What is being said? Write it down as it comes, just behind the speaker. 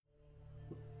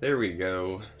There we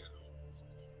go.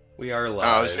 We are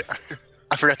I was, live.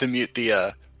 I forgot to mute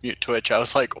Twitch. I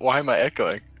was like, why am I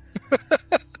echoing?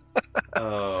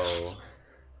 Oh,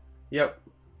 yep.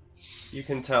 You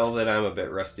can tell that I'm a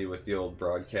bit rusty with the old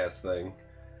broadcast thing.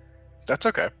 That's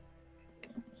okay.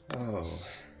 Oh,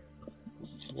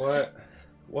 what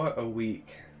what a week.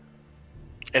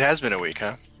 It has been a week,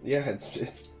 huh? Yeah,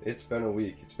 it's been a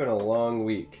week. It's been a long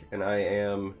week, and I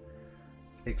am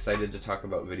excited to talk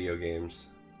about video games.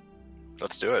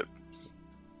 Let's do it.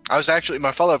 I was actually,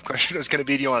 my follow-up question was going to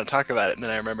be, do you want to talk about it? And then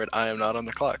I remembered I am not on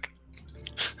the clock.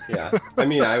 Yeah, I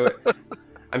mean,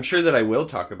 I'm sure that I will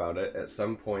talk about it at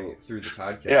some point through the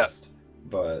podcast, Yeah.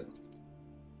 but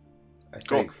I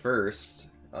Cool. think first,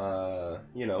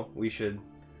 we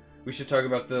should talk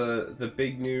about the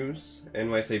big news. And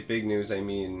when I say big news, I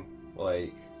mean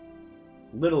like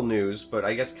little news, but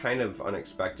I guess kind of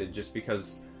unexpected, just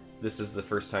because this is the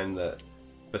first time that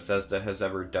Bethesda has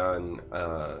ever done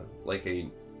like a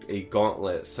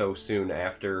gauntlet so soon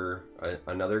after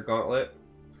another gauntlet.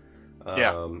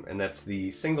 Yeah. And that's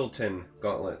the Singleton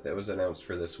Gauntlet that was announced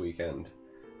for this weekend.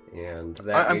 And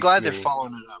I'm glad they're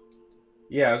following it up.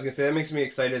 Yeah, I was gonna say that makes me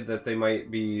excited that they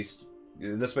might be.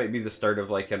 This might be the start of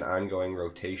like an ongoing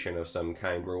rotation of some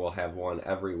kind, where we'll have one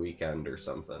every weekend or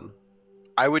something.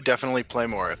 I would definitely play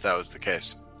more if that was the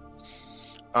case.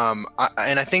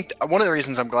 I think one of the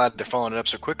reasons I'm glad they're following it up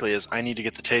so quickly is I need to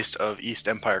get the taste of East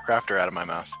Empire Crafter out of my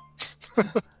mouth.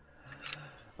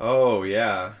 Oh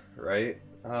yeah, right.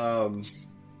 I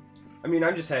mean,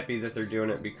 I'm just happy that they're doing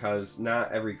it because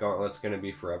not every gauntlet's going to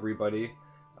be for everybody.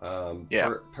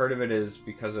 Yeah. Part of it is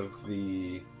because of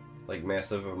the like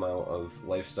massive amount of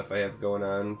life stuff I have going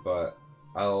on, but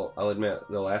I'll admit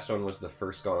the last one was the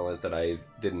first gauntlet that I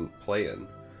didn't play in.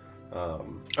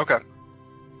 Okay.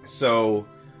 So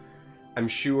I'm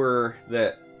sure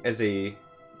that as a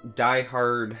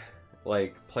diehard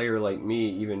like player like me,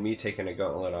 even me taking a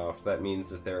gauntlet off, that means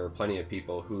that there are plenty of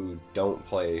people who don't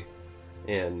play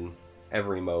in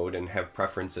every mode and have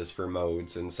preferences for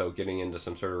modes, and so getting into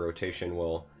some sort of rotation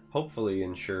will hopefully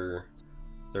ensure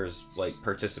there's like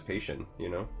participation, you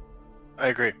know? I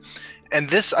agree. And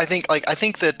this, I think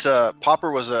that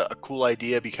Popper was a cool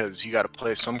idea because you got to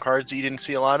play some cards that you didn't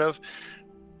see a lot of.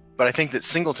 But I think that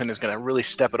Singleton is going to really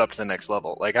step it up to the next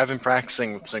level. Like, I've been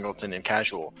practicing with Singleton in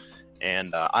casual,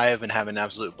 and I have been having an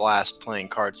absolute blast playing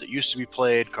cards that used to be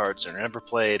played, cards that are never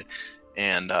played.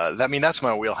 And that's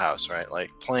my wheelhouse, right? Like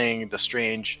playing the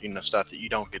strange, stuff that you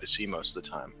don't get to see most of the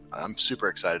time. I'm super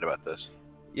excited about this.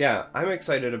 Yeah, I'm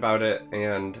excited about it,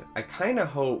 and I kind of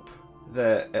hope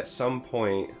that at some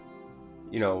point,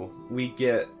 we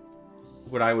get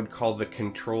what I would call the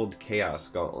controlled chaos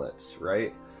gauntlets,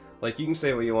 right? Like, you can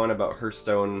say what you want about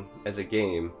Hearthstone as a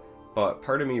game, but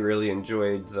part of me really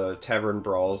enjoyed the tavern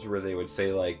brawls where they would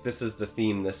say, like, this is the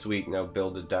theme this week, now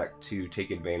build a deck to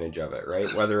take advantage of it,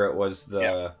 right? Whether it was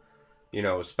the,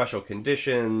 special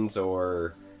conditions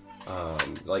or,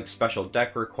 like, special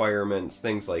deck requirements,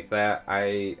 things like that.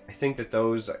 I think that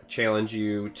those challenge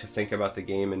you to think about the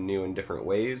game in new and different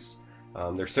ways.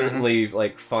 They're certainly,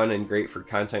 like, fun and great for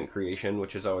content creation,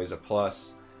 which is always a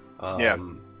plus.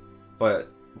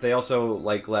 But they also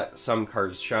like let some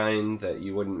cards shine that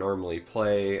you wouldn't normally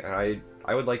play, and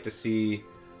I would like to see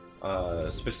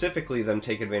specifically them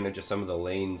take advantage of some of the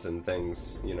lanes and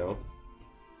things,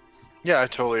 Yeah, I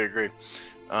totally agree.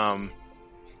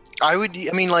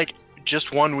 Like,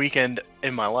 just one weekend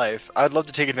in my life, I'd love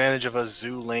to take advantage of a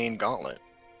zoo lane gauntlet.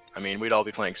 I mean, we'd all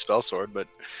be playing Spellsword, but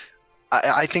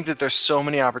I think that there's so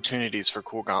many opportunities for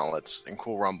cool gauntlets and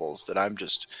cool rumbles that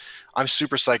I'm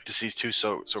super psyched to see two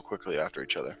so quickly after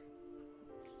each other.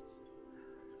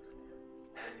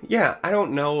 Yeah, I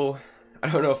don't know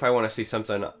if I want to see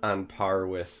something on par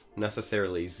with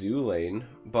necessarily Zoo Lane,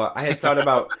 but I had thought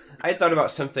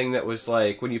about something that was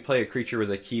like when you play a creature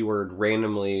with a keyword,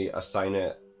 randomly assign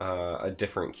it a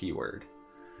different keyword.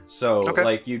 So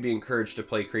like you'd be encouraged to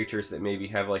play creatures that maybe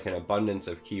have like an abundance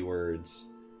of keywords,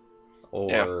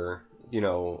 or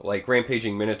like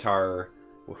Rampaging Minotaur,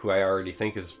 who I already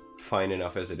think is fine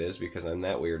enough as it is because I'm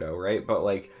that weirdo, right? But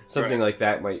like something like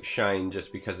that might shine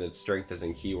just because its strength is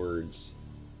in keywords.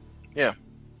 Yeah,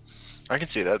 I can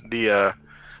see that. The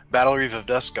Battle Reef of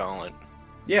Dusk Gauntlet.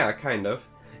 Yeah, kind of.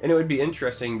 And it would be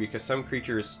interesting because some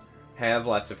creatures have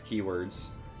lots of keywords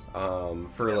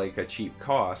for like a cheap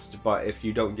cost, but if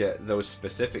you don't get those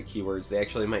specific keywords, they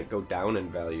actually might go down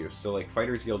in value. So like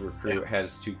Fighters Guild Recruit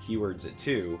has 2 keywords at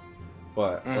 2,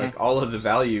 but like all of the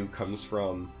value comes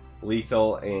from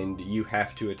lethal and you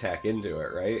have to attack into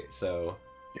it, right? So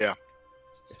yeah,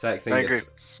 if that thing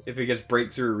if it gets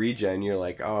breakthrough regen, you're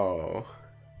like, oh,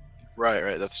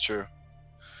 right, that's true.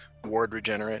 Ward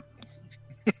regenerate.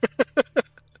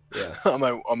 Yeah. on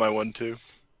my 1/2.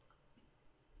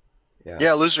 Yeah.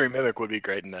 Yeah, Illusory Mimic would be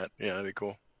great in that. Yeah, that'd be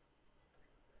cool.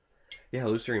 Yeah,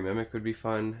 Illusory Mimic would be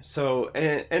fun. So,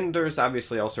 and there's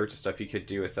obviously all sorts of stuff you could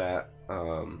do with that.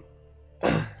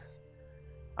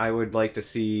 I would like to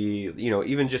see,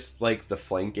 even just like the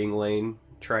flanking lane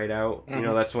tried out.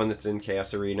 Mhm. That's one that's in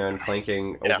Chaos Arena, and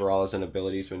flanking Yeah. overall as an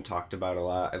ability has been talked about a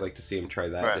lot. I'd like to see him try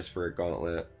that Right. just for a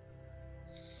gauntlet.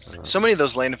 So many of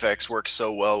those lane effects work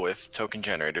so well with token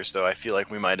generators, though. I feel like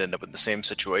we might end up in the same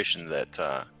situation that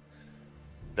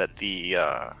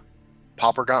the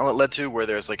Pauper Gauntlet led to, where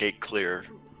there's like a clear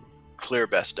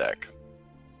best deck.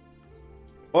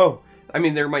 Oh, I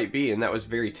mean, there might be, and that was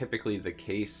very typically the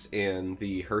case in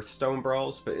the Hearthstone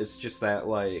brawls, but it's just that,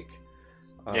 like,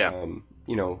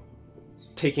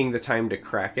 taking the time to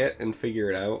crack it and figure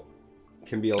it out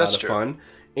can be a That's lot of true. fun.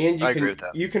 And I agree with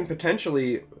that. you can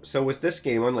potentially, so with this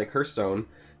game, unlike Hearthstone,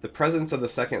 the presence of the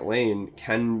second lane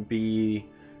can be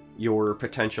your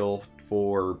potential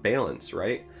for balance,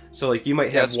 right? So, like, you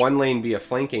might have one lane be a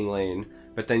flanking lane,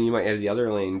 but then you might have the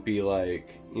other lane be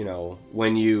like,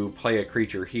 when you play a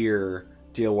creature here,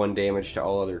 deal 1 damage to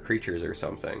all other creatures or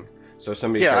something. So if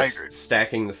somebody starts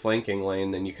stacking the flanking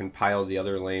lane, then you can pile the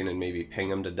other lane and maybe ping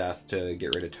them to death to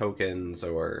get rid of tokens,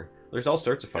 or there's all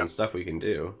sorts of fun stuff we can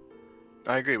do.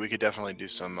 I agree. We could definitely do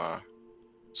some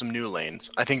new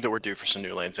lanes. I think that we're due for some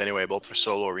new lanes anyway, both for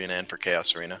Solo Arena and for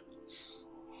Chaos Arena.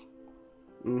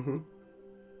 Mm-hmm.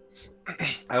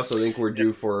 I also think we're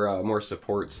due for more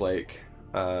supports like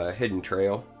Hidden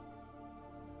Trail.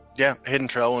 Yeah, Hidden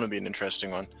Trail would be an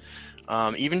interesting one.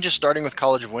 Even just starting with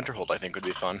College of Winterhold, I think would be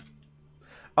fun.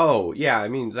 Oh, yeah, I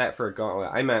mean, that for a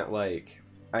gauntlet. I meant, like,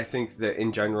 I think that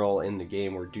in general in the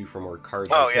game we're due for more cards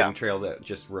like Hidden Trail that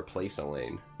just replace a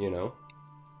lane,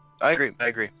 I agree.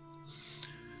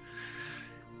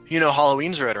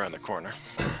 Halloween's right around the corner.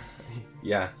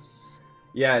 Yeah.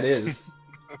 Yeah, it is.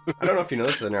 I don't know if you know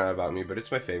this or not about me, but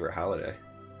it's my favorite holiday.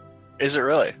 Is it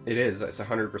really? It is. It's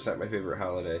 100% my favorite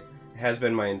holiday. It has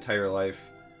been my entire life.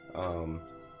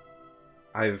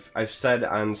 I've said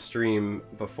on stream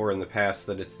before in the past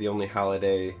that it's the only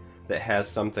holiday that has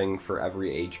something for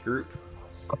every age group,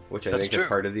 which I think is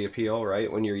part of the appeal,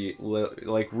 right? When you're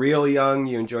like real young,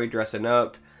 you enjoy dressing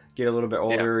up. Get a little bit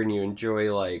older, and you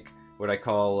enjoy like what I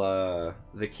call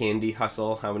the candy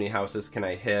hustle. How many houses can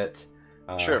I hit?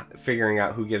 Figuring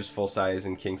out who gives full size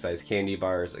and king size candy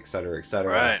bars, etc.,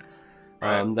 etc. Right.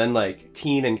 Then like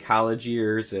teen and college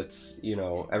years, it's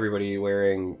everybody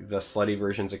wearing the slutty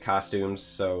versions of costumes,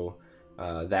 so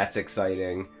that's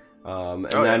exciting.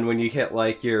 Then when you hit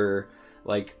like your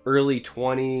like early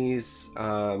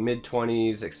 20s, mid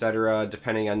 20s, etc.,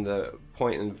 depending on the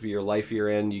point of your life you're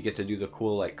in, you get to do the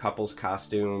cool like couples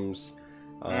costumes,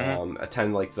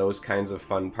 attend like those kinds of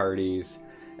fun parties,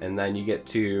 and then you get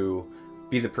to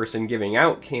be the person giving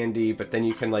out candy, but then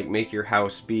you can like make your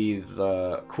house be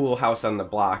the cool house on the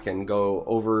block and go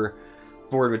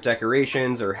overboard with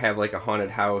decorations, or have like a haunted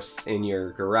house in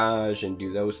your garage and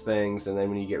do those things. And then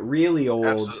when you get really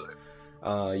old,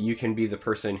 you can be the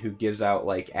person who gives out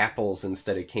like apples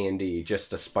instead of candy just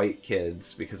to spite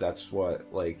kids, because that's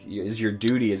what like is your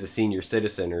duty as a senior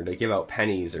citizen, or to give out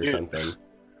pennies or something.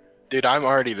 Dude, I'm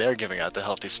already there giving out the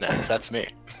healthy snacks. That's me.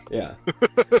 Yeah.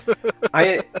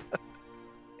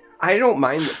 I don't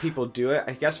mind that people do it.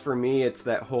 I guess for me, it's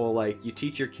that whole, like, you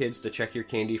teach your kids to check your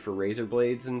candy for razor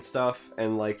blades and stuff,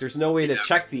 and, like, there's no way to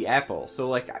check the apple. So,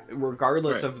 like,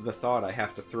 regardless of the thought, I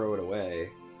have to throw it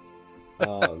away.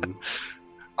 I'm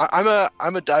a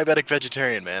diabetic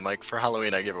vegetarian, man. Like, for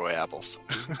Halloween, I give away apples.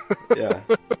 Yeah.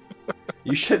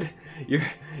 You should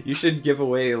give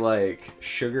away, like,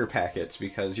 sugar packets,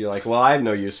 because you're like, well, I have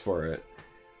no use for it.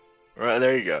 Right,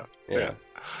 there you go. Yeah.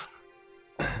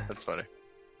 That's funny.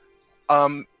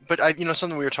 But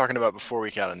something we were talking about before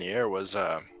we got on the air was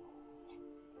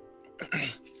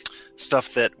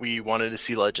stuff that we wanted to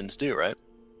see Legends do, right?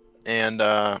 And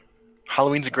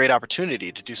Halloween's a great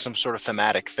opportunity to do some sort of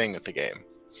thematic thing with the game.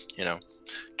 Get a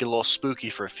little spooky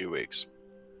for a few weeks.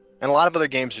 And a lot of other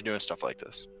games are doing stuff like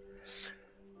this.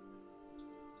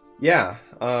 Yeah.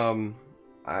 I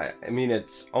mean,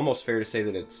 it's almost fair to say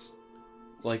that it's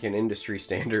like an industry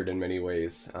standard in many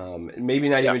ways. Maybe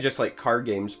not even just like card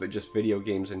games, but just video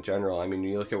games in general. I mean,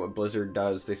 you look at what Blizzard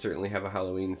does, they certainly have a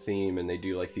Halloween theme, and they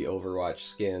do like the Overwatch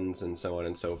skins and so on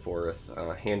and so forth.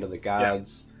 Hand of the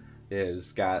Gods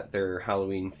is got their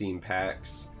Halloween theme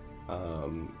packs.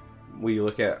 We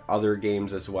look at other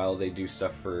games as well, they do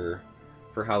stuff for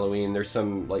Halloween. There's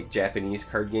some like Japanese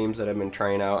card games that I've been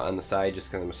trying out on the side just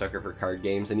because I'm a sucker for card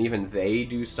games, and even they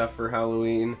do stuff for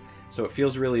Halloween. So it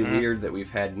feels really Mhm. weird that we've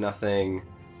had nothing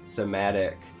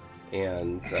thematic.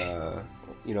 And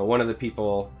one of the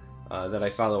people that I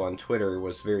follow on Twitter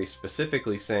was very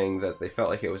specifically saying that they felt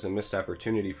like it was a missed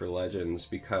opportunity for Legends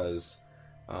because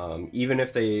even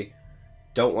if they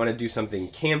don't want to do something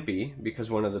campy,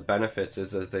 because one of the benefits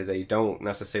is that they don't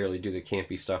necessarily do the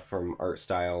campy stuff from art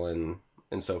style and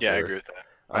so Yeah, I forth. agree with that.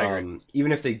 I agree.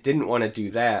 Even if they didn't want to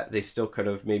do that, they still could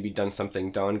have maybe done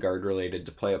something Dawnguard related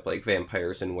to play up like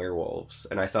vampires and werewolves.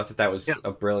 And I thought that was Yeah,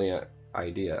 a brilliant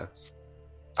idea.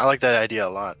 I like that idea a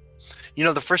lot. You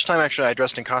know, the first time actually I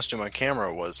dressed in costume on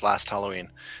camera was last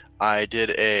Halloween. I did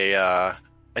a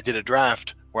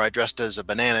draft where I dressed as a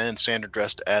banana and Sandra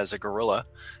dressed as a gorilla,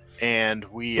 and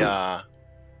we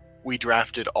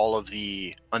drafted all of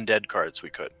the undead cards we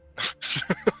could.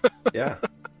 Yeah.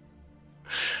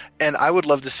 And I would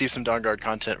love to see some Dawnguard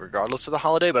content regardless of the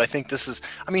holiday, but I think this is,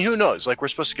 I mean, who knows? Like, we're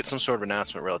supposed to get some sort of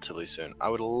announcement relatively soon. I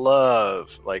would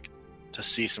love, like, to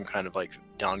see some kind of, like,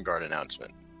 Dawnguard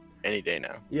announcement any day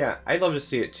now. Yeah, I'd love to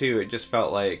see it too. It just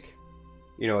felt like,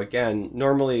 again,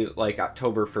 normally like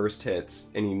October 1st hits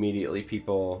and immediately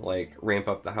people like ramp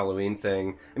up the Halloween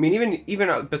thing. I mean,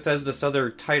 even Bethesda's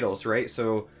other titles, right?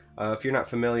 So if you're not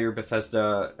familiar,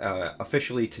 Bethesda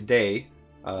officially today,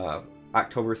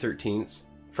 October 13th,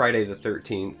 Friday the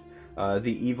 13th,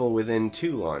 The Evil Within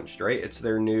 2 launched, right? It's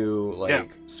their new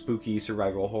spooky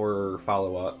survival horror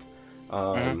follow-up.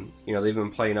 They've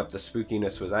been playing up the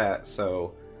spookiness with that,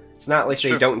 so it's not like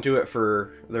they don't do it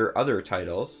for their other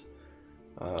titles.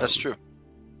 That's true.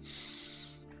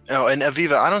 Oh, and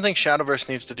Aviva, I don't think Shadowverse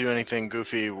needs to do anything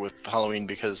goofy with Halloween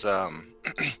because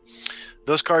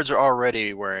those cards are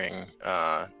already wearing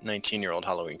 19-year-old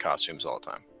Halloween costumes all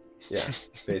the time. Yeah,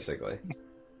 basically.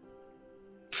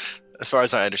 As far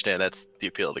as I understand, that's the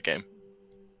appeal of the game.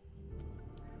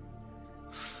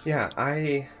 Yeah,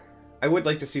 I would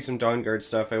like to see some Dawnguard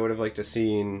stuff. I would have liked to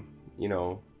seen,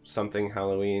 something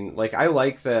Halloween. Like, I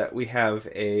like that we have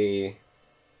a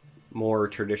more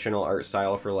traditional art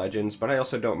style for Legends, but I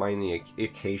also don't mind the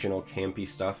occasional campy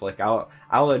stuff. Like,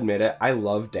 I'll admit it, I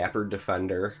love Dapper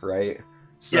Defender, right?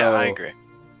 So, yeah, I agree.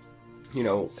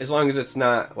 As long as it's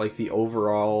not like the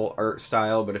overall art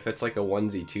style, but if it's like a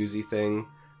onesie twosie thing,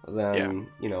 then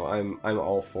I'm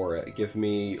all for it. Give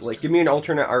me an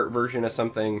alternate art version of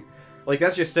something. Like,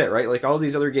 that's just it, right? Like, all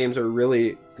these other games are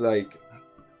really like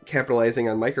capitalizing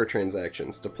on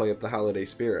microtransactions to play up the holiday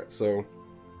spirit. So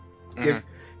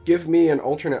give me an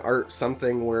alternate art,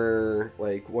 something where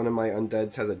like one of my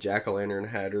undeads has a jack-o'-lantern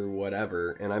head or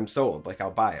whatever, and I'm sold. Like,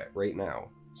 I'll buy it right now.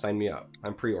 Sign me up.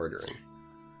 I'm pre-ordering.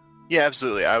 Yeah,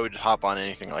 absolutely. I would hop on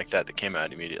anything like that came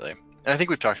out immediately. And I think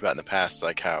we've talked about in the past,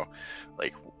 like how,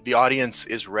 like, the audience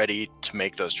is ready to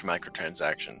make those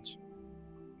microtransactions.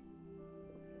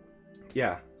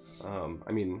 Yeah.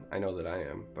 I mean, I know that I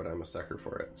am, but I'm a sucker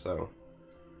for it. So.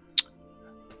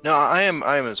 No, I am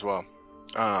as well.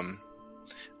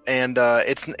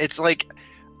 It's like,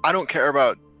 I don't care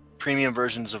about premium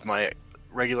versions of my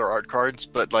regular art cards,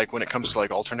 but like when it comes to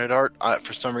like alternate art,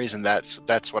 for some reason that's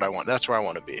what I want. That's where I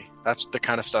want to be. That's the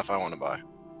kind of stuff I want to buy.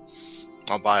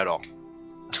 I'll buy it all.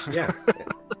 Yeah.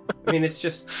 I mean, it's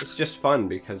just fun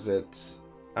because it's,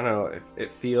 I don't know,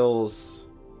 it feels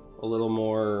a little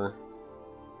more,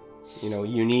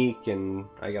 unique and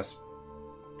I guess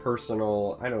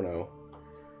personal. I don't know.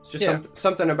 It's just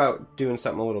something about doing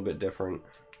something a little bit different.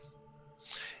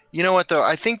 You know what, though?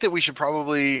 I think that we should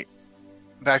probably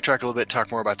backtrack a little bit and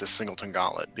talk more about this Singleton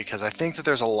Gauntlet, because I think that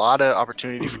there's a lot of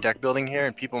opportunity for deck building here,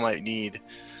 and people might need,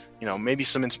 maybe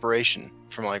some inspiration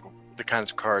from like the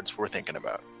kinds of cards we're thinking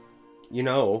about.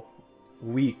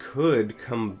 We could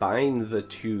combine the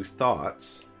two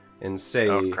thoughts and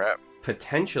say,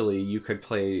 potentially you could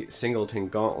play Singleton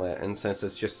Gauntlet, and since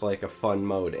it's just like a fun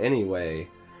mode anyway,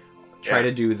 try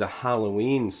to do the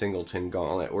Halloween Singleton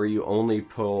Gauntlet where you only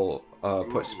put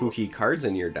spooky cards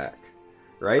in your deck,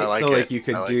 right? You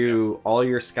could do all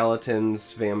your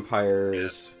skeletons,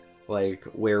 vampires, like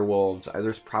werewolves.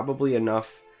 There's probably enough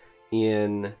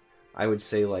in, I would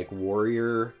say, like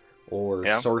warrior or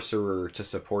sorcerer to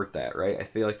support that, right? I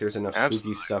feel like there's enough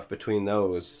spooky stuff between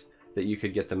those that you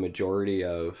could get the majority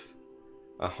of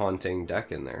a haunting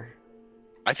deck in there.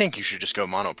 I think you should just go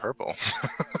mono purple.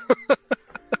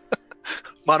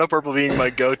 Mono purple being my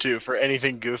go-to for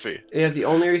anything goofy. Yeah, the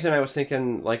only reason I was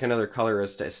thinking like another color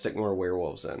is to stick more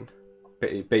werewolves in.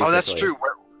 Basically. Oh, that's true.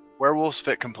 Werewolves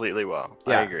fit completely well.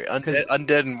 Yeah, I agree.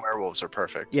 Undead and werewolves are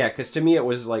perfect. Yeah, because to me it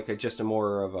was like just a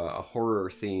more of a horror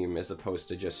theme as opposed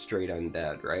to just straight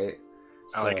undead, right?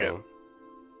 I like it.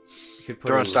 You could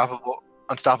throw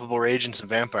unstoppable rage and some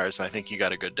vampires, and I think you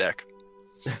got a good deck.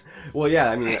 Well, yeah,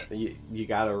 I mean, you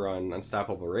gotta run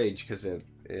Unstoppable Rage because it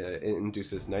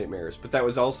induces nightmares. But that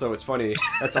was also, it's funny,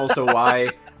 that's also why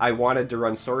I wanted to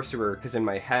run Sorcerer, because in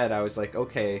my head I was like,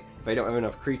 okay, if I don't have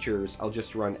enough creatures, I'll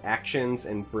just run Actions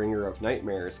and Bringer of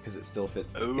Nightmares because it still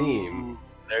fits the theme.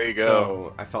 There you go.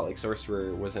 So I felt like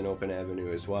Sorcerer was an open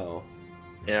avenue as well.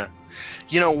 Yeah.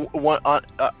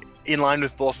 In line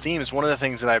with both themes, one of the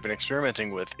things that I've been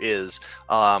experimenting with is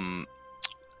a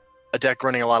deck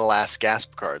running a lot of Last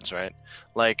Gasp cards, right?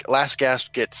 Like, Last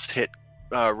Gasp gets hit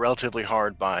relatively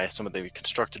hard by some of the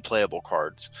constructed playable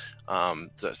cards.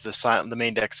 The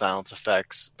main deck silence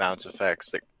effects, bounce effects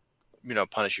that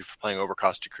punish you for playing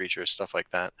overcosted creatures, stuff like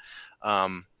that.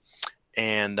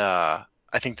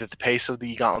 I think that the pace of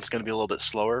the Gauntlet's going to be a little bit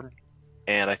slower.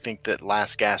 And I think that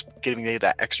Last Gasp, giving you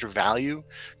that extra value,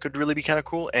 could really be kind of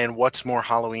cool. And what's more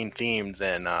Halloween themed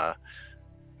than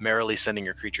merrily sending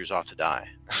your creatures off to die?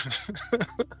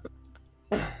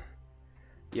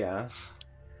 Yeah.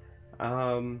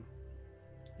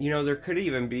 There could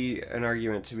even be an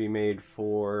argument to be made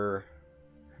for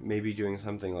maybe doing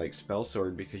something like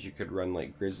Spellsword, because you could run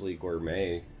like Grizzly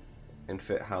Gourmet and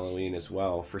fit Halloween as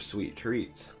well for sweet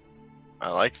treats. I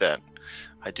like that.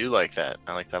 I do like that.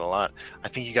 I like that a lot. I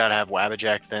think you got to have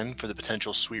Wabbajack then for the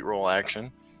potential sweet roll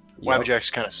action. Yep.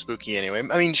 Wabbajack's kind of spooky anyway.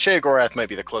 I mean, Sheogorath might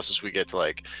be the closest we get to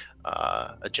like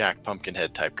a Jack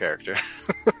Pumpkinhead type character.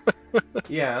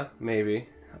 Yeah, maybe.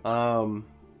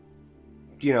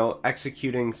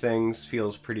 Executing things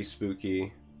feels pretty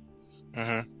spooky.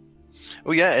 Mm-hmm.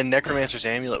 Oh yeah, and Necromancer's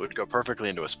Amulet would go perfectly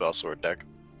into a Spellsword deck.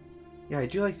 Yeah, I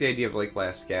do like the idea of like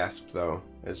Last Gasp though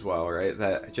as well, right?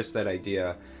 That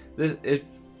idea. It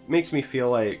makes me feel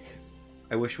like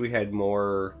I wish we had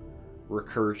more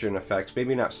recursion effects.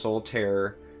 Maybe not Soul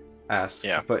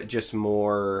Terror-esque, but just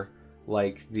more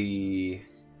like the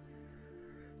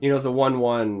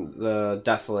 1/1, the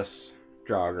Deathless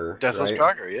Draugr. Deathless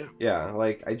right? Draugr, yeah. Yeah,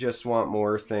 like I just want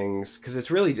more things, because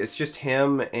it's just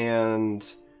him and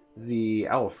the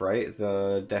elf, right?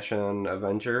 The Deshan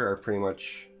Avenger are pretty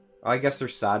much. I guess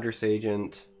there's Sadris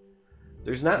Agent.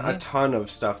 There's not a ton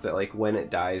of stuff that, like, when it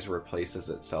dies,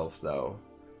 replaces itself, though.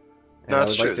 And no,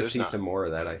 that's true. I would like to see some more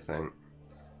of that, I think.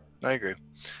 I agree.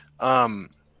 I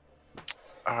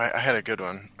had a good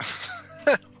one.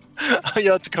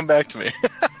 You'll have to come back to me.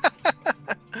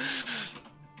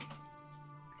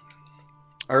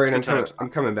 All right, I'm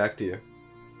coming back to you.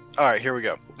 All right, here we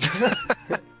go.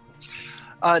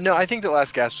 No, I think that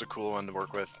Last Gasp's a cool one to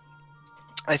work with.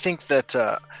 I think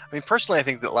that, personally, I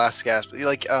think that Last Gasp,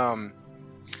 like,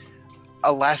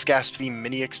 a Last Gasp theme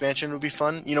mini expansion would be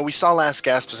fun. We saw Last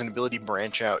Gasp as an ability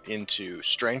branch out into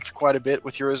Strength quite a bit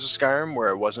with Heroes of Skyrim, where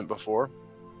it wasn't before.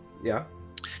 Yeah.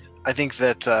 I think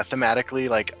that thematically,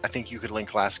 like, I think you could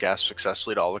link Last Gasp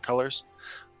successfully to all the colors.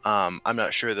 I'm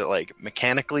not sure that, like,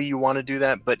 mechanically you want to do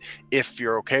that, but if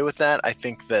you're okay with that, I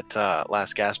think that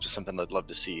Last Gasp is something I'd love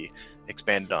to see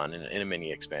expanded on in a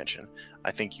mini expansion. I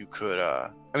think you could.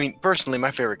 Personally, my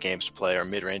favorite games to play are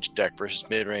mid-range deck versus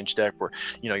mid-range deck, where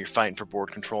you're fighting for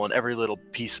board control, and every little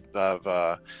piece of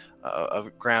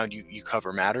ground you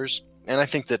cover matters. And I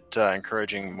think that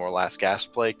encouraging more Last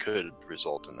Gasp play could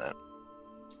result in that.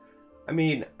 I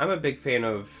mean, I'm a big fan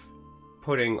of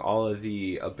putting all of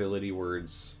the ability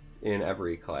words in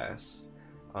every class,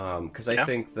 because I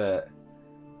think that,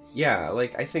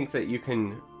 I think that you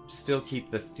can still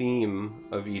keep the theme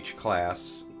of each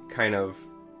class kind of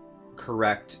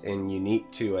correct and unique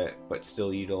to it, but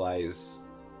still utilize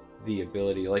the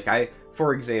ability. Like,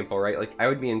 for example, right, like, I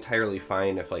would be entirely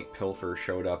fine if, like, Pilfer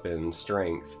showed up in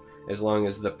Strength, as long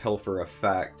as the Pilfer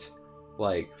effect,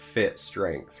 like, fit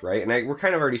Strength, right? And we're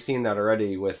kind of already seeing that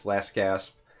already with Last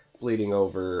Gasp bleeding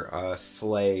over.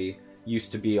 Slay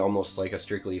used to be almost like a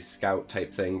strictly scout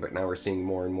type thing, but now we're seeing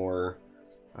more and more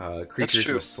creatures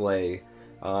with Slay.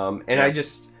 I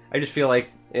just feel like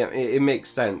it makes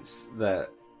sense that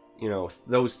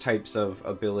those types of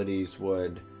abilities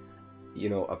would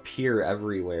appear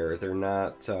everywhere. They're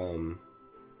not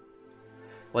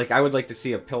like, I would like to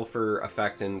see a Pilfer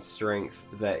effect in Strength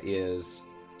that is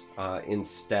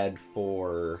instead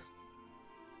for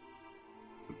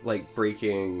like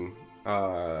breaking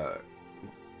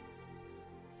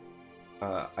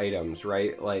items,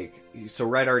 right? Like, so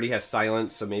red already has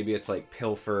silence, so maybe it's like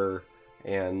Pilfer,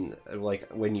 and like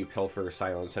when you pilfer,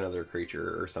 silence another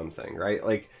creature or something, right?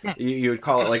 Like, you would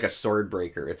call it like a sword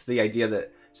breaker. It's the idea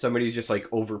that somebody's just like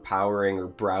overpowering or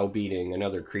browbeating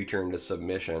another creature into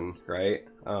submission, right?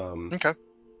 Okay.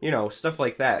 Stuff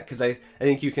like that, because I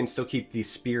think you can still keep the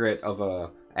spirit of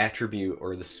a attribute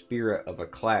or the spirit of a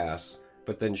class,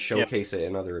 but then showcase it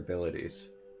in other abilities.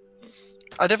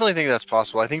 I definitely think that's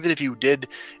possible. I think that if you did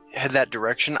head that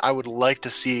direction, I would like to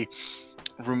see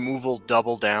removal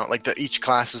double down, like each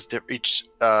color's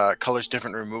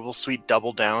different removal suite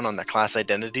double down on the class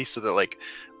identity, so that like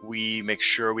we make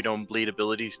sure we don't bleed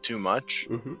abilities too much.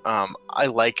 I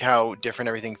like how different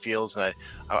everything feels, and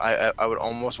I would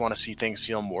almost want to see things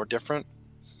feel more different.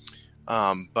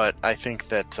 But I think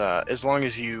that as long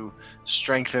as you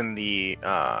strengthen the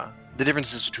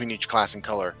differences between each class and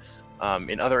color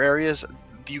in other areas,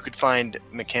 you could find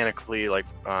mechanically like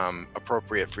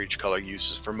appropriate for each color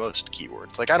uses for most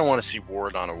keywords. Like I don't want to see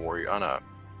ward on a warrior on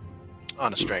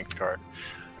a strength card.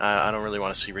 I don't really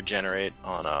want to see regenerate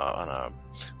on a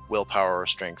willpower or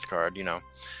strength card, you know.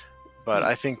 But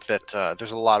I think that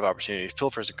there's a lot of opportunities.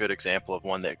 Pilfer is a good example of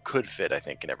one that could fit, I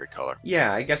think, in every color.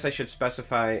 Yeah, I guess I should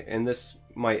specify, and this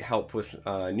might help with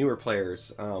newer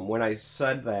players. When I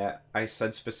said that, I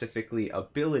said specifically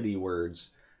ability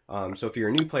words. So if you're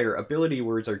a new player, ability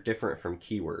words are different from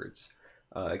keywords.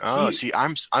 See,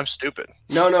 I'm stupid.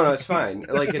 No, it's fine.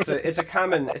 Like it's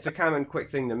a common quick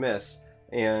thing to miss.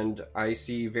 And I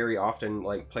see very often,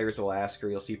 like, players will ask, or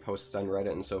you'll see posts on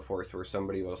Reddit and so forth, where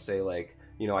somebody will say, like,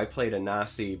 you know, I played a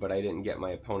Nasi, but I didn't get my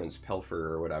opponent's Pilfer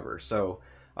or whatever. So,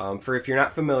 for if you're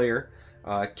not familiar,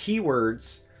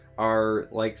 keywords are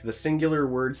like the singular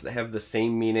words that have the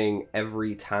same meaning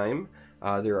every time.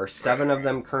 There are 7 of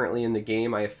them currently in the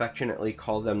game. I affectionately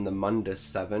call them the Mundus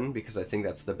 7 because I think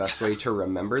that's the best way to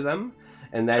remember them.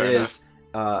 And that is,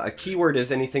 a keyword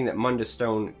is anything that Mundus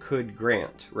Stone could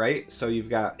grant, right? So you've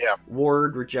got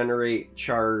ward, regenerate,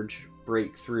 charge,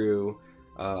 breakthrough,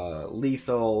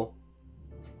 lethal,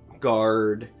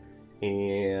 guard,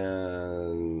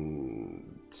 and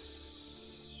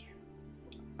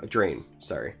drain.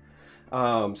 Sorry.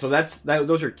 So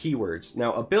those are keywords.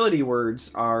 Now, ability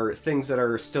words are things that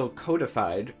are still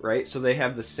codified, right? So they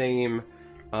have the same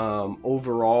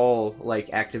overall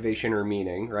like activation or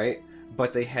meaning, right?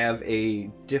 But they have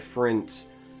a different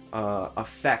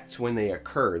effect when they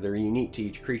occur. They're unique to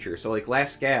each creature. So like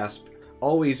Last Gasp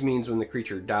always means when the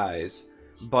creature dies,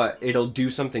 but it'll do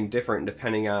something different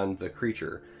depending on the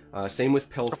creature. Same with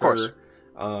Pilfer.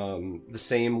 The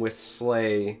same with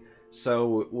Slay.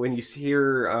 So when you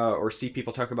hear or see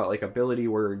people talk about like ability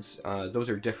words, those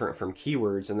are different from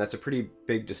keywords, and that's a pretty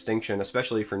big distinction,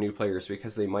 especially for new players,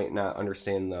 because they might not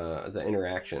understand the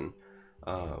interaction.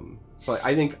 But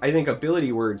I think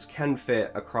ability words can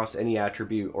fit across any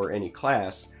attribute or any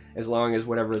class, as long as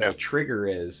whatever the trigger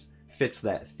is fits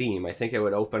that theme. I think it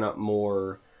would open up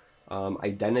more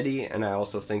identity, and I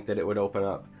also think that it would open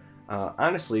up,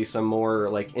 honestly, some more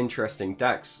like interesting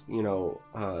decks. You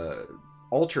know,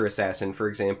 Altar Assassin, for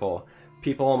example.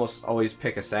 People almost always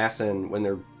pick Assassin when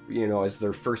they're, you know, as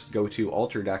their first go-to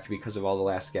Altar deck because of all the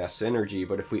Last Gasp synergy.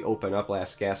 But if we open up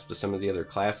Last Gasp to some of the other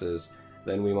classes,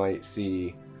 then we might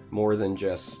see more than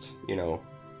just, you know,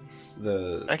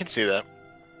 I can see that.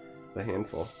 The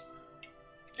handful.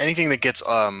 Anything that gets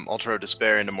Altar of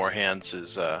Despair into more hands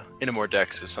is into more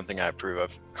decks is something I approve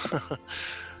of.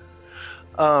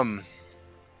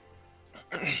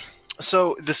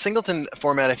 So the singleton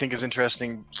format I think is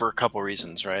interesting for a couple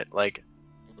reasons, right? Like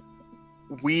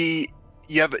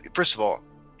first of all,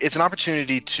 it's an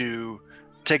opportunity to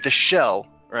take the shell,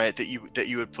 right, that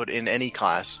you would put in any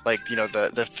class, like, you know,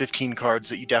 the 15 cards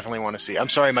that you definitely want to see. I'm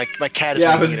sorry, my cat is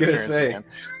making an appearance again.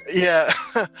 Yeah,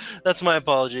 that's my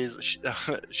apologies.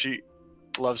 She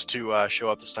loves to show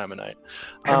up this time of night.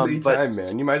 Every time,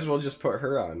 man. You might as well just put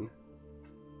her on.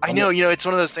 I know, you know, it's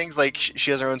one of those things, like, she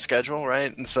has her own schedule,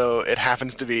 right? And so it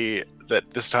happens to be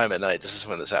that this time at night, this is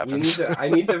when this happens.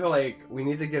 We need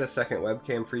to get a second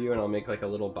webcam for you, and I'll make like a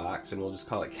little box, and we'll just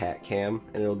call it Cat Cam,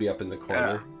 and it'll be up in the corner.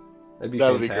 Yeah. That'd be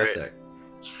fantastic. Would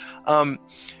be great.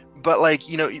 But like,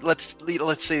 you know, let's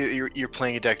say that you're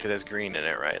playing a deck that has green in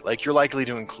it, right? Like, you're likely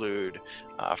to include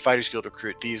Fighters Guild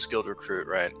Recruit, Thieves Guild Recruit,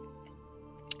 right?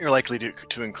 You're likely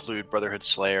to include Brotherhood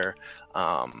Slayer,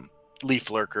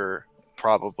 Leaf Lurker,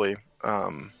 probably,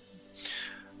 the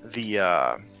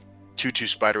 2/2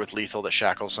 Spider with Lethal that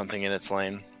shackles something in its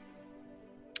lane.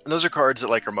 And those are cards that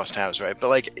like are must-haves, right? But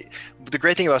like, the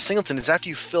great thing about Singleton is after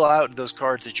you fill out those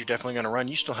cards that you're definitely going to run,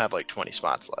 you still have like 20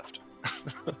 spots left.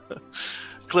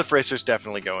 Cliff Racer's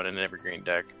definitely going in every green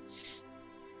deck.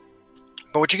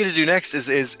 But what you're going to do next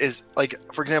is like,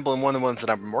 for example, in one of the ones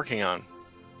that I've been working on,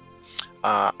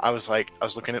 I was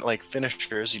looking at like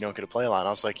finishers you don't get to play a lot, and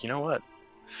I was like, you know what?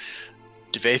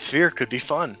 Devaith Fear could be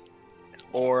fun.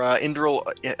 Or Indral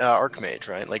Archmage,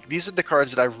 right? Like, these are the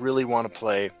cards that I really want to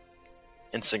play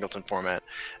in Singleton format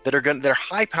they're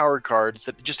high powered cards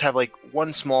that just have like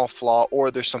one small flaw, or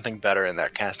there's something better in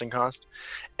that casting cost.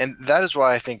 And that is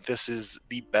why I think this is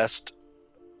the best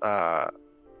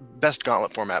best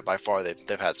gauntlet format by far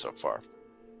they've had so far.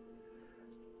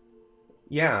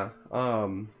 Yeah,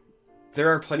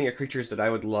 there are plenty of creatures that I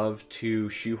would love to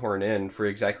shoehorn in for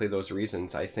exactly those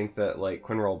reasons. I think that like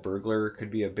Quinrall Burglar could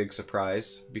be a big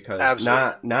surprise because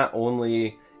Absolutely. not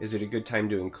only is it a good time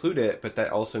to include it, but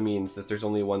that also means that there's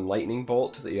only one lightning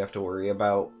bolt that you have to worry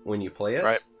about when you play it.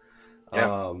 Right.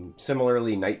 Yeah.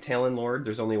 Similarly, Night Talon Lord,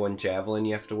 there's only one javelin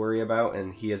you have to worry about,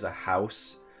 and he is a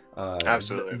house.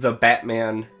 Absolutely. The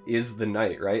Batman is the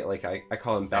knight, right? Like I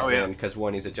call him Oh, yeah. Batman because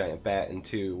one, he's a giant bat, and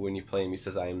two, when you play him, he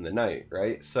says, "I am the knight,"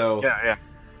 right? So Yeah.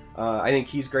 I think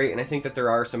he's great, and I think that there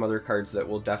are some other cards that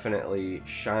will definitely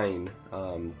shine,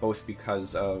 both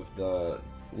because of the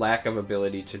lack of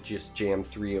ability to just jam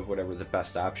 3 of whatever the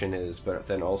best option is, but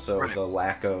then also Right. the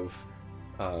lack of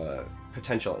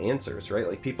potential answers, right?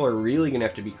 Like people are really going to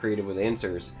have to be creative with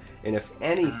answers, and if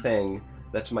anything,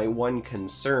 that's my one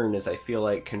concern is I feel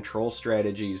like control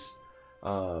strategies.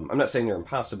 I'm not saying they're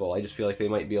impossible. I just feel like they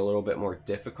might be a little bit more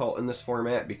difficult in this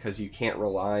format because you can't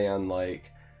rely on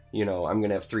like, I'm going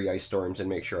to have 3 ice storms and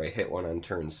make sure I hit one on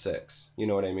turn 6. You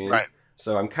know what I mean? Right.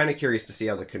 So I'm kind of curious to see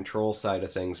how the control side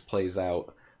of things plays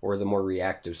out, or the more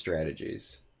reactive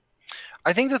strategies.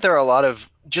 I think that there are a lot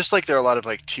of, just like there are a lot of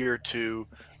like tier 2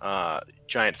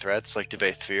 giant threats like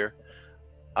Devaith Fear.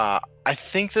 I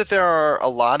think that there are a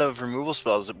lot of removal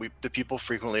spells that people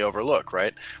frequently overlook,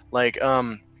 right? Like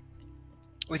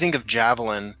we think of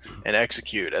Javelin and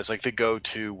Execute as like the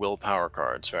go-to willpower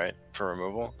cards, right, for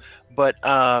removal. But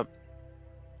I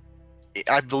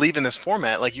believe in this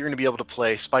format, like you're going to be able to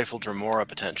play Spiteful Dremora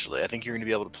potentially. I think you're going to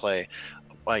be able to play,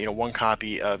 one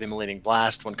copy of Immolating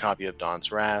Blast, one copy of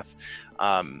Dawn's Wrath.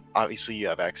 Obviously, you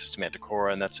have access to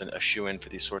Manticora, and that's a shoe-in for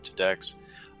these sorts of decks.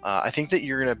 I think that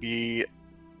you're going to be.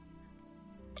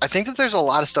 I think that there's a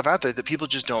lot of stuff out there that people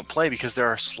just don't play because there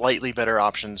are slightly better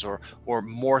options or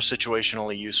more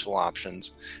situationally useful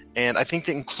options. And I think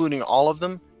that including all of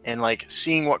them and like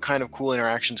seeing what kind of cool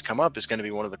interactions come up is going to be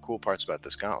one of the cool parts about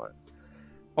this gauntlet.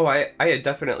 Oh, I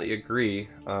definitely agree.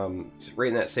 Right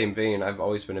in that same vein, I've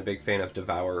always been a big fan of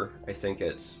Devour. I think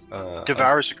it's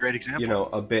Devour is a great example.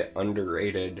 a bit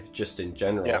underrated just in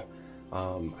general. Yeah.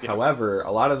 However,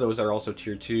 a lot of those are also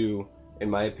tier 2, in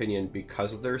my opinion,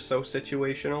 because they're so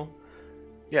situational.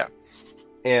 Yeah.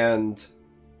 And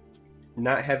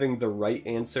not having the right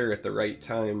answer at the right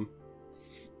time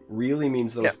really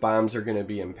means those bombs are going to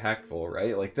be impactful,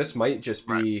 right? Like this might just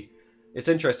be... Right. It's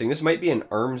interesting. This might be an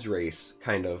arms race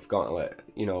kind of gauntlet.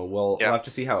 We'll have to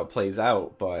see how it plays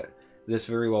out, but this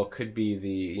very well could be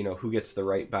the, who gets the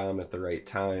right bomb at the right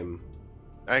time.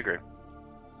 I agree.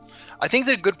 I think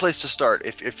that a good place to start,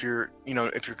 if you're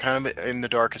kind of in the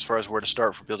dark as far as where to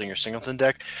start for building your singleton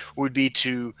deck, would be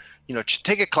to,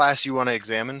 take a class you want to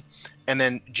examine, and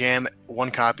then jam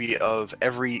one copy of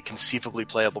every conceivably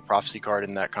playable prophecy card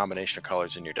in that combination of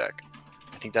colors in your deck.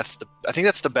 I think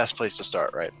that's the best place to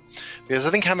start, right? Because I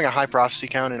think having a high prophecy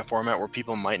count in a format where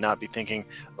people might not be thinking,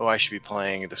 oh, I should be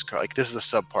playing this card, like this is a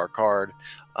subpar card.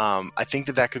 I think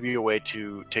that could be a way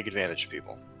to take advantage of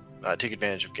people, take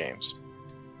advantage of games.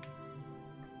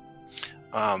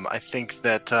 I think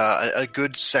that a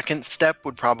good second step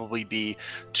would probably be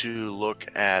to look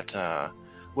at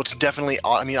what's definitely...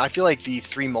 I feel like the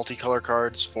 3 multicolor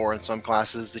cards for in some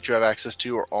classes that you have access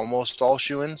to are almost all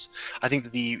shoe-ins. I think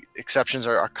that the exceptions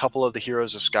are a couple of the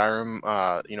Heroes of Skyrim,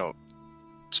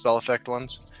 spell effect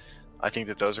ones. I think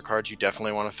that those are cards you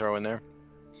definitely want to throw in there.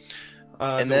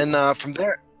 Then from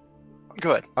there...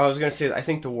 Go ahead. I was going to say, I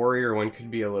think the Warrior one could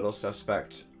be a little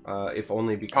suspect, if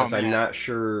only because I'm not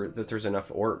sure that there's enough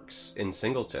orcs in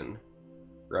Singleton,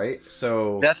 right?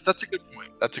 So that's a good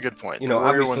point. That's a good point.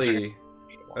 Obviously...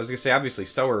 I was going to say, obviously,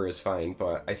 Sower is fine,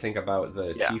 but I think about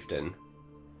the Chieftain.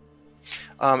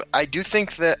 I do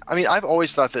think that... I've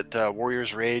always thought that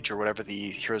Warrior's Rage, or whatever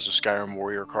the Heroes of Skyrim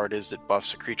Warrior card is that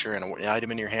buffs a creature and an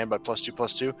item in your hand by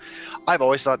 +2/+2, I've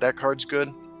always thought that card's good.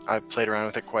 I've played around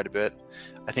with it quite a bit.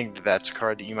 I think that's a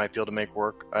card that you might be able to make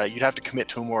work. You'd have to commit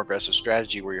to a more aggressive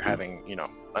strategy where you're having,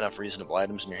 enough reasonable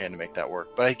items in your hand to make that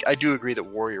work. But I do agree that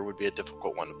Warrior would be a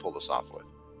difficult one to pull this off with.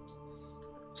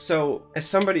 So, as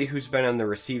somebody who's been on the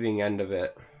receiving end of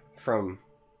it from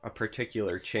a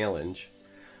particular challenge,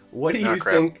 what do you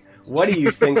think? What do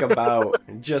you think about,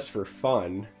 just for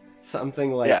fun,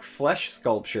 something like Flesh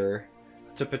Sculpture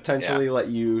to potentially let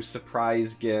you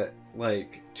surprise get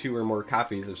like 2 or more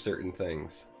copies of certain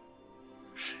things?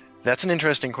 That's an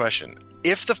interesting question.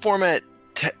 If the format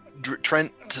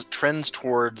trends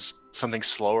towards something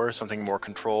slower, something more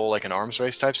control, like an arms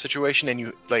race type situation, and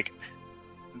you like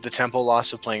the tempo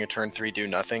loss of playing a turn 3 do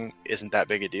nothing isn't that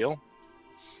big a deal,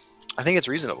 I think it's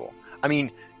reasonable.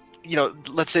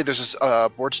 let's say there's this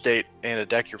board state and a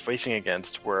deck you're facing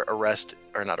against where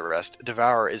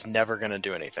Devour is never going to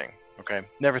do anything. Okay,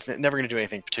 never going to do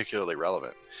anything particularly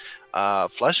relevant.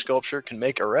 Flesh Sculpture can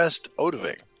make Arrest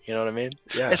Odoving. You know what I mean?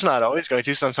 Yeah. It's not always going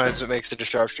to. Sometimes it makes it a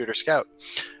Sharpshooter Scout.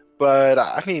 But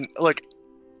I mean, look,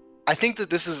 I think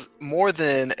that this is more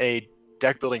than a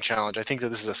deck building challenge. I think that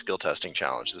this is a skill testing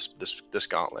challenge. This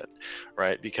gauntlet,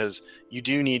 right? Because you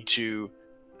do need to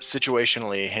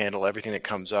situationally handle everything that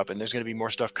comes up, and there's going to be more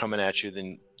stuff coming at you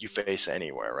than you face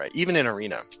anywhere, right? Even in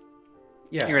Arena,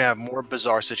 Yeah. you're going to have more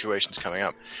bizarre situations coming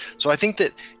up. So I think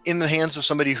that in the hands of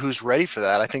somebody who's ready for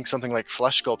that, I think something like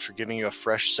Flesh Sculpture giving you a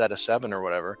fresh set of 7 or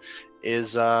whatever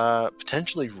is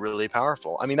potentially really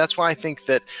powerful. I mean, that's why I think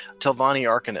that Telvanni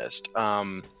Arcanist,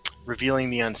 Revealing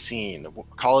the Unseen,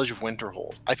 College of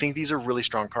Winterhold, I think these are really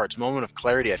strong cards. Moment of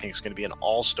Clarity, I think, is going to be an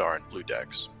all-star in blue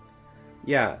decks.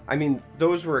 Yeah, I mean,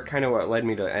 those were kind of what led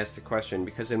me to ask the question,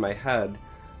 because in my head,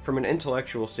 from an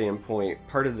intellectual standpoint,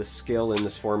 part of the skill in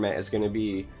this format is going to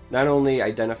be not only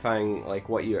identifying like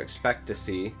what you expect to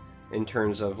see in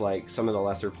terms of like some of the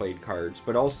lesser played cards,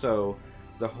 but also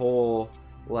the whole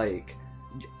like,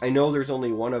 I know there's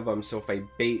only one of them, so if I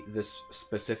bait this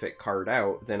specific card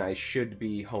out, then I should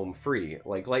be home free.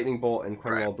 Like Lightning Bolt and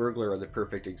Quenwall Burglar are the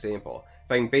perfect example.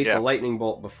 If I can bait the Lightning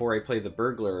Bolt before I play the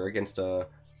Burglar against a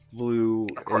blue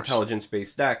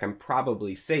intelligence-based deck, I'm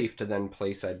probably safe to then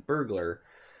play said Burglar.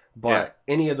 But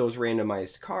any of those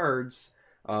randomized cards,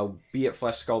 be it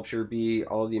Flesh Sculpture, be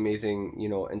all the amazing,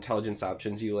 intelligence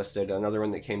options you listed. Another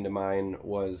one that came to mind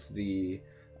was the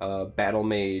Battle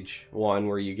Mage one,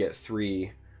 where you get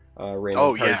 3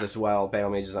 random cards as well. Battle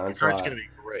Mage's Onslaught. That card's going to be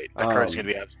great. That card's going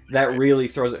to be absolutely That great. really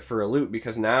throws it for a loop,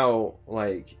 because now,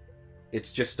 like,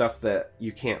 it's just stuff that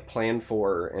you can't plan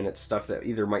for, and it's stuff that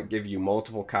either might give you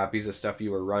multiple copies of stuff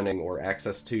you were running or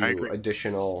access to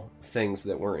additional things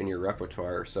that weren't in your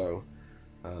repertoire. So,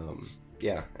 I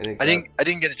think I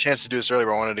didn't get a chance to do this earlier,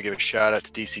 but I wanted to give a shout out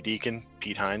to DC Deacon,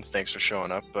 Pete Hines. Thanks for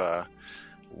showing up.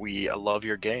 We love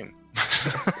your game.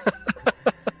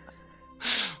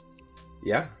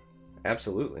 Yeah,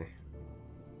 absolutely.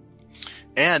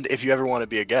 And if you ever want to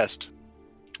be a guest,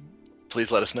 please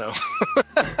let us know.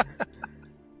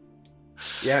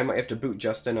 Yeah, I might have to boot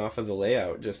Justin off of the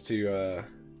layout just to.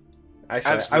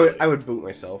 Actually, I would boot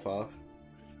myself off.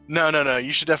 No.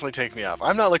 You should definitely take me off.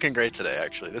 I'm not looking great today.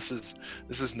 Actually, this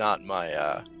is not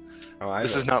my.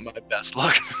 This is not my best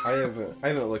luck. I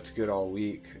haven't looked good all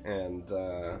week, and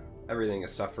everything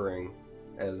is suffering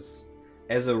as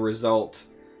a result.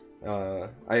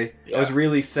 I was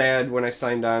really sad when I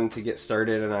signed on to get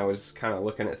started, and I was kind of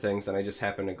looking at things, and I just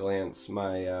happened to glance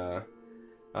my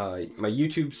my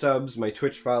YouTube subs, my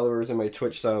Twitch followers, and my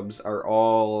Twitch subs are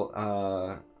all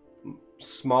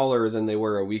smaller than they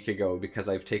were a week ago, because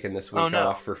I've taken this week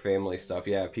off for family stuff.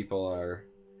 Yeah, people are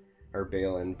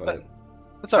bailing, but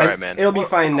that's all right, man. It'll be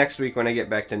fine next week when I get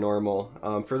back to normal.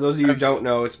 For those of you who don't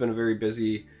know, it's been a very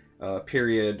busy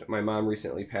period. My mom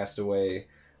recently passed away.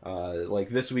 Like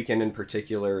this weekend in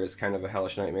particular is kind of a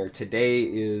hellish nightmare. Today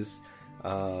is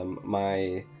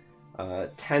my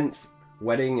 10th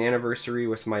wedding anniversary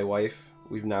with my wife.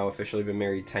 We've now officially been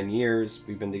married 10 years.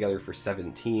 We've been together for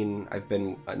 17. I've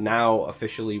been now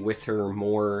officially with her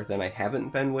more than I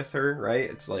haven't been with her, right?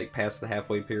 It's like past the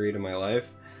halfway period of my life.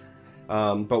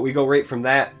 But we go right from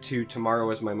that to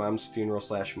tomorrow is my mom's funeral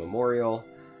 / memorial.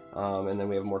 And then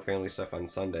we have more family stuff on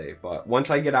Sunday. But once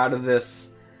I get out of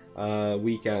this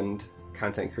weekend,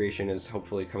 content creation is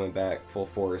hopefully coming back full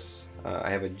force. I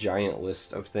have a giant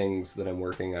list of things that I'm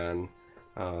working on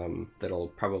that'll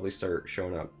probably start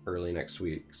showing up early next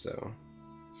week. So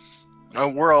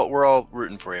we're all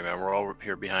rooting for you, man. We're all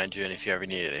here behind you, and if you ever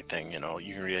need anything,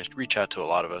 you can reach out to a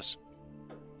lot of us.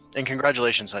 And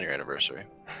congratulations on your anniversary.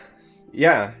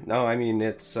 Yeah, no, I mean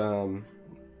it's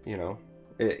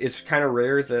it's kind of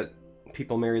rare that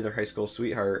people marry their high school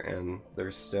sweetheart and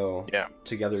they're still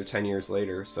together 10 years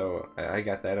later, so I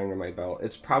got that under my belt.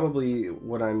 It's probably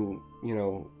what I'm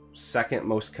second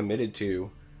most committed to,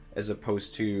 as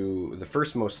opposed to the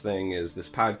first most thing is this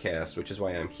podcast, which is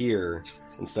why I'm here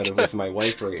instead of with my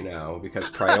wife right now, because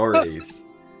priorities.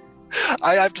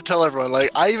 I have to tell everyone,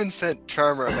 like, I even sent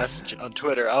Charmer a message on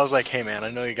Twitter. I was like, hey man, I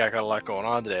know you got a lot going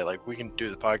on today, like we can do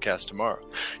the podcast tomorrow.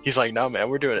 He's like, no man,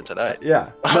 we're doing it tonight.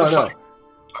 Yeah. Like,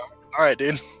 all right,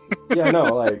 dude. Yeah, no,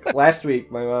 like last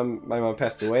week my mom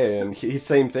passed away, and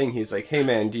same thing. He's like, hey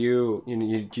man, do you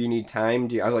need time?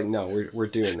 I was like, no, we're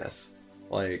doing this.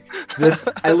 Like this,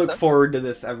 I look forward to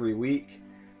this every week.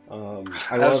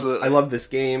 I love this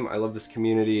game. I love this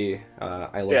community.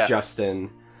 I love Justin.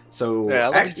 So, Yeah,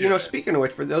 let me do that. speaking of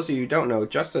which, for those of you who don't know,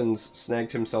 Justin's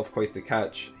snagged himself quite the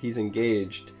catch. He's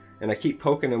engaged, and I keep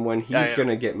poking him when he's going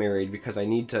to get married because I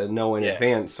need to know in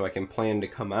advance so I can plan to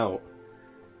come out.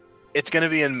 It's going to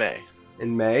be in May.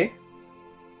 In May?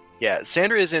 Yeah,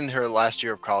 Sandra is in her last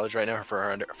year of college right now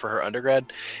for her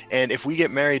undergrad, and if we get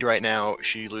married right now,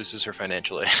 she loses her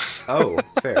financial aid. Oh,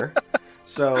 fair.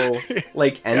 So,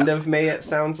 like, end of May, it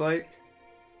sounds like?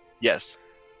 Yes.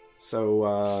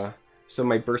 So, so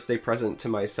my birthday present to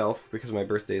myself, because my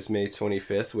birthday is May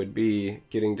 25th, would be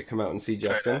getting to come out and see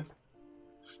Justin.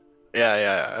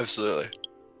 Yeah, absolutely.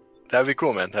 That'd be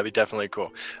cool, man. That'd be definitely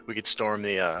cool. We could storm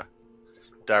the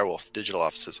Direwolf digital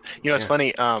offices. You know, it's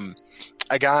funny.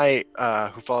 A guy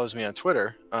who follows me on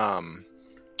Twitter,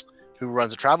 who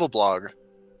runs a travel blog,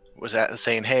 was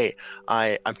saying, "Hey,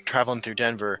 I'm traveling through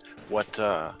Denver. What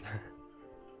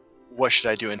should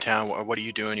I do in town? What are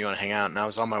you doing? You want to hang out?" And I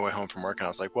was on my way home from work, and I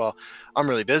was like, "Well, I'm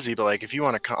really busy, but like, if you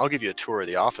want to come, I'll give you a tour of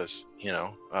the office,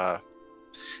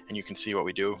 and you can see what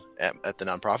we do at the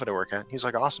nonprofit I work at." He's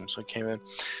like, "Awesome." So he came in.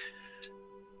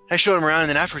 I showed him around, and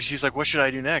then afterwards he's like, "What should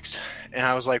I do next?" And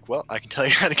I was like, "Well, I can tell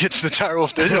you how to get to the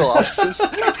Direwolf digital offices."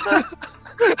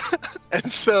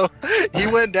 And so he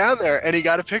went down there, and he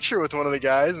got a picture with one of the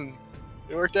guys, and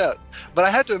it worked out. But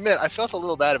I have to admit, I felt a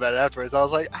little bad about it afterwards. I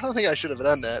was like, I don't think I should have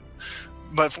done that.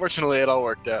 But fortunately, it all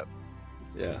worked out.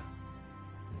 Yeah.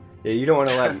 Yeah, you don't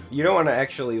want to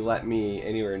actually let me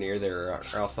anywhere near there, or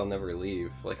else I'll never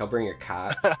leave. Like, I'll bring a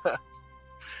cot.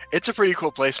 It's a pretty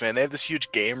cool place, man. They have this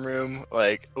huge game room,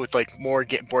 like with like more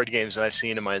board games than I've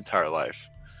seen in my entire life.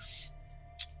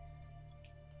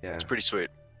 Yeah, it's pretty sweet.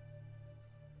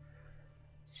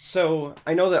 So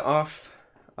I know that off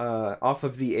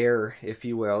of the air, if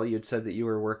you will, you'd said that you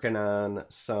were working on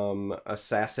some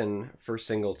Assassin for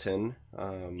Singleton.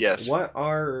 Yes. What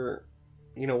are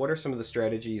some of the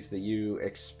strategies that you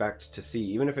expect to see,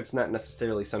 even if it's not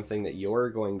necessarily something that you're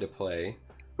going to play?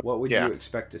 What would you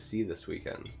expect to see this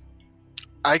weekend?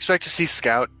 I expect to see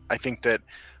Scout. I think that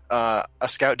a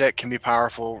Scout deck can be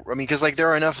powerful. I mean, because like there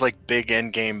are enough like big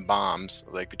end game bombs,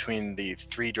 like between the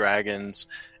 3 dragons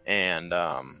and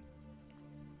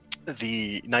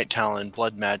the Night Talon,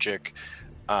 Blood Magic,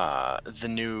 the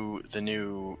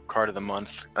new card of the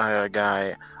month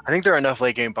guy. I think there are enough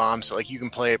late game bombs so like you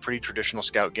can play a pretty traditional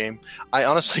Scout game. I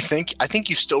honestly think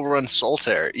you still run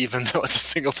Solitaire even though it's a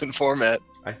Singleton format.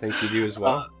 I think you do as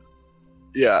well.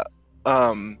 Yeah.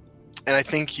 And I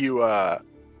think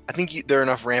there are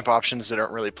enough ramp options that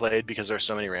aren't really played because there are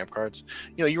so many ramp cards.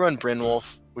 You know, you run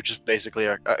Brynwolf, which is basically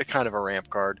a kind of a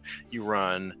ramp card. You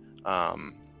run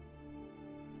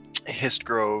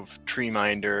Histgrove, Tree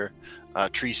Minder,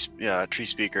 Tree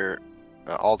Speaker,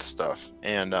 all the stuff.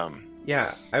 And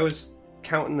yeah, I was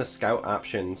counting the Scout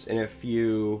options, and if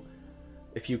you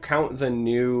count the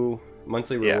new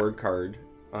monthly reward card,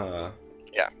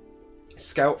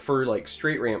 Scout for like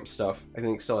straight ramp stuff, I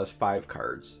think still has 5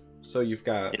 cards. So you've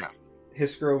got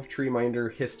Histgrove, Tree Minder,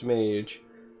 Histmage,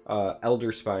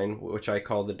 Elder Spine, which I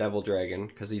call the Devil Dragon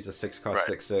because he's a 6-cost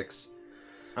 6/6.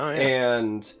 Oh yeah.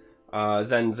 And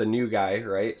then the new guy,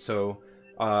 right? So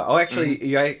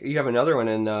you have another one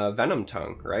in Venom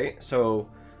Tongue, right? So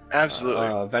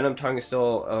absolutely, Venom Tongue is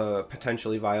still a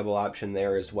potentially viable option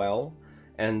there as well.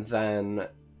 And then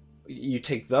you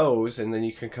take those, and then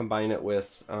you can combine it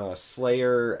with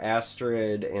Slayer,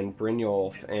 Astrid, and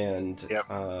Brynjolf, and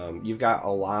you've got a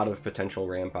lot of potential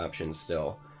ramp options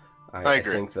still. I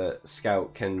agree. I think that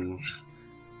Scout can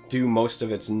do most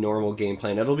of its normal game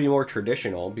plan. It'll be more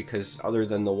traditional, because other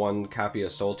than the one copy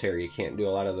of Solitaire, you can't do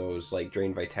a lot of those like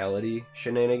Drain Vitality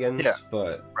shenanigans. Yeah,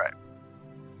 but right.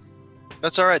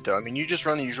 That's all right, though. I mean, you just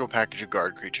run the usual package of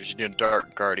guard creatures. You do a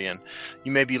Dark Guardian.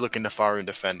 You may be looking to Faerun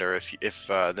Defender if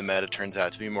the meta turns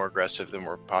out to be more aggressive than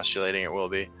we're postulating it will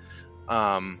be.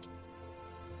 And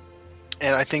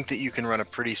I think that you can run a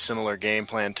pretty similar game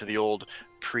plan to the old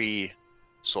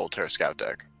pre-Solitaire Scout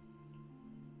deck.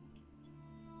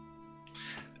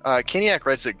 Kaniak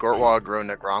writes that Gortwog,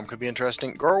 Ronek, Rom could be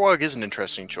interesting. Gortwog is an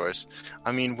interesting choice.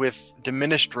 I mean, with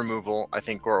diminished removal, I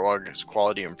think Gortwog's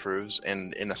quality improves,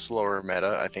 and in a slower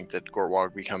meta, I think that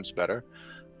Gortwog becomes better.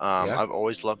 I've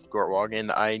always loved Gortwog,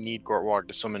 and I need Gortwog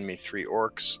to summon me 3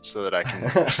 orcs so that I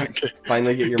can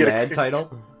finally get your Mad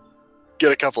title?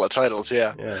 Get a couple of titles,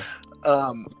 yeah.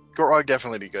 Gortwog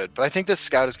definitely be good, but I think that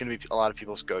Scout is going to be a lot of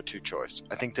people's go-to choice.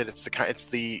 I think that it's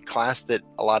the class that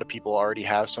a lot of people already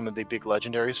have some of the big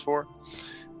legendaries for,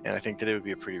 and I think that it would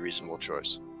be a pretty reasonable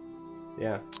choice.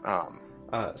 Yeah.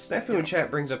 Snafu in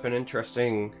chat brings up an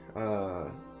interesting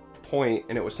point,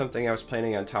 and it was something I was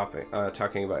planning on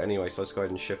talking about anyway, so let's go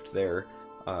ahead and shift there.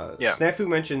 Yeah. Snafu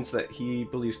mentions that he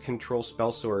believes Control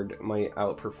Spellsword might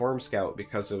outperform Scout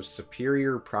because of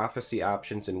superior prophecy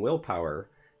options and willpower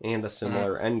and a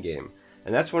similar endgame.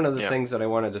 And that's one of the things that I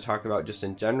wanted to talk about just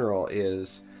in general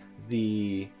is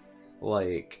the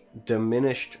like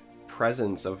diminished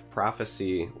presence of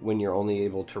prophecy when you're only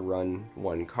able to run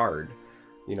one card.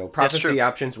 You know, prophecy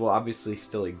options will obviously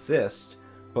still exist,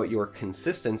 but your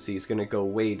consistency is going to go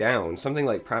way down. Something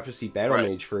like Prophecy Battle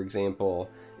Mage, for example,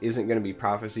 isn't going to be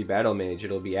Prophecy Battle Mage.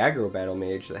 It'll be Aggro Battle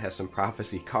Mage that has some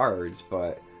prophecy cards,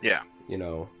 but you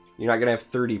know, you're not going to have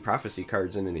 30 prophecy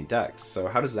cards in any decks. So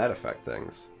how does that affect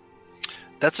things?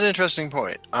 That's an interesting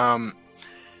point. And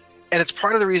it's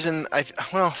part of the reason I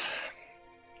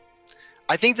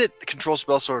think that Control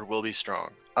Spellsword will be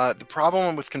strong. The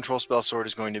problem with Control Spellsword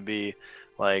is going to be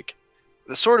like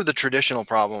the sort of the traditional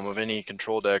problem of any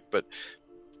control deck, but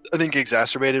I think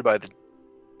exacerbated by the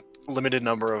limited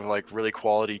number of like really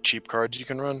quality cheap cards you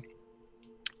can run,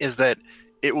 is that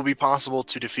it will be possible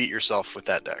to defeat yourself with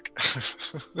that deck.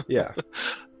 Yeah.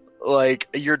 Like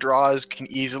your draws can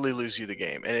easily lose you the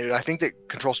game, and I think that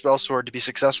Control Spellsword to be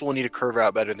successful will need to curve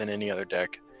out better than any other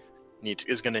deck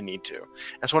is going to need to.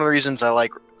 That's one of the reasons I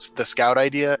like the Scout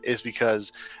idea, is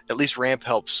because at least ramp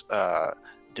helps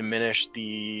diminish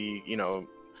the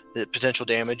the potential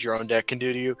damage your own deck can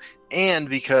do to you, and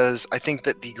because I think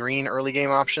that the green early game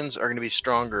options are going to be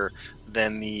stronger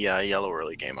than the yellow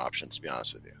early game options, to be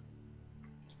honest with you.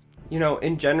 You know,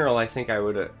 in general, I think I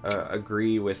would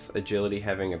agree with Agility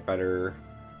having a better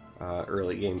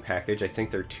early game package. I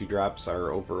think their 2-drops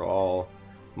are overall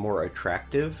more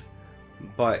attractive.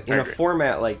 But in a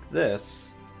format like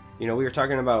this, you know, we were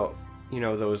talking about, you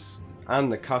know, those on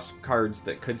the cusp cards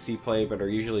that could see play but are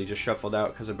usually just shuffled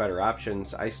out because of better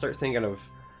options. I start thinking of,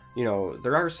 you know,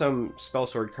 there are some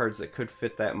Spellsword cards that could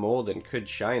fit that mold and could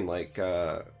shine, like,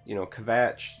 you know,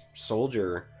 Kvatch,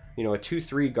 Soldier. You know, a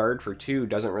 2/3 guard for 2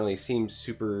 doesn't really seem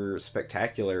super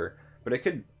spectacular, but it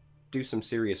could do some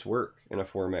serious work in a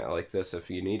format like this if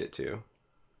you need it to.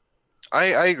 I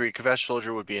agree. Kvatch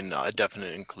Soldier would be a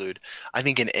definite include. I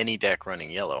think in any deck running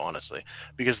yellow, honestly,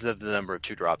 because the number of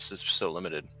 2-drops is so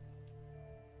limited.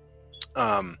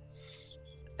 And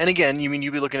again,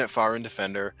 you'd be looking at Fahrun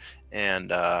Defender, and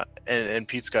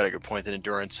Pete's got a good point that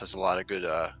Endurance has a lot of good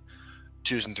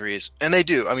 2s and 3s, and they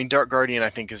do. I mean, Dark Guardian I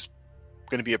think is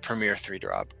going to be a premier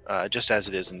 3-drop, just as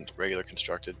it is in regular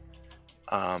constructed.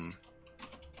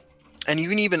 And you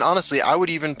can even, honestly, I would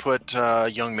even put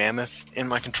Young Mammoth in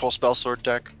my Control Spellsword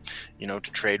deck, you know,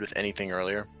 to trade with anything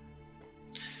earlier.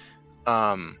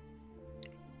 I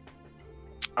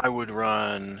would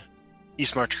run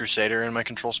Eastmarch Crusader in my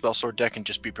Control Spellsword deck and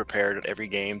just be prepared at every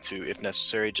game to, if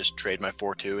necessary, just trade my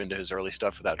 4/2 into his early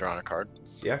stuff without drawing a card.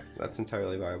 Yeah, that's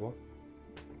entirely viable.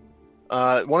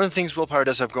 One of the things Willpower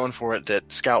does have going for it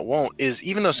that Scout won't is,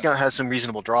 even though Scout has some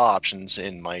reasonable draw options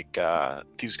in like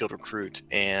Thieves Guild Recruit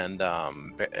and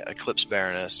Eclipse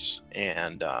Baroness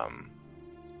and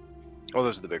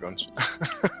those are the big ones.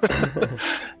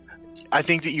 I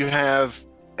think that you have,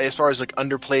 as far as like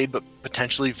underplayed but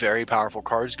potentially very powerful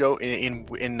cards go, in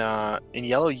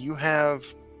yellow you have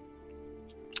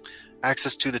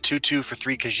access to the 2/2 for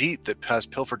 3 Khajiit that has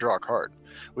Pilfer Draw a Card,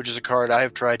 which is a card I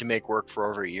have tried to make work for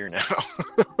over a year now.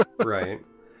 Right.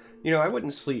 You know, I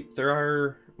wouldn't sleep. There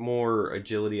are more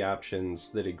agility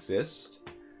options that exist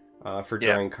for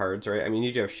drawing cards, right? I mean,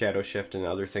 you do have Shadow Shift and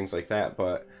other things like that,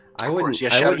 but Shadow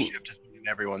Shift has been in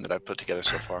everyone that I've put together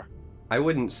so far. I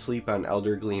wouldn't sleep on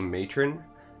Elder Gleam Matron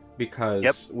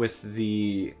because with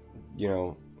the, you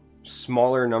know,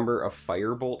 smaller number of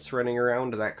Firebolts running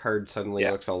around, that card suddenly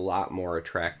looks a lot more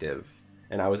attractive,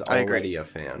 and I was already a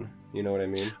fan. You know what I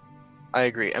mean? I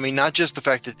agree. I mean, not just the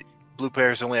fact that blue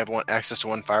players only have access to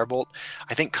 1 Firebolt.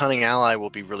 I think Cunning Ally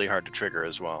will be really hard to trigger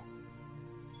as well.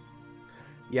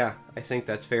 Yeah, I think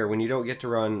that's fair. When you don't get to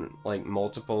run like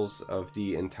multiples of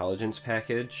the Intelligence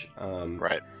package,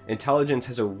 right? Intelligence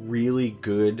has a really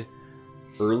good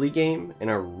early game and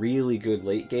a really good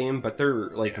late game, but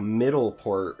their like middle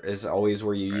port is always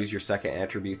where you use your second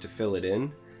attribute to fill it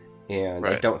in, and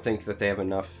I don't think that they have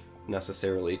enough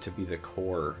necessarily to be the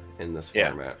core in this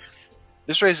format.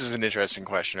 This raises an interesting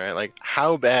question, right? Like,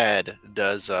 how bad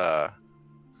does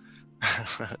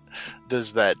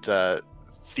does that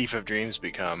Thief of Dreams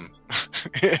become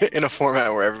in a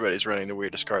format where everybody's running the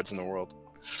weirdest cards in the world?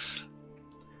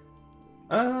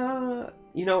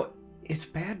 You know, it's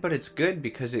bad, but it's good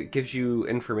because it gives you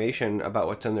information about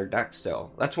what's in their deck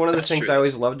still. That's one of the things I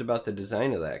always loved about the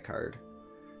design of that card.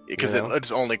 Because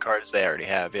it's only cards they already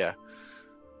have, yeah.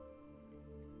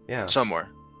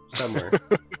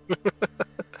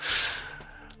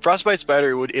 Frostbite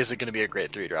Spider isn't going to be a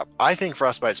great 3-drop. I think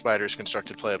Frostbite Spider is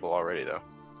constructed playable already, though.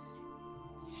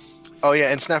 Oh,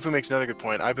 yeah, and Snafu makes another good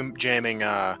point. I've been jamming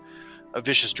a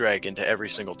Vicious Drag into every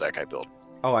single deck I build.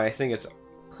 Oh, I think it's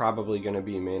probably going to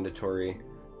be mandatory.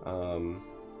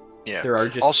 Yeah. There are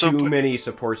just also, too many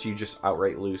supports you just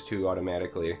outright lose to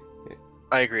automatically.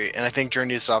 I agree, and I think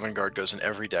Journey to Sovngarde goes in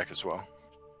every deck as well.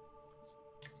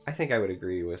 I think I would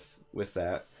agree with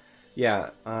that.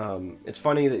 Yeah, it's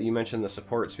funny that you mentioned the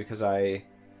supports because I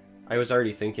was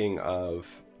already thinking of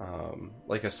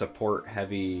like a support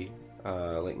heavy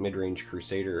like mid-range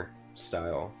Crusader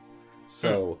style.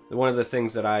 So one of the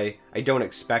things that I don't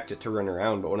expect it to run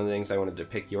around, but one of the things I wanted to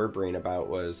pick your brain about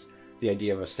was the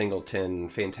idea of a singleton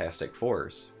Fantastic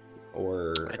Fours,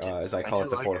 or as I call it,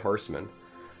 the Four Horsemen.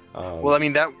 Well, I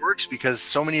mean, that works because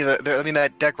so many of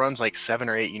that deck runs like 7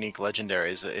 or 8 unique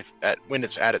legendaries when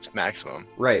it's at its maximum.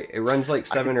 Right, it runs like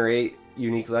 7 or 8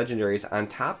 unique legendaries on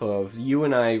top of you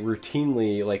and I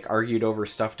routinely like argued over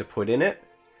stuff to put in it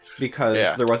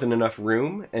because there wasn't enough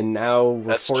room, and now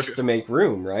we're forced to make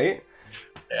room, right?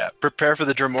 Yeah, prepare for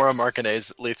the Dremora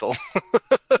Marcanese lethal.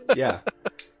 Yeah.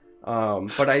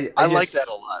 But I like that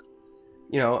a lot.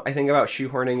 You know, I think about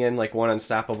shoehorning in like one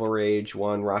Unstoppable Rage,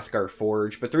 one Rothgar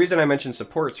Forge. But the reason I mentioned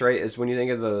supports, right, is when you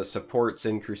think of the supports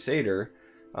in Crusader,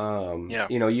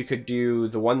 you know, you could do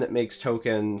the one that makes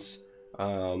tokens,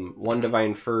 one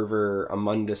Divine Fervor, a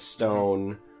Mundus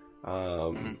Stone,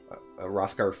 a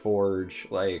Rothgar Forge.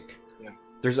 Like,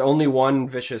 there's only one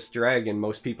Vicious Drag in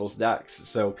most people's decks,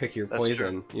 so pick your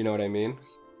poison. You know what I mean?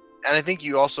 And I think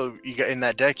you got in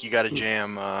that deck, you got to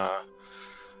jam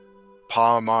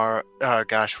Palomar.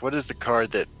 Gosh, what is the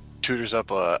card that tutors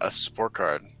up a support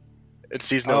card? It's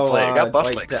seasonal play. It got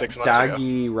buffed like 6 months ago.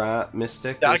 Doggy Rot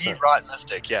Mystic? Doggy Rot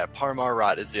Mystic, yeah. Parmar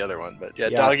Rot is the other one, but yeah,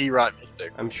 Doggy Rot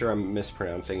Mystic. I'm sure I'm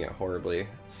mispronouncing it horribly.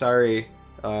 Sorry,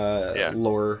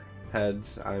 lore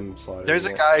heads. I'm slaughtering. There's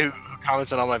a guy who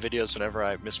comments on all my videos whenever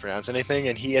I mispronounce anything,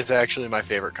 and he is actually my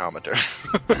favorite commenter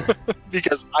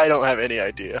because I don't have any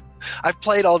idea. I've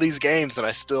played all these games and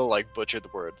I still like butcher the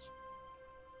words.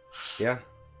 Yeah.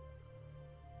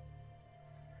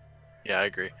 Yeah, I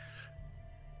agree.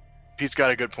 Pete's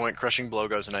got a good point. Crushing Blow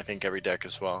goes in, I think, every deck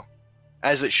as well,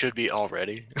 as it should be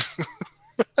already.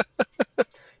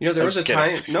 You know, there was a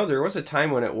time. No, there was a time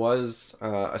when it was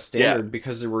a standard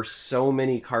because there were so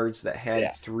many cards that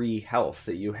had 3 health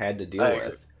that you had to deal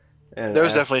with. And there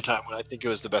was definitely a time when I think it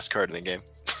was the best card in the game.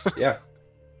 Yeah.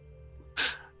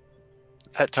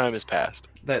 That time has passed.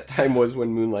 That time was when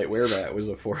Moonlight Werebat was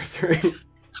a 4/3.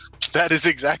 That is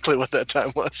exactly what that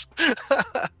time was.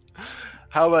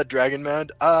 How about Dragon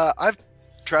Mound? I've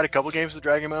tried a couple games with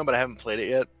Dragon Mound, but I haven't played it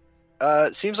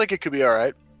yet. Seems like it could be all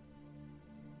right.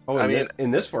 Oh,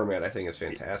 in this format, I think it's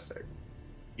fantastic.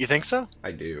 You think so?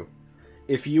 I do.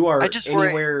 If you are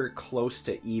anywhere close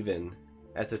to even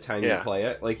at the time you play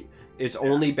it, like, it's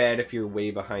only bad if you're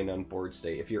way behind on board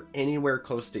state. If you're anywhere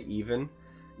close to even,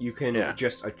 you can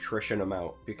just attrition them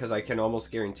out, because I can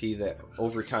almost guarantee that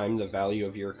over time the value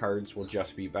of your cards will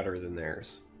just be better than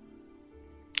theirs.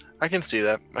 I can see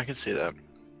that.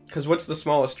 Because what's the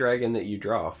smallest dragon that you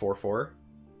draw? 4/4?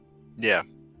 Yeah.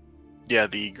 Yeah,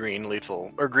 the green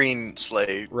lethal or green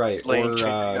slay, right?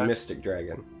 Or mystic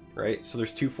dragon, right? So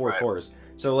there's 2 4/4s.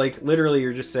 So like literally,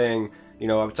 you're just saying, you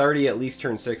know, it's already at least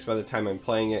turn 6 by the time I'm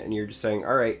playing it, and you're just saying,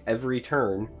 all right, every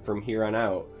turn from here on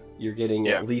out, you're getting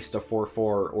at least a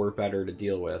 4/4 or better to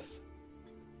deal with.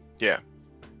 Yeah.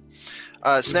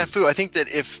 Snafu, I think that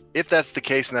if that's the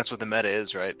case and that's what the meta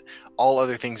is, right? All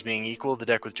other things being equal, the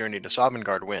deck with Journey to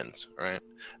Sovngarde wins, right?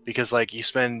 Because like you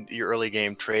spend your early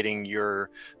game trading your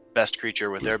best creature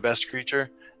with their best creature,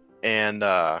 and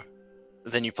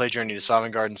then you play Journey to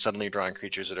Sovngarde and suddenly you're drawing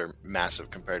creatures that are massive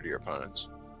compared to your opponents.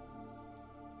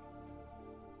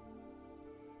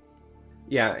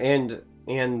 Yeah, and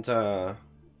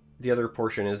the other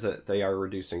portion is that they are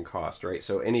reducing cost, right?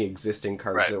 So any existing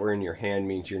cards that were in your hand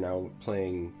means you're now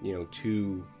playing, you know,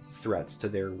 2 threats to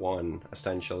their 1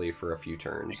 essentially for a few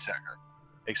turns.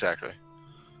 Exactly.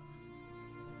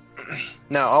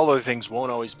 Now, all other things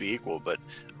won't always be equal, but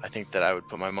I think that I would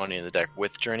put my money in the deck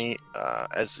with Journey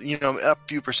as, you know, a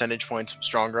few percentage points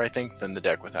stronger, I think, than the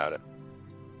deck without it.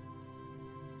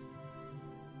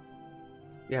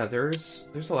 Yeah, there's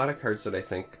a lot of cards that I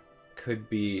think could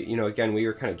be, you know, again, we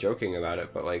were kind of joking about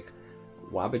it, but like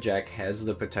Wabbajack has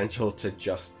the potential to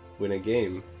just win a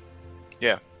game.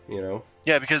 Yeah. You know?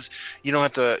 Yeah, because you don't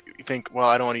have to think, well,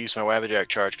 I don't want to use my Wabbajack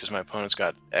charge because my opponent's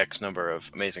got X number of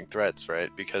amazing threats, right?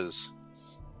 Because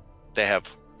they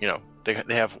have, you know,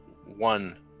 they have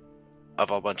one of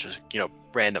a bunch of, you know,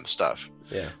 random stuff.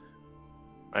 Yeah.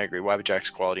 I agree. Wabbajack's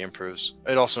quality improves.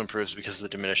 It also improves because of the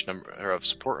diminished number of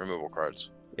support removal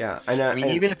cards. Yeah, I mean,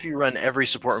 even if you run every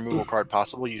support removal card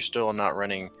possible, you're still not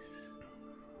running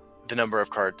the number of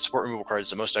support removal cards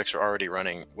that most decks are already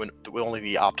running with only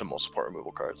the optimal support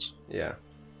removal cards. Yeah.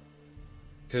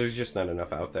 Because there's just not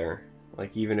enough out there.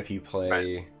 Like, even if you play,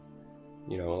 Right.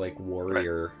 you know, like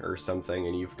Warrior or something,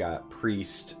 and you've got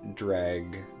Priest,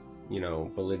 Drag, you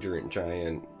know, Belligerent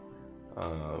Giant,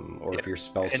 or if you're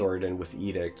Spell Sword and with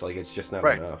Edict, like, it's just not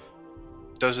enough.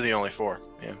 Those are the only 4,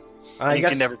 yeah. I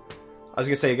guess, I was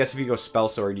gonna say, I guess if you go Spell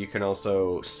Sword, you can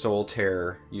also Soul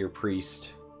Tear your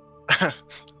Priest.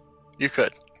 You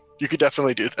could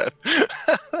definitely do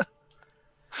that.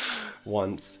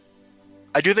 Once.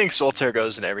 I do think Soul Tear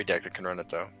goes in every deck that can run it,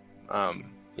 though.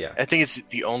 Yeah. I think it's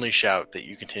the only shout that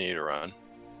you continue to run.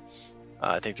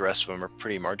 I think the rest of them are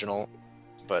pretty marginal,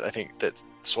 but I think that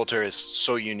Soul Tear is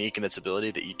so unique in its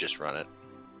ability that you just run it.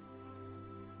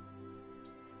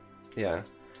 Yeah.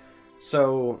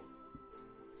 So,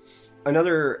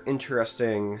 another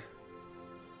interesting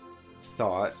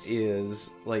thought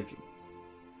is, like,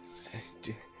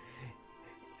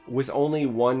 with only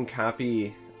one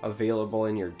copy available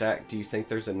in your deck, do you think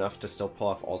there's enough to still pull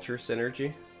off Ultra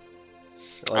Synergy?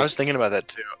 Like, I was thinking about that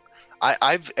too.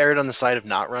 I've erred on the side of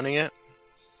not running it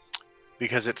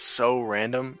because it's so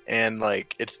random and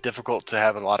like it's difficult to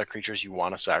have a lot of creatures you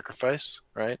want to sacrifice,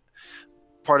 right?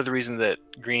 Part of the reason that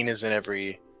green is in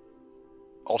every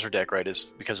Ultra deck, right, is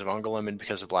because of Ungolem and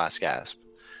because of Last Gasp.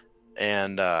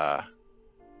 And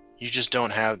you just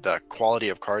don't have the quality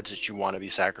of cards that you want to be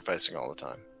sacrificing all the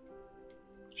time.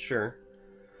 Sure.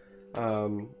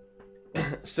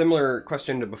 Similar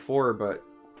question to before, but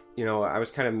you know, I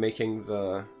was kind of making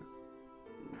the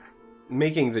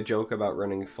joke about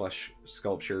running Flesh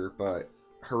Sculpture, but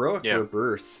Heroic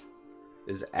Rebirth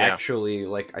is actually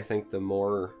like, I think, the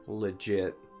more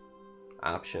legit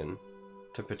option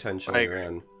to potentially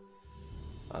run.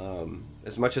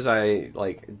 As much as I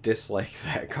like dislike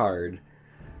that card,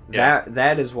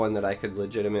 that is one that I could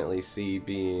legitimately see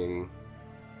being.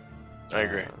 I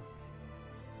agree.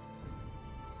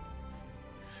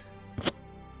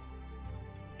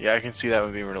 Yeah, I can see that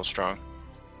one being real strong.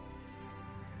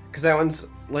 Because that one's,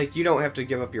 like, you don't have to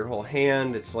give up your whole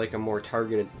hand. It's, like, a more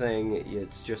targeted thing.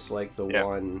 It's just, like, the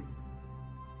one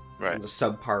the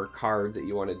subpar card that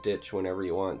you want to ditch whenever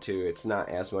you want to. It's not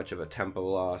as much of a tempo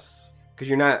loss. Because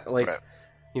you're not, like,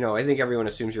 you know, I think everyone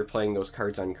assumes you're playing those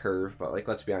cards on curve, but, like,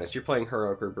 let's be honest. You're playing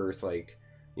Heroic Rebirth, like,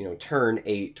 you know, turn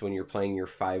 8 when you're playing your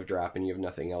 5-drop and you have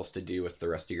nothing else to do with the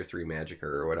rest of your 3 Magicka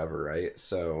or whatever, right?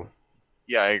 So...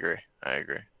 Yeah, I agree.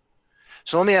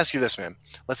 So let me ask you this, man.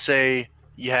 Let's say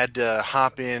you had to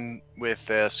hop in with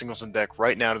a Singleton deck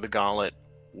right now to the Gauntlet.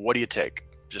 What do you take?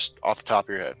 Just off the top of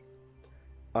your head.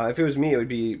 If it was me, it would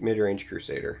be Midrange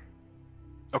Crusader.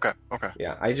 Okay.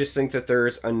 Yeah, I just think that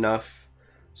there's enough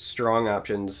strong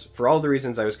options for all the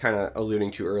reasons I was kind of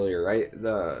alluding to earlier, right?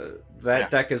 That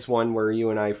deck is one where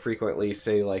you and I frequently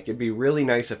say, like, it'd be really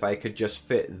nice if I could just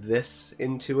fit this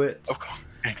into it. Okay.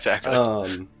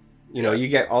 Exactly. You know, you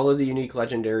get all of the unique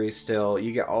legendaries still.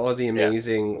 You get all of the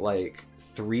amazing, like,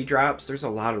 3-drops. There's a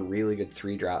lot of really good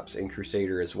 3-drops in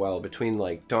Crusader as well. Between,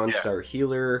 like, Dawnstar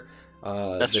Healer,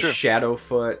 the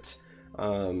Shadowfoot.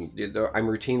 I'm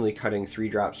routinely cutting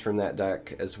 3-drops from that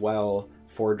deck as well.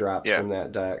 4-drops from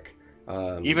that deck.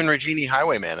 Even Regini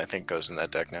Highwayman, I think, goes in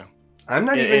that deck now. I'm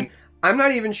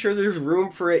not even sure there's room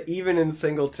for it even in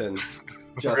Singleton,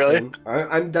 Justin. Really?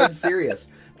 I'm dead serious.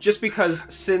 Just because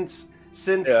since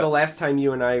the last time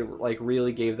you and I, like,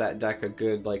 really gave that deck a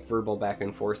good, like, verbal back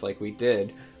and forth like we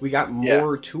did, we got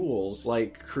more tools,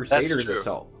 like Crusader's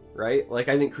Assault, right? Like,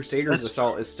 I think Crusader's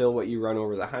Assault is still what you run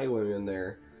over the Highwayman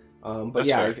there. But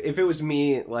if it was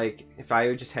me, like, if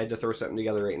I just had to throw something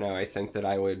together right now, I think that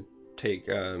I would take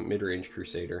Midrange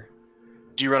Crusader.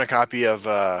 Do you run a copy of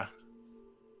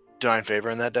Divine Favor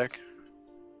in that deck?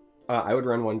 I would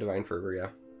run one Divine Fervor, yeah.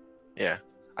 Yeah.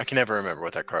 I can never remember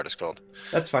what that card is called.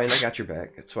 That's fine. I got your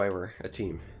back. That's why we're a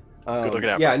team. Good looking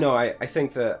out. Yeah, no, I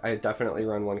think that I definitely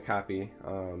run one copy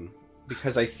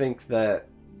because I think that,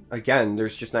 again,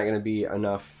 there's just not going to be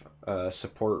enough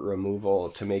support removal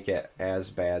to make it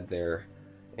as bad there.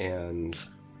 And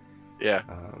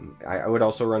I would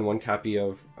also run one copy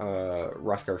of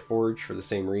Roskar Forge for the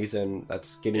same reason.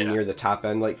 That's getting near the top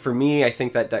end. Like, for me, I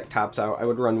think that deck tops out. I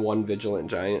would run one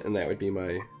Vigilant Giant, and that would be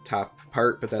my top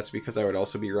part, but that's because I would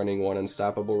also be running one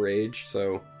Unstoppable Rage.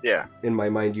 So in my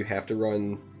mind, you have to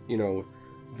run, you know,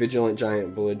 Vigilant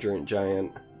Giant, Belligerent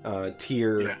Giant,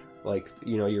 tier, like,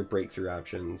 you know, your breakthrough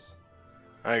options.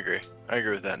 I agree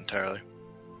with that entirely.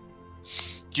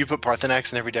 Do you put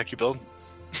Parthenax in every deck you build?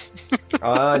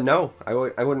 No, I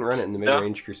wouldn't run it in the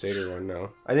mid-range Crusader one.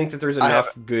 No, I think that there's enough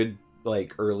good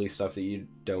like early stuff that you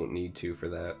don't need to for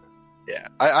that. Yeah,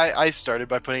 I started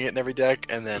by putting it in every deck,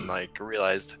 and then like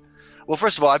realized. Well,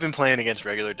 first of all, I've been playing against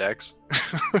regular decks.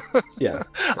 Yeah,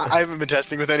 I haven't been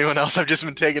testing with anyone else. I've just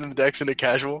been taking the decks into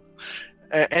casual,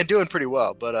 and doing pretty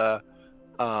well. But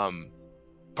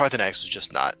Parthenax was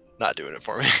just not doing it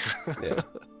for me. Yeah,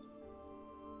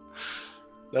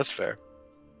 that's fair.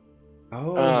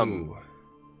 Oh,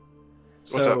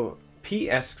 what's so Pete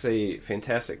asks a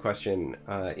fantastic question.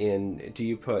 Do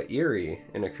you put Eerie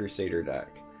in a Crusader deck?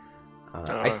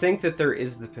 I think that there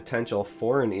is the potential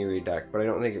for an Eerie deck, but I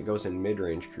don't think it goes in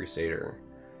mid-range Crusader.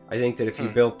 I think that if you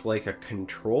built like a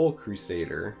control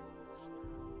Crusader,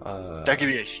 that could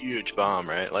be a huge bomb,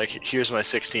 right? Like, here's my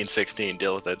 16/16,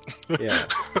 deal with it. Yeah.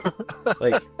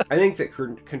 Like, I think that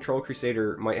control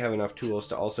Crusader might have enough tools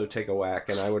to also take a whack,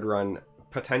 and I would run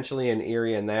potentially an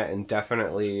Eerie in that, and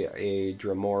definitely a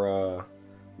Dremora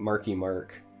Marky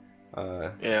Mark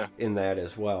in that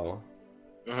as well.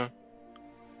 Mm-hmm.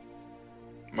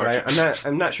 But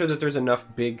I'm not sure that there's enough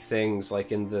big things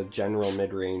like in the general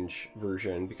mid-range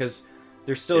version, because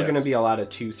there's still going to be a lot of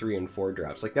 2, 3, and 4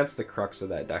 drops. Like, that's the crux of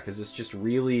that deck, is it's just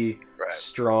really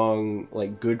strong,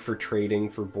 like good for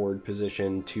trading for board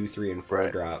position 2, 3, and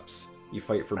 4 drops. You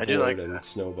fight for board and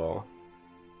snowball.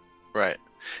 Right.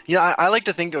 Yeah, I like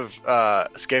to think of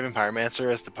Skaven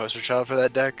Pyromancer as the poster child for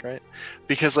that deck, right?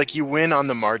 Because like you win on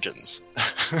the margins.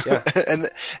 Yeah.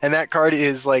 and that card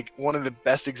is like one of the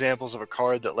best examples of a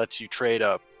card that lets you trade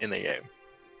up in the game.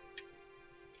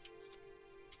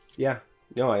 Yeah.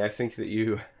 No, I think that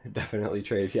you definitely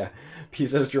trade. Yeah.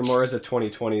 Piso's Dremora is a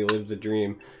 2020 live the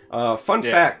dream. Fun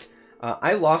fact,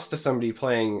 I lost to somebody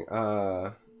playing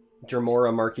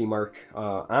Dremora Marky Mark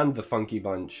on the Funky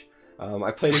Bunch.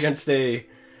 I played against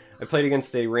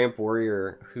a Ramp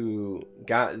Warrior who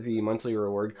got the monthly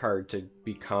reward card to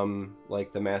become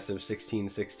like the massive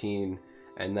 16/16,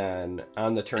 and then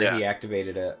on the turn he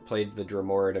activated it, played the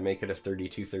Dremora to make it a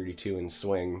 32/32 and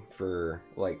swing for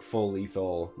like full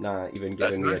lethal, not even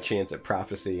giving me a chance at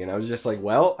prophecy. And I was just like,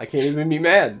 well, I can't even be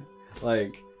mad.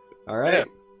 Like, all right. Yeah.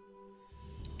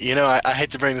 You know, I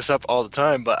hate to bring this up all the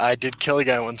time, but I did kill a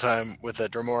guy one time with a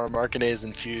Dremora Marcanese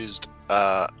infused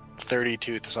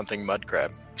 30-tooth something mud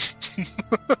crab.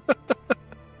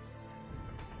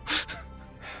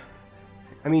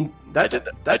 I mean, that's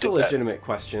a legitimate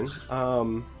question.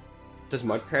 Does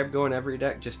mud crab go in every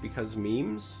deck just because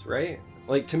memes, right?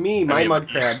 Like, to me, mud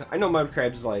crab, I know mud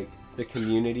crab's like the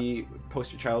community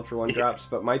poster child for 1-drops,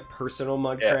 but my personal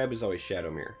mud crab is always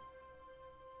Shadowmere.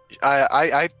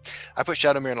 I put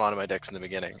Shadowmere in a lot of my decks in the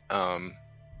beginning.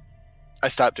 I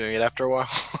stopped doing it after a while.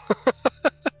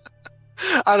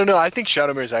 I don't know. I think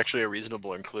Shadowmere is actually a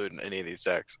reasonable include in any of these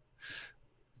decks.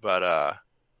 But,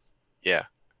 yeah.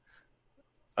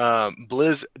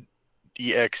 Blizz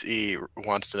EXE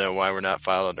wants to know why we're not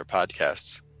filed under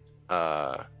podcasts.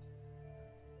 I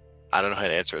don't know how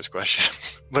to answer his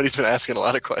question, but he's been asking a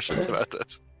lot of questions about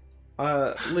this.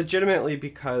 Legitimately,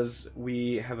 because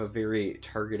we have a very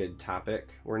targeted topic.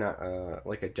 We're not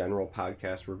like a general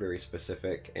podcast. We're very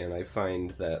specific, and I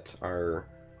find that our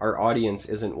audience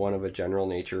isn't one of a general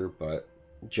nature, but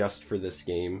just for this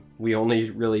game. We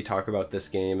only really talk about this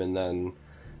game and then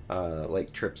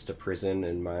like trips to prison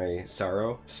and my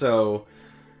sorrow. So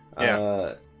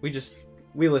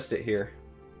we list it here.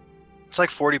 It's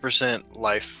like 40%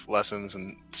 life lessons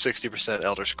and 60%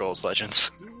 Elder Scrolls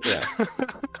Legends. Yeah.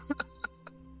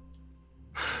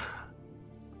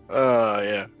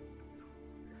 Yeah.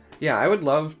 Yeah, I would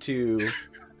love to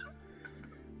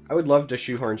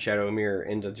shoehorn Shadowmere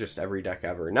into just every deck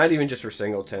ever. Not even just for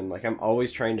Singleton. Like, I'm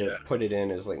always trying to put it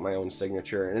in as like my own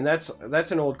signature. And that's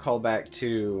an old callback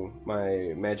to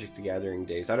my Magic the Gathering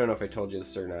days. I don't know if I told you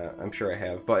this or not. I'm sure I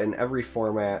have. But in every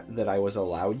format that I was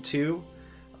allowed to,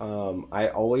 I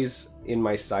always in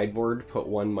my sideboard put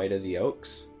one Might of the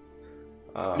Oaks.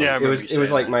 It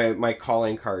was like my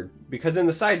calling card, because in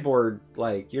the sideboard,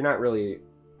 like, you're not really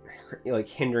like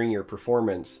hindering your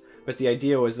performance, but the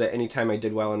idea was that anytime I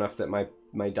did well enough that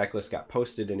my deck list got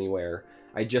posted anywhere,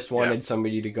 I just wanted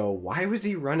somebody to go, why was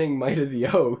he running Might of the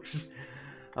Oaks?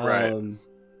 Right.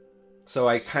 So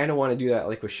I kind of want to do that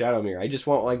like with Shadowmere. I just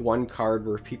want like one card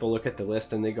where people look at the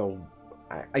list and they go,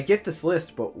 I get this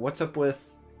list, but what's up with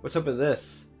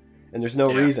this? And there's no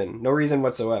reason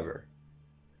whatsoever.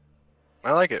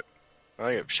 I like it.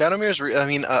 Shadowmere is,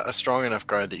 a strong enough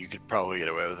card that you could probably get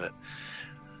away with it.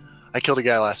 I killed a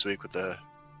guy last week with the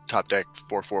top deck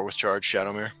 4/4 with charge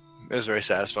Shadowmere. It was very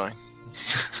satisfying.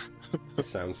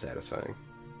 Sounds satisfying.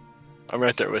 I'm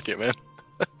right there with you, man.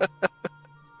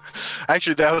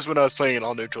 Actually, that was when I was playing an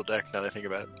all-neutral deck, now that I think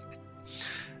about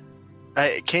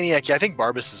it. Caniac, yeah, I think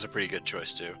Barbas is a pretty good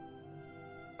choice, too.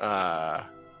 I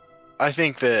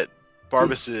think that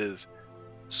Barbas is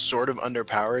sort of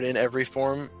underpowered in every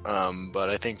form, but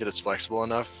I think that it's flexible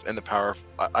enough, and the power...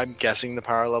 I'm guessing the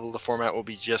power level of the format will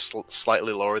be just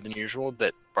slightly lower than usual,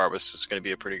 that Barbas is going to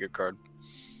be a pretty good card.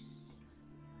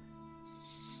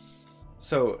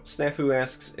 So, Snafu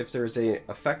asks if there's a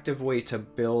effective way to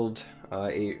build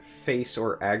a face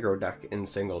or aggro deck in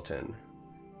Singleton.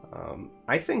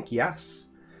 I think yes.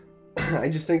 I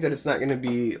just think that it's not going to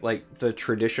be like the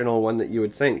traditional one that you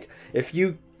would think. If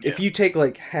you take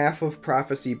like half of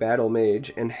Prophecy Battle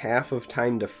Mage and half of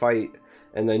Time to Fight,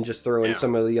 and then just throw in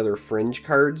some of the other fringe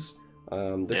cards,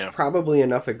 there's probably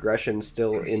enough aggression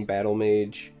still in Battle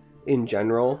Mage in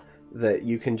general that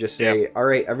you can just say, all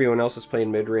right, everyone else is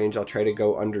playing mid-range, I'll try to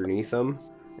go underneath them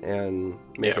and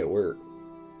make it work.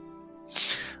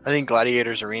 I think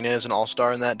Gladiator's Arena is an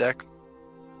all-star in that deck.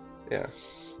 Yeah.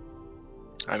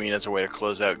 I mean, as a way to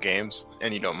close out games,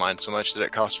 and you don't mind so much that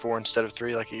it costs 4 instead of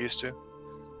 3 like it used to.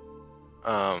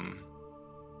 I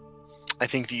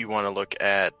think that you want to look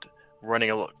at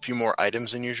running a few more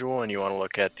items than usual, and you want to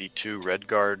look at the 2 red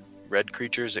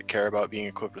creatures that care about being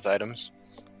equipped with items.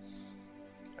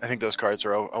 I think those cards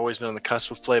are always been on the cusp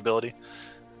of playability.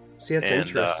 See, that's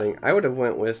interesting. I would have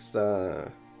went with...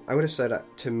 I would have said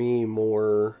to me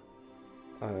more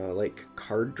like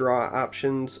card draw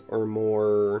options or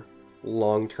more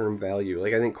long-term value.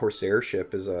 Like, I think Corsair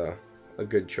Ship is a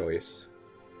good choice.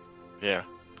 Yeah.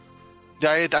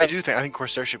 I think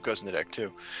Corsair Ship goes in the deck,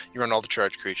 too. You run all the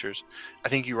charged creatures. I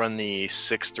think you run the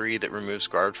 6/3 that removes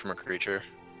guard from a creature.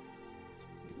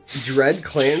 Dread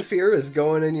Clanfear is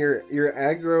going in your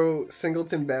aggro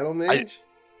Singleton Battle Mage?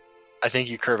 I think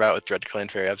you curve out with Dread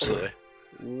Clanfear, absolutely.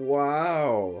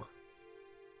 Wow.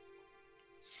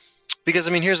 Because,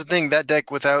 I mean, here's the thing. That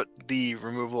deck, without the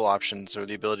removal options or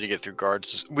the ability to get through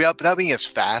guards, without being as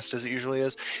fast as it usually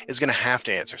is going to have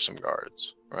to answer some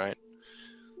guards, right?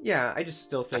 Yeah, I just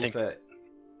still think that...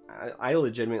 I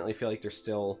legitimately feel like there's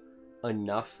still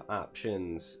enough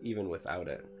options even without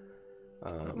it.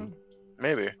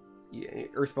 Maybe.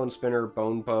 Earthbone Spinner,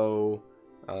 Bone Bow,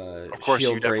 of course,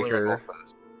 Shield you definitely Breaker. run both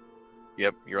those.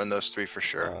 Yep, you run those 3 for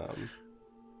sure.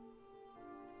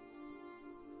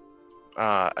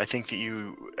 I think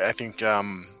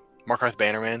Markarth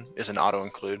Bannerman is an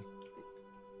auto-include.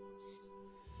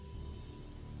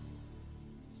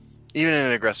 Even in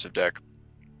an aggressive deck.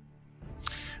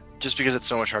 Just because it's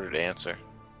so much harder to answer.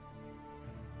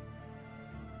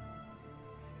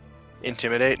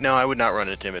 Intimidate? No, I would not run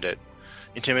Intimidate.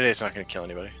 Intimidate's not going to kill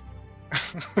anybody.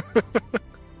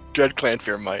 Dread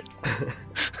Clanfear might.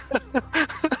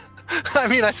 I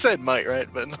mean, I said might, right?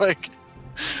 But, like,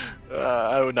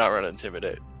 I would not run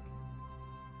Intimidate.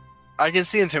 I can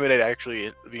see Intimidate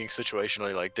actually being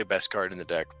situationally, like, the best card in the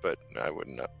deck, but I would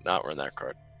not run that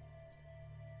card.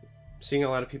 Seeing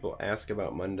a lot of people ask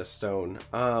about Munda Stone.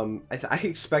 I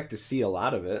expect to see a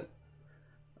lot of it.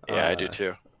 Yeah, I do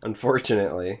too.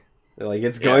 Unfortunately. Like,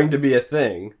 it's going to be a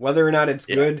thing. Whether or not it's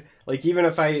good, like, even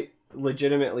if I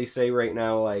legitimately say right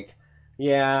now, like,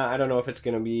 yeah, I don't know if it's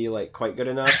going to be, like, quite good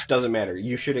enough, doesn't matter.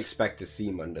 You should expect to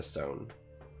see Munda Stone.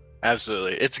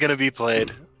 Absolutely. It's going to be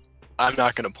played. I'm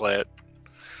not going to play it.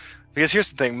 Because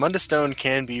here's the thing, Munda Stone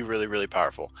can be really, really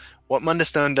powerful. What Munda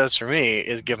Stone does for me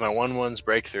is give my 1/1s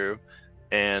breakthrough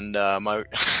and my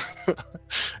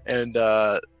and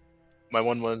my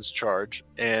 1/1s charge,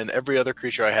 and every other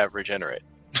creature I have regenerate.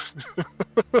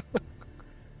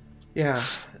 Yeah.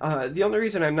 The only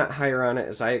reason I'm not higher on it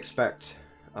is I expect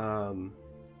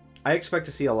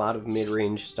to see a lot of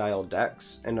mid-range style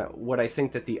decks, and what I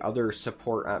think that the other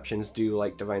support options do,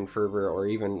 like Divine Fervor or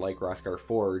even like Hrothgar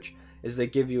Forge, is they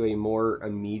give you a more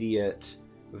immediate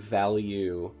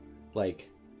value, like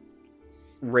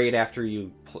right after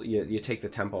you take the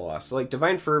tempo loss. So like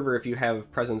Divine Fervor, if you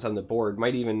have presence on the board,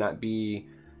 might even not be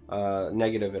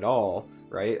negative at all,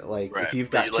 right? Like if you've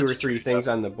got 2 or 3 things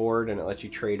on the board and it lets you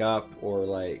trade up or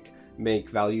like make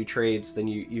value trades, then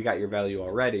you got your value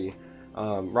already.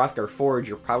 Hrothgar Forge,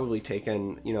 you're probably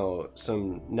taking,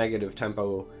 some negative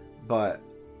tempo, but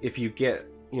if you get,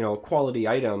 a quality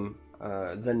item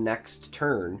the next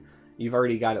turn, you've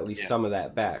already got at least some of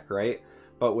that back, right?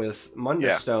 But with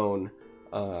Munda Stone,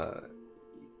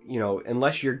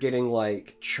 unless you're getting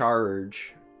like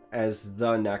charge as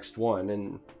the next one,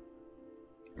 and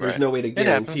there's no way to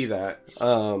guarantee that.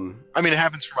 I mean, it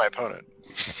happens for my opponent.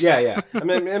 Yeah. I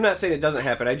mean, I'm not saying it doesn't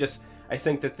happen. I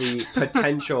think that the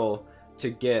potential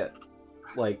to get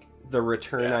like the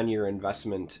return on your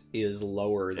investment is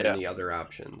lower than the other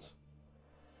options.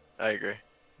 I agree.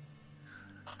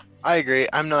 I agree.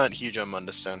 I'm not huge on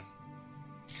Mundustone.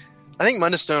 I think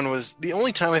Mundustone was the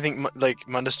only time I think like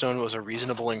Mundustone was a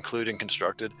reasonable include in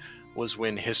constructed was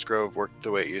when Histgrove worked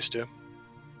the way it used to.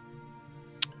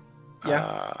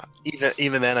 Yeah.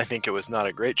 Even then, I think it was not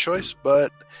a great choice,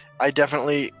 but I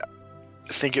definitely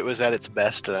think it was at its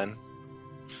best then.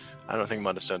 I don't think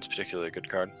Mundustone's a particularly good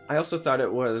card. I also thought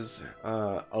it was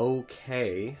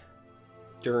okay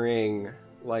during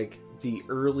like the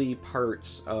early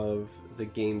parts of the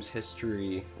game's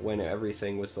history when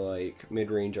everything was like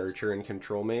mid-range archer and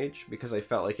control mage, because I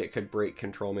felt like it could break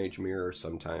control mage mirror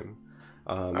sometime.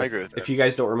 I agree with that. If you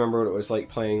guys don't remember what it was like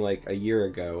playing like a year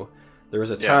ago, there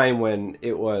was a time when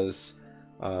it was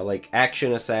like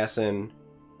action assassin,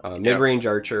 mid-range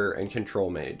archer, and control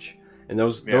mage. And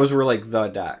those were like the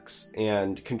decks.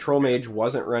 And Control Mage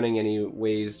wasn't running any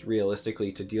ways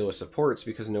realistically to deal with supports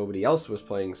because nobody else was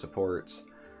playing supports.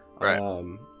 Right.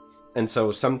 And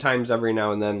so sometimes every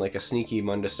now and then, like a sneaky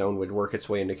Mundustone would work its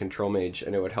way into Control Mage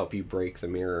and it would help you break the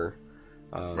mirror.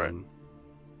 Right.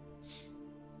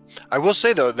 I will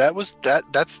say though,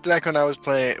 that's back when I was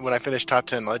playing, when I finished Top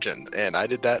 10 Legend, and I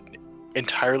did that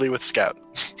entirely with Scout.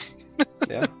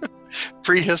 Yeah.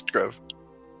 Pre-Histgrove.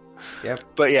 Yep.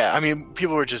 But yeah, I mean,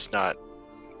 people were just not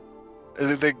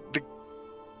the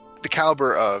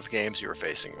caliber of games you were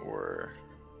facing were.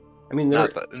 I mean,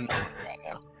 not right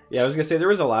now. Yeah, I was gonna say there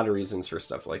was a lot of reasons for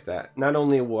stuff like that. Not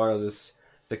only was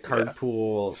the card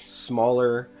pool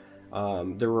smaller,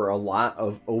 there were a lot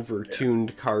of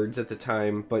over-tuned cards at the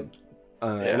time, but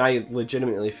and I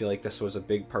legitimately feel like this was a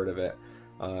big part of it.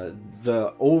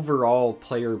 The overall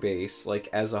player base, like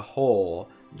as a whole,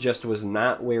 just was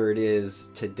not where it is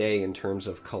today in terms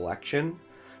of collection.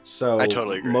 So I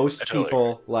totally agree. Most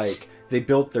people like they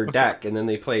built their deck and then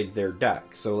they played their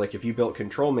deck. So like if you built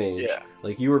Control Mage,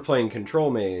 like you were playing Control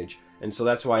Mage, and so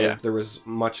that's why there was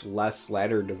much less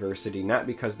ladder diversity. Not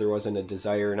because there wasn't a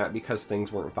desire, not because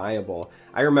things weren't viable.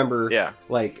 I remember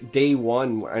like day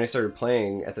one when I started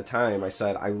playing at the time, I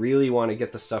said I really want to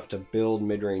get the stuff to build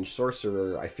mid-range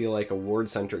sorcerer. I feel like a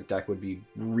ward-centric deck would be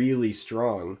really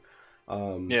strong.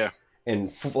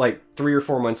 And like 3 or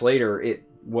 4 months later, it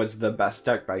was the best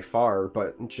deck by far,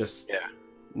 but just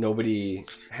nobody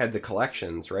had the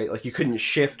collections, right? Like you couldn't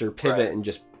shift or pivot and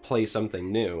just play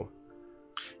something new.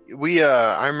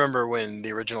 I remember when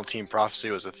the original Team Prophecy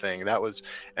was a thing. That was,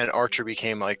 and Archer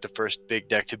became like the first big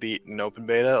deck to beat in open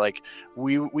beta. Like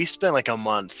we spent like a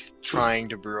month trying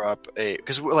to brew up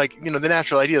because like, you know, the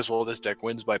natural idea is, well, this deck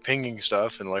wins by pinging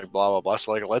stuff and like blah blah blah.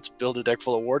 So like, let's build a deck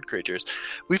full of ward creatures.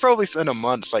 We probably spent a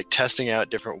month like testing out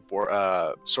different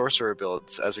sorcerer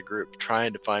builds as a group,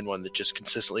 trying to find one that just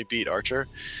consistently beat Archer,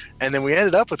 and then we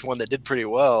ended up with one that did pretty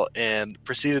well and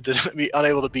proceeded to be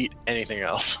unable to beat anything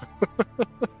else.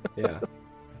 Yeah.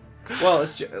 Well,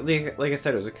 it's just, like I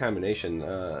said, it was a combination.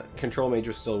 Control Mage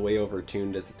was still way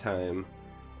over-tuned at the time.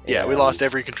 Yeah, we lost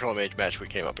every Control Mage match we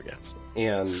came up against.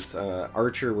 And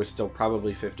Archer was still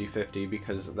probably 50-50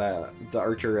 because the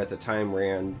Archer at the time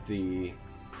ran the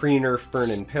pre-nerf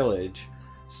Burn and Pillage.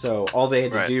 So all they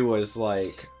had to do was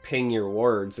like ping your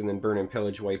wards, and then Burn and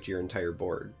Pillage wiped your entire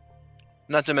board.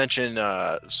 Not to mention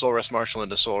Soul Rest Marshal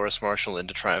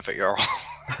into Triumphant Jarl.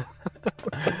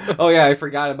 Oh yeah, I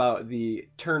forgot about the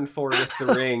turn 4 with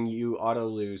the ring. You auto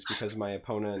lose because my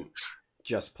opponent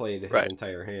just played his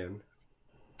entire hand.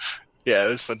 Yeah, it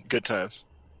was fun. Good times.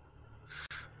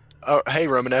 Oh, hey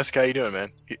Romanesque, how you doing, man?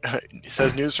 He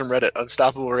says news from Reddit: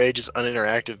 Unstoppable Rage is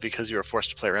uninteractive because you are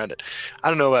forced to play around it. I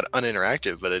don't know about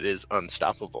uninteractive, but it is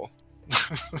unstoppable.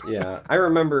 Yeah, I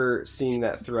remember seeing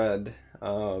that thread.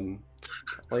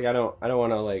 Like I don't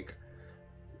want to like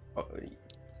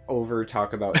over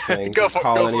talk about things or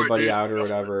call anybody out or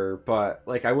whatever, but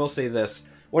like I will say this: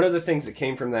 one of the things that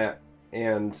came from that,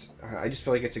 and I just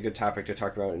feel like it's a good topic to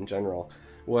talk about in general,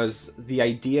 was the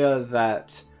idea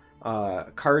that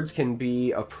cards can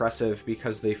be oppressive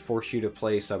because they force you to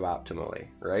play suboptimally,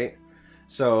 right?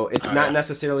 So it's not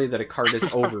necessarily that a card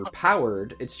is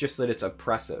overpowered; it's just that it's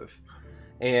oppressive.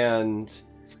 And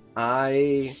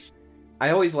I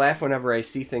always laugh whenever I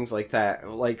see things like that.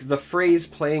 Like the phrase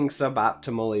playing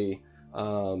suboptimally,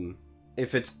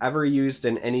 if it's ever used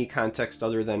in any context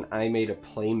other than I made a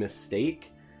play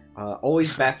mistake,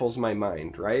 always baffles my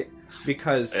mind, right?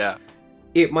 Because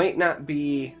it might not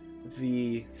be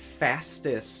the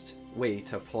fastest way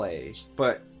to play,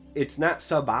 but it's not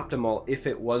suboptimal if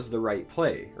it was the right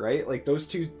play, right? Like those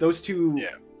two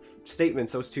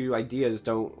statements, those two ideas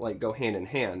don't like go hand in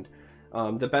hand.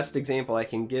 The best example I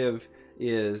can give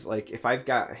is like if I've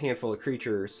got a handful of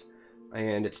creatures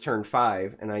and it's turn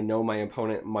 5 and I know my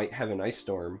opponent might have an Ice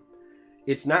Storm,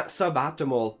 it's not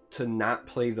suboptimal to not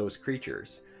play those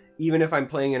creatures. even if I'm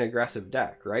playing an aggressive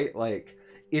deck, right? Like,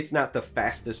 it's not the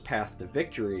fastest path to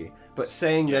victory, but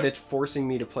saying that it's forcing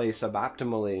me to play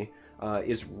suboptimally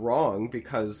is wrong,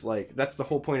 because like that's the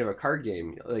whole point of a card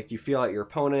game. Like, you feel out your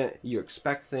opponent, you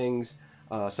expect things.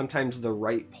 Sometimes the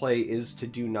right play is to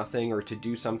do nothing or to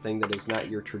do something that is not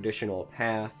your traditional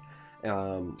path.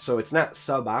 So it's not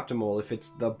suboptimal if it's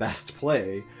the best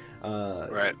play.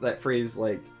 Right. That phrase,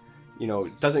 like, you know,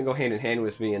 doesn't go hand in hand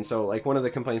with me. And so, like, one of the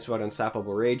complaints about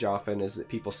Unstoppable Rage often is that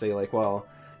people say, like, well,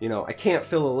 you know, I can't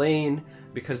fill a lane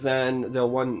because then they'll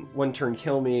one turn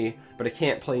kill me, but I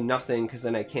can't play nothing because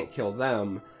then I can't kill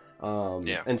them.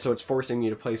 And so it's forcing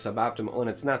me to play suboptimal, and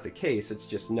it's not the case. It's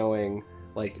just knowing,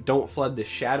 like, don't flood the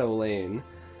shadow lane.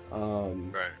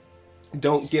 Right.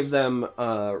 Don't give them,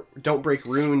 don't break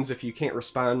runes if you can't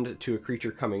respond to a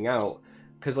creature coming out.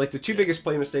 Because, like, the two biggest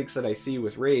play mistakes that I see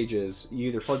with Rage is you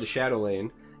either flood the shadow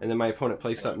lane, and then my opponent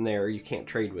plays something there, you can't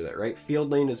trade with it, right? Field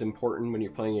lane is important when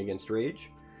you're playing against Rage,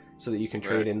 so that you can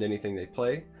trade into anything they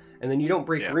play. And then you don't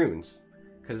break runes,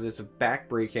 because it's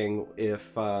backbreaking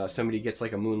if somebody gets,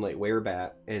 like, a Moonlight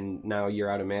Werebat, and now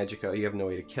you're out of Magicka, you have no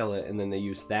way to kill it, and then they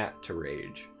use that to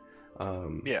Rage.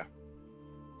 Yeah.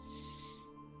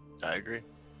 I agree.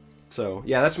 So,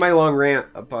 yeah, that's my long rant,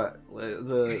 but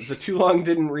the too long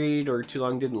didn't read or too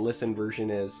long didn't listen version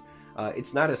is,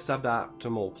 it's not a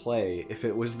suboptimal play if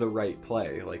it was the right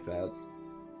play like that.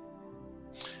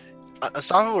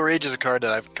 Unstoppable Rage is a card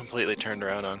that I've completely turned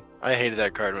around on. I hated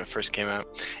that card when it first came out.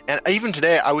 And even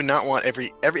today, I would not want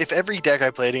if every deck I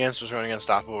played against was running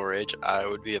Unstoppable Rage, I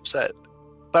would be upset.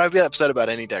 But I'd be upset about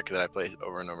any deck that I play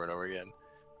over and over and over again.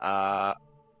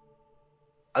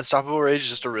 Unstoppable Rage is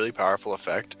just a really powerful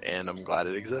effect, and I'm glad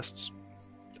it exists.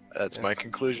 That's my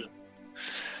conclusion.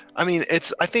 I mean,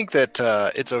 I think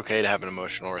that it's okay to have an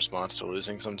emotional response to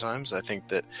losing sometimes. I think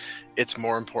that it's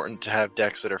more important to have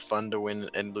decks that are fun to win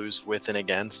and lose with and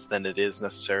against than it is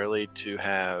necessarily to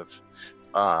have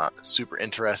super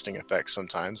interesting effects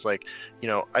sometimes. Like, you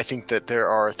know, I think that there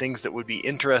are things that would be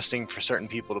interesting for certain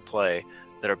people to play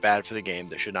that are bad for the game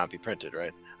that should not be printed,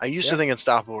 right? I used to think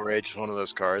Unstoppable Rage was one of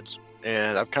those cards,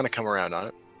 and I've kind of come around on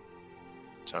it.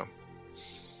 So,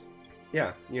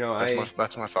 yeah, you know,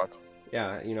 that's my thoughts.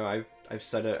 Yeah, you know, I've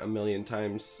said it a million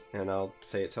times, and I'll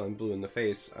say it till I'm blue in the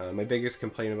face. My biggest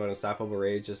complaint about Unstoppable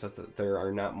Rage is that there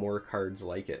are not more cards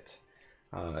like it.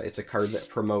 It's a card that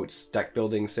promotes deck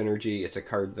building synergy. It's a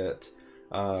card that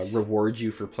rewards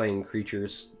you for playing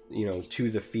creatures, you know,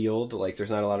 to the field. Like,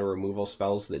 there's not a lot of removal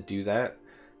spells that do that.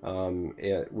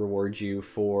 It rewards you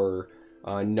for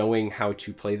knowing how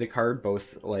to play the card,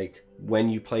 both like when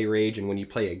you play Rage and when you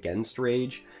play against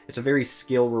Rage. It's a very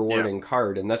skill rewarding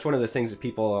card, and that's one of the things that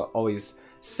people always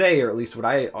say, or at least what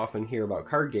I often hear about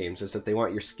card games, is that they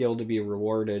want your skill to be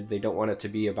rewarded. They don't want it to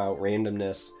be about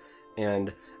randomness.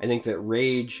 And I think that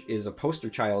Rage is a poster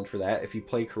child for that. If you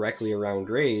play correctly around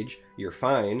Rage, you're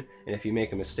fine, and if you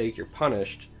make a mistake, you're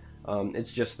punished.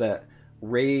 It's just that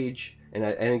Rage, and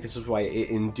I think this is why it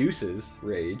induces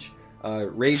Rage,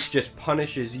 Rage just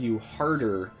punishes you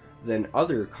harder than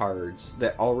other cards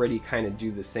that already kind of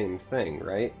do the same thing,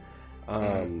 right?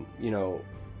 You know,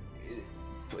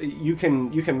 you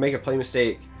can make a play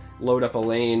mistake, load up a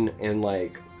lane, and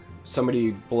like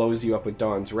somebody blows you up with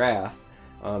Dawn's Wrath.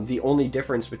 The only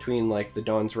difference between like the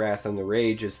Dawn's Wrath and the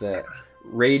Rage is that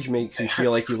Rage makes you feel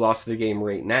like you lost the game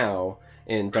right now,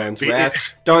 and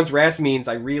Dawn's Wrath means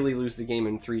I really lose the game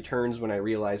in 3 turns when I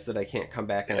realize that I can't come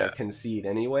back and I concede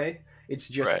anyway. It's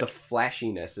just the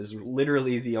flashiness is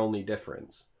literally the only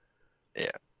difference.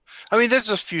 Yeah. I mean,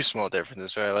 there's a few small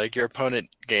differences, right? Like, your opponent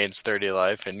gains 30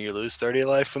 life and you lose 30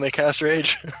 life when they cast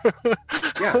Rage.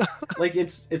 Yeah. Like,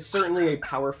 it's certainly a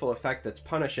powerful effect that's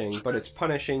punishing, but it's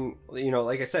punishing, you know,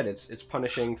 like I said, it's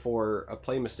punishing for a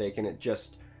play mistake, and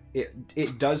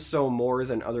it does so more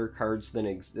than other cards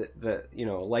that you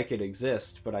know, like it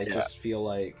exist, but I just feel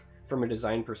like from a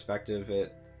design perspective,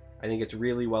 I think it's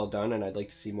really well done, and I'd like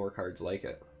to see more cards like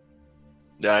it.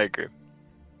 Yeah, I agree.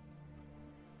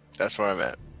 That's where I'm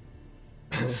at.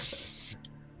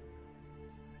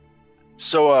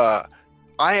 So,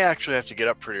 I actually have to get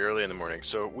up pretty early in the morning,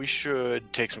 so we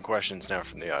should take some questions now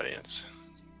from the audience.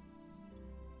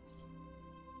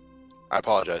 I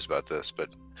apologize about this, but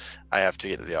I have to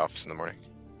get to the office in the morning.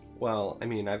 Well, I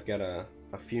mean, I've got a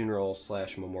funeral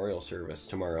 / memorial service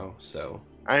tomorrow, so...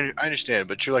 I understand,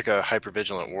 but you're like a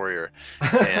hyper-vigilant warrior.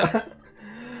 And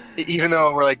even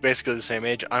though we're like basically the same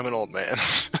age, I'm an old man.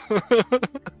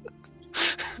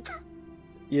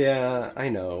 Yeah, I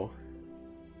know.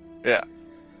 Yeah.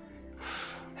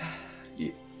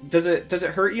 Does it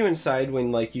hurt you inside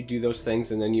when like you do those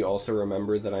things and then you also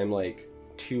remember that I'm like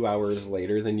 2 hours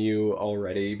later than you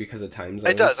already because of time zones.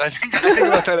 It does. I think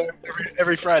about that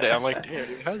every Friday. I'm like, damn,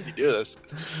 dude, how does he do this?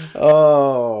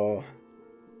 Oh,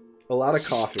 a lot of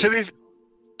coffee.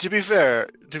 To be fair,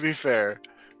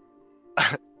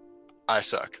 I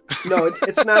suck. No,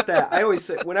 it's not that. I always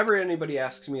say, whenever anybody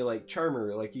asks me, like,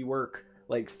 Charmer, like, you work,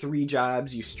 like, 3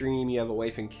 jobs, you stream, you have a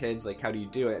wife and kids, like, how do you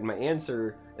do it? And my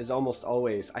answer is almost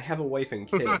always, I have a wife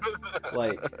and kids.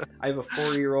 Like, I have a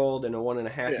 4-year-old and a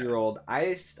 1.5-year-old.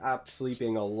 I stopped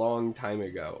sleeping a long time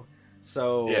ago.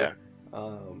 So, yeah.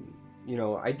 You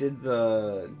know, I did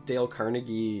the Dale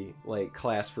Carnegie, like,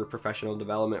 class for professional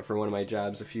development for one of my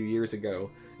jobs a few years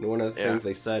ago. And one of the things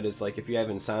they said is, like, if you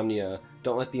have insomnia,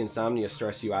 don't let the insomnia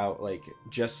stress you out. Like,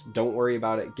 just don't worry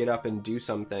about it. Get up and do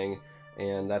something.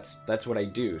 And that's what I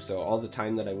do. So all the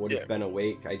time that I would have been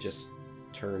awake, I just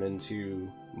turn into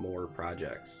more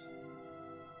projects.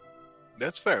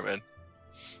 That's fair, man.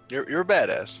 You're a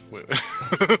badass.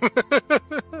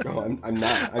 No, I'm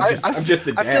not. I'm just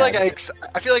a dad. I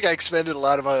feel like I expended a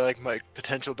lot of my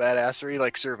potential badassery,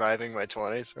 like surviving my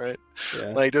 20s, right?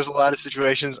 Yeah. Like there's a lot of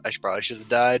situations I probably should have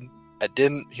died. I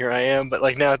didn't. Here I am. But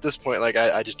like now at this point, like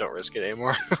I just don't risk it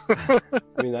anymore. I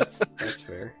mean that's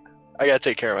fair. I gotta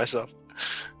take care of myself.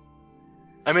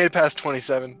 I made it past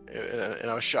 27,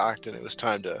 and I was shocked, and it was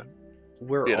time to.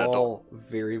 We're all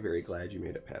very, very glad you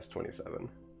made it past 27.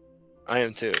 I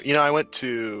am too. You know, I went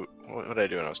to what did I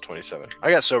do when I was 27? I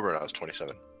got sober when I was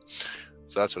 27,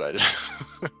 so that's what I did.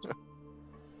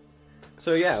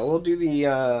 So yeah, we'll do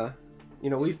the. You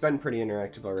know, we've been pretty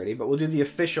interactive already, but we'll do the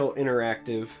official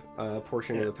interactive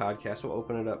portion of the podcast. We'll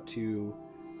open it up to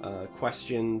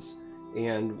questions,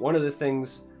 and one of the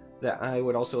things that I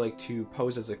would also like to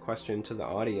pose as a question to the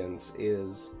audience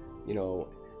is, you know,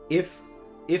 if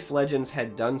Legends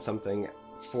had done something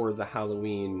for the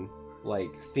Halloween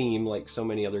like theme like so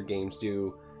many other games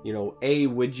do, you know, A,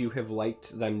 would you have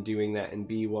liked them doing that, and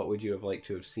B, what would you have liked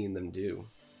to have seen them do?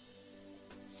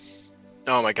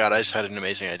 Oh my god, I just had an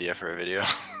amazing idea for a video.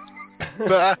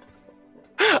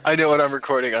 I know what I'm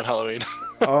recording on Halloween.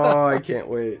 Oh, I can't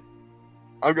wait.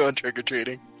 I'm going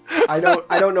trick-or-treating. I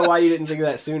don't know why you didn't think of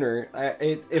that sooner.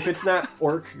 If it's not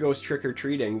Orc goes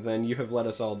trick-or-treating, then you have let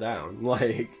us all down.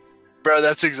 Like, bro,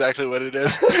 that's exactly what it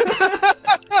is.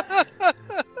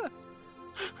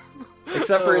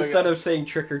 Except for instead of saying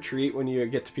trick-or-treat when you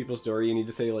get to people's door, you need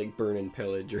to say, like, burn and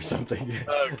pillage or something.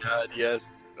 Oh god, yes.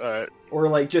 Alright. Or,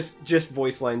 like, just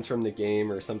voice lines from the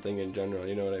game or something in general,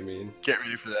 you know what I mean? Get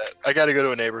ready for that. I gotta go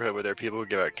to a neighborhood where there are people who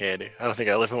give out candy. I don't think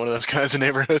I live in one of those kinds of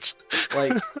neighborhoods.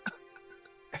 Like,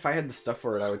 if I had the stuff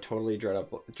for it, I would totally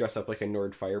dress up like a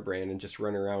Nord Firebrand and just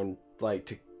run around, like,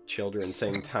 to children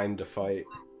saying time to fight.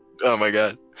 Oh my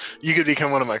god. You could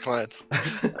become one of my clients.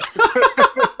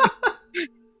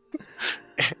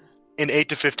 In 8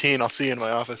 to 15, I'll see you in my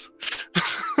office.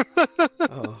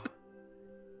 Oh.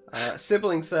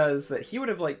 Sibling says that he would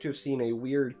have liked to have seen a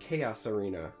weird chaos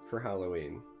arena for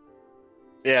Halloween.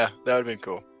 Yeah, that would have been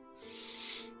cool.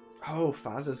 Oh,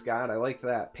 Faz's God, I like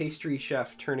that. Pastry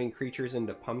chef turning creatures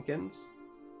into pumpkins.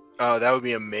 Oh, that would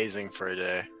be amazing for a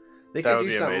day. They could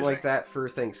do something like that for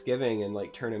Thanksgiving and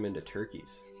like turn them into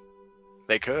turkeys.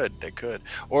 They could.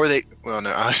 Or they... Well,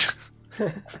 no, I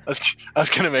was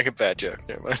going to make a bad joke.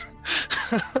 Never mind.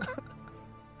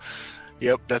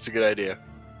 Yep, that's a good idea.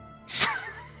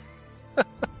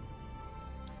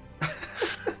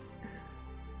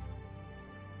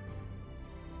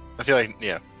 I feel like,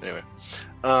 yeah, anyway.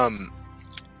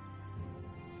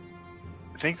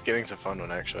 Thanksgiving's a fun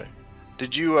one, actually.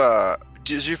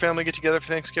 Does your family get together for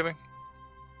Thanksgiving?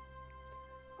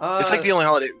 It's like the only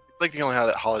holiday. It's like the only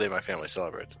holiday my family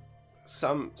celebrates.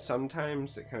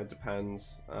 Sometimes it kind of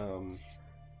depends.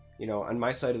 You know, on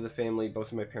my side of the family,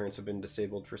 both of my parents have been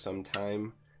disabled for some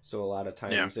time, so a lot of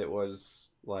times it was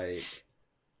like,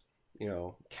 you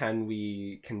know, can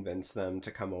we convince them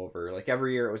to come over? Like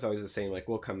every year it was always the same, like,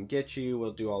 we'll come get you,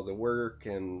 we'll do all the work,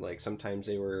 and like sometimes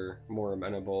they were more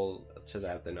amenable to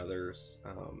that than others.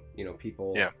 You know,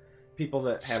 people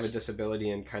that have a disability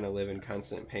and kind of live in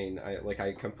constant pain,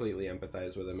 I completely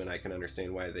empathize with them, and I can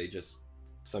understand why they just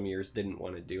some years didn't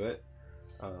want to do it.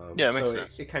 It makes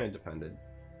sense. It kind of depended.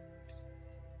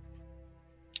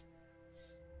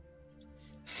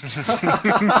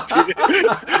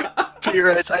 Peter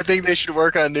writes, I think they should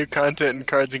work on new content and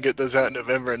cards and get those out in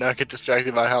November and not get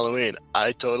distracted by Halloween.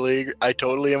 I totally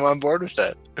am on board with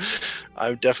that.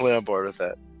 I'm definitely on board with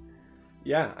that.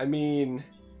 Yeah, I mean,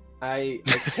 I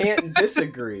can't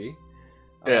disagree.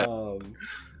 Yeah.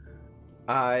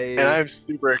 I'm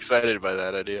super excited by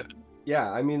that idea. Yeah,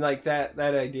 I mean, like that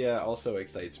idea also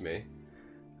excites me.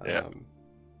 Yeah.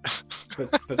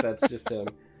 But that's just him.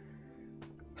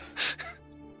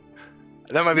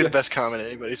 That might be Yeah. the best comment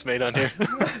anybody's made on here.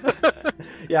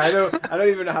 Yeah, I don't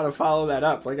even know how to follow that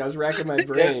up. Like I was racking my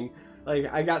brain. Like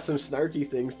I got some snarky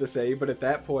things to say, but at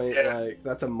that point, Yeah. like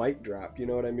that's a mic drop. You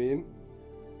know what I mean?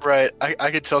 Right.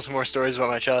 I could tell some more stories about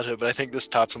my childhood, but I think this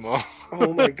tops them all.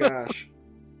 Oh my gosh.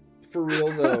 For real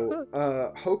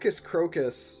though, Hocus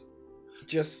Crocus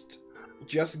just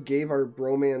gave our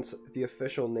bromance the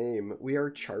official name. We are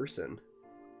Charson.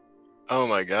 Oh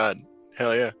my god.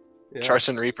 Hell yeah. Yeah.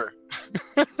 Charson Reaper.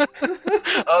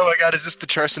 Oh my god, is this the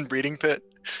Charson breeding pit?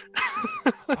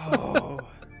 Oh.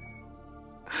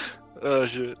 Oh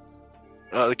shit.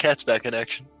 Oh, the cat's back in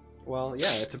action. Well,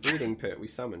 yeah, it's a breeding pit. We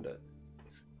summoned it.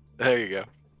 There you go.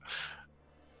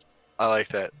 I like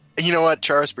that. And you know what?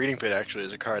 Charos Breeding Pit actually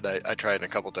is a card I tried in a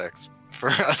couple decks for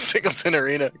a Singleton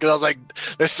Arena because I was like,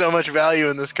 there's so much value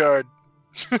in this card.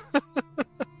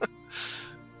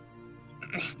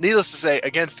 Needless to say,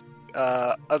 against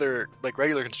other like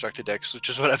regular constructed decks, which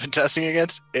is what I've been testing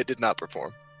against, it did not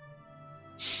perform.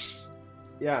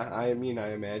 Yeah, I mean,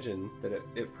 I imagine that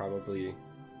it probably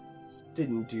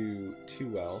didn't do too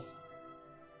well.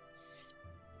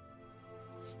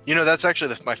 You know, that's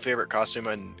actually my favorite costume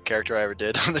and character I ever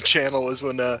did on the channel was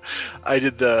when I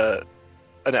did the...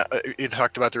 you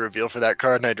talked about the reveal for that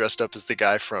card, and I dressed up as the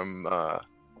guy from...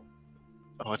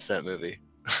 what's that movie?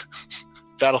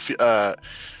 Battlefield...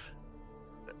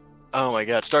 oh my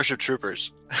god, Starship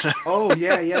Troopers. Oh,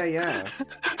 yeah.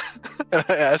 And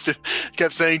I asked him,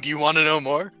 kept saying, do you want to know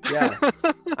more? Yeah,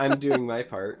 I'm doing my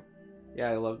part.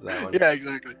 Yeah, I loved that one. Yeah,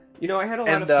 exactly. You know, I had a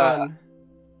lot of fun.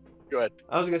 Go ahead.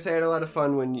 I was gonna say I had a lot of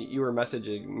fun when you were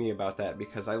messaging me about that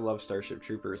because I love Starship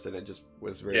Troopers and it just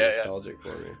was very nostalgic for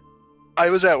me. I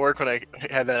was at work when I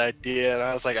had that idea and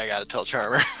I was like, I gotta tell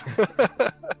Charmer.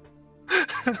 That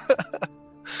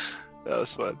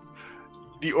was fun.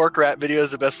 The Orc Rat video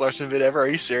is the best Larson vid ever. Are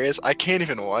you serious? I can't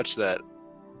even watch that.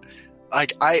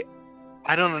 Like I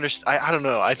don't understand. I don't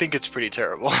know. I think it's pretty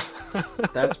terrible.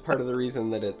 That's part of the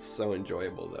reason that it's so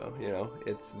enjoyable, though. You know,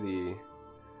 it's the.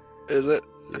 Is it?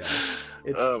 Yeah.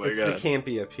 It's, oh my it's god. the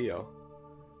campy appeal.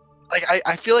 Like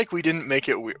I feel like we didn't make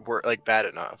it work like bad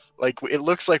enough. Like it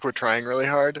looks like we're trying really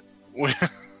hard,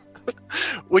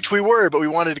 which we were, but we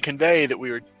wanted to convey that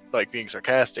we were like being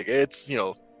sarcastic. It's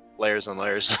layers on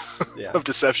layers of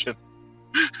deception.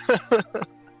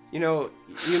 You know,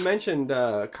 you mentioned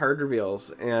card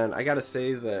reveals, and I gotta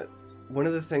say that one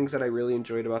of the things that I really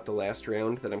enjoyed about the last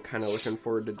round that I'm kind of looking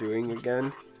forward to doing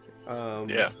again,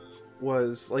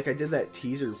 was like I did that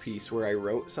teaser piece where I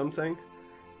wrote something,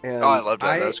 and I loved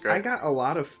that. That was great. I got a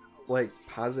lot of like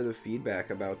positive feedback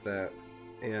about that,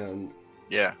 and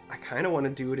I kind of want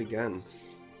to do it again.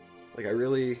 Like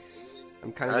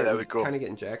I'm kind of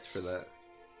getting jacked for that.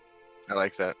 I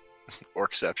like that.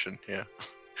 Orcception, yeah.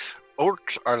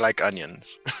 Orcs are like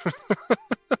onions.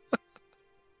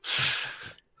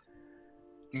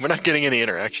 We're not getting any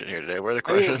interaction here today. Where are the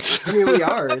questions? I mean, we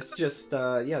are. It's just,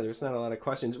 there's not a lot of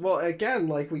questions. Well, again,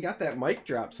 like, we got that mic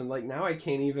drops, and, like, now I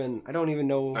don't even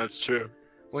know That's true.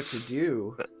 what to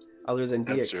do other than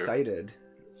be excited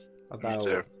about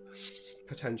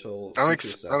potential. I'm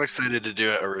excited to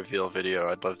do a reveal video.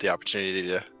 I'd love the opportunity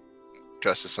to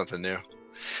dress as something new.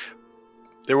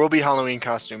 There will be Halloween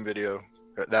costume video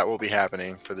that will be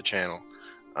happening for the channel.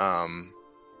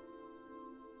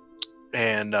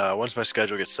 And once my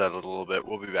schedule gets settled a little bit,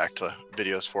 we'll be back to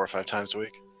videos 4 or 5 times a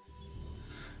week.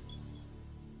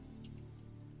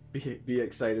 Be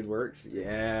excited works.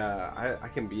 Yeah, I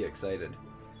can be excited.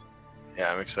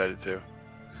 Yeah, I'm excited too.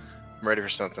 I'm ready for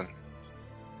something.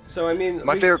 So I mean,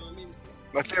 my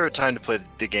favorite time to play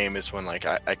the game is when like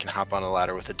I can hop on a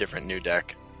ladder with a different new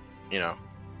deck,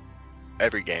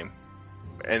 every game.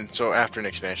 And so after an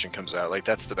expansion comes out, like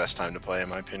that's the best time to play in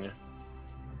my opinion.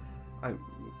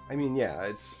 I mean, yeah,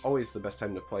 it's always the best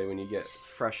time to play when you get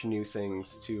fresh new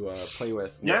things to play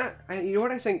with. Yeah. You know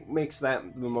what I think makes that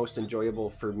the most enjoyable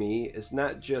for me is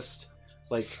not just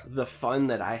like the fun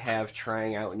that I have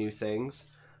trying out new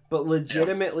things, but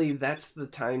legitimately that's the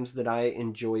times that I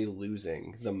enjoy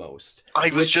losing the most. I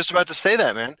was just about to say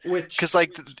that, man. Because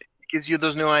like it gives you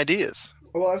those new ideas.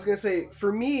 Well, I was gonna say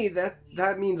for me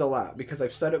that means a lot because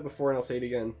I've said it before and I'll say it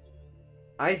again.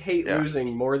 I hate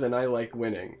losing more than I like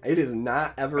winning. It is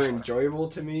not ever enjoyable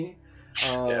to me.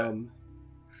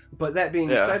 But that being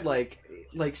said, like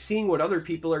seeing what other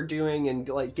people are doing and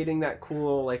like getting that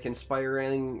cool, like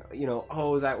inspiring,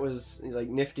 oh, that was like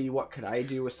nifty. What could I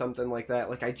do with something like that?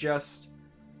 Like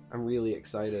I'm really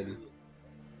excited.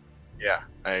 Yeah,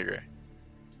 I agree.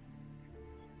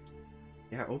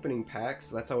 Yeah, opening packs,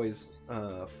 that's always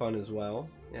fun as well.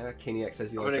 Yeah, Kaniac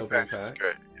says he likes opening opening packs. packs. Is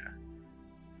great. Yeah.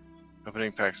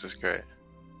 Opening packs is great.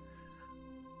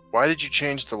 Why did you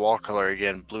change the wall color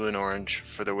again, blue and orange,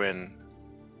 for the win?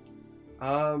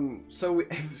 So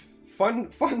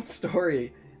fun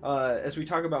story. As we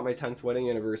talk about my 10th wedding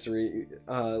anniversary,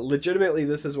 legitimately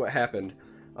this is what happened.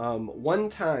 One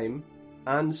time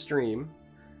on stream,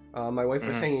 my wife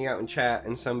was hanging out in chat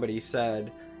and somebody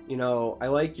said, you know, I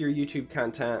like your YouTube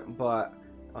content, but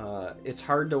it's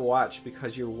hard to watch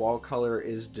because your wall color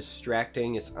is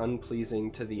distracting, it's unpleasing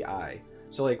to the eye.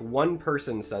 So like one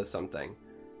person says something.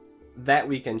 That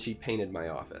weekend she painted my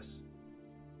office.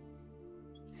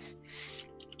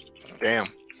 Damn.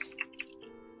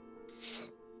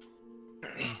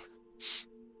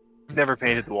 Never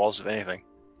painted the walls of anything.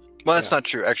 Well, that's not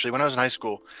true. Actually, when I was in high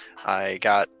school, I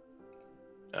got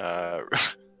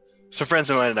some friends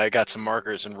of mine and I got some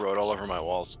markers and wrote all over my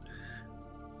walls.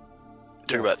 It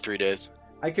took about 3 days.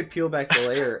 I could peel back the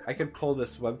layer. I could pull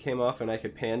this webcam off and I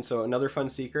could pan. So another fun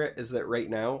secret is that right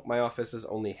now my office is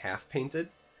only half painted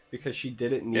because she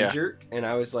did it knee jerk, and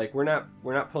I was like, we're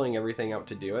not pulling everything out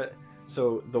to do it.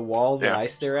 So the wall that I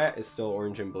stare at is still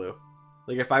orange and blue.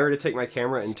 Like if I were to take my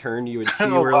camera and turn, you would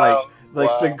see where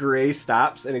the gray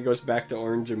stops and it goes back to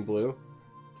orange and blue.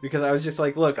 Because I was just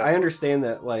like, look, I understand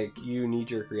that like you knee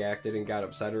jerk reacted and got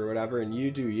upset or whatever, and you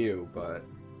do you, but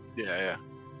yeah.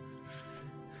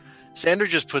 Sandra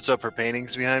just puts up her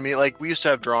paintings behind me. Like we used to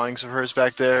have drawings of hers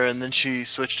back there, and then she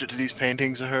switched it to these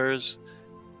paintings of hers.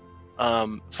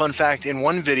 Fun fact, in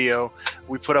one video,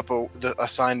 we put up a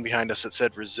sign behind us that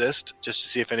said resist, just to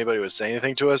see if anybody would say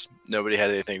anything to us. Nobody had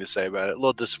anything to say about it. A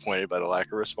little disappointed by the lack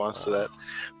of response to that.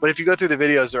 But if you go through the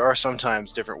videos, there are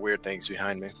sometimes different weird things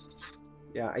behind me.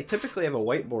 Yeah, I typically have a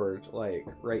whiteboard, like,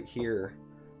 right here.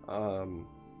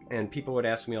 And people would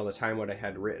ask me all the time what I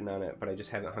had written on it, but I just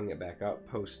haven't hung it back up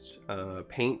post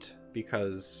paint,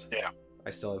 because I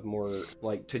still have more,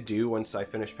 like, to do. Once I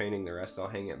finish painting the rest, I'll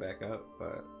hang it back up,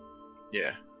 but...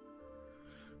 Yeah.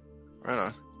 Right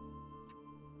on.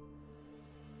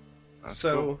 That's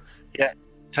cool. Yeah,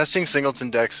 testing singleton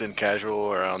decks in casual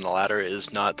or on the ladder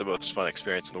is not the most fun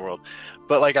experience in the world.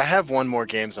 But like, I have won more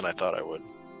games than I thought I would.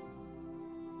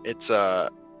 It's I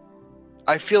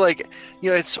feel like, you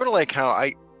know, it's sort of like how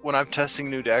when I'm testing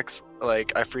new decks,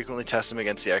 like I frequently test them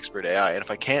against the expert AI, and if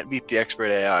I can't beat the expert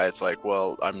AI, it's like,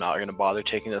 well, I'm not going to bother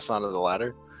taking this onto the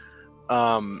ladder.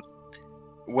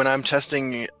 When I'm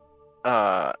testing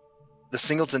the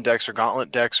singleton decks or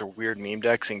gauntlet decks or weird meme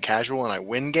decks in casual and I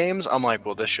win games, I'm like,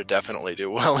 well, this should definitely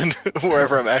do well in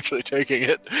wherever I'm actually taking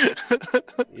it.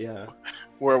 Yeah.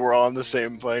 Where we're all on the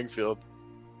same playing field.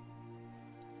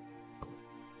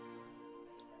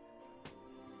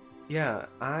 Yeah,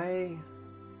 I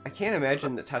can't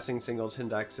imagine that testing singleton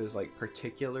decks is like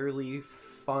particularly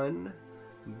fun,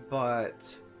 but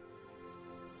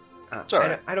it's all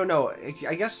right. I don't know.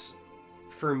 I guess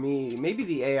for me, maybe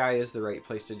the AI is the right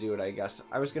place to do it, I guess.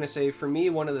 I was going to say, for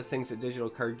me, one of the things that digital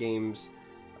card games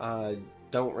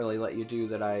don't really let you do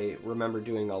that I remember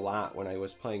doing a lot when I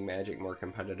was playing Magic more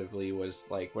competitively was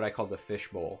like what I call the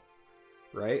fishbowl,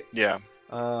 right? Yeah.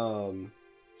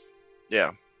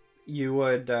 Yeah. You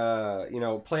would,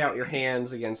 play out your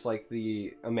hands against like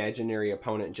the imaginary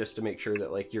opponent just to make sure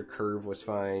that like your curve was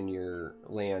fine, your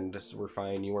lands were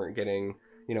fine, you weren't getting...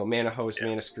 mana host,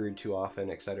 mana screwed too often,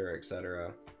 etc.,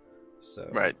 etc. So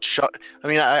right. I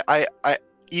mean, I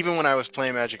even when I was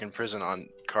playing Magic in prison on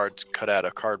cards cut out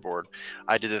of cardboard,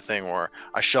 I did the thing where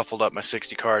I shuffled up my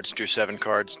 60 cards, drew 7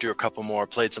 cards, drew a couple more,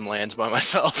 played some lands by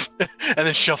myself, and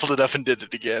then shuffled it up and did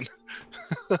it again.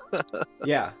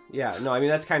 Yeah. No, I mean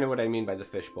that's kind of what I mean by the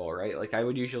fishbowl, right? Like I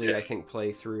would usually, I think,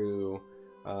 play through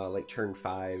like turn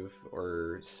 5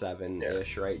 or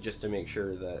 7-ish, right? Just to make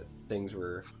sure that things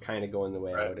were kind of going the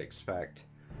way I would expect.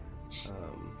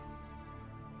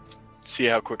 See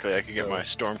how quickly I could get my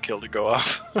storm kill to go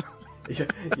off.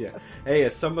 yeah. Hey,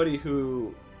 as somebody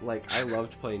who, like, I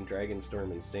loved playing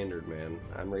Dragonstorm in Standard, man,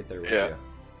 I'm right there with you.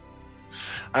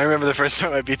 I remember the first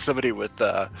time I beat somebody with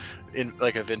in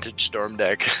like a vintage storm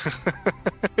deck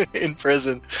in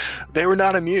prison. They were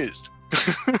not amused.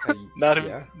 Not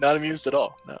amused at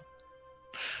all. No.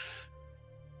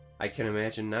 I can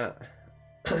imagine not.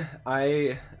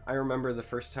 I remember the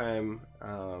first time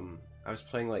I was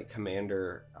playing like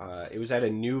Commander. It was at a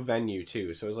new venue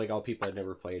too, so it was like all people I'd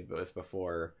never played with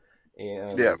before,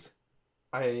 and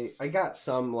I got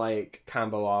some like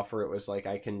combo off where it was like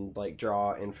I can like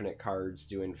draw infinite cards,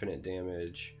 do infinite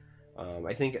damage.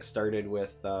 I think it started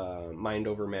with Mind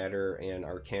Over Matter and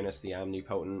Arcanus the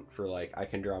Omnipotent for like I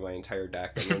can draw my entire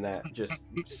deck, and then that just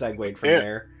segued from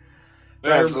there.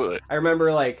 Absolutely. I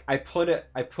remember like I put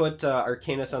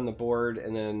Arcanus on the board,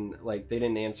 and then like they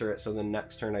didn't answer it, so the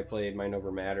next turn I played Mind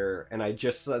Over Matter, and I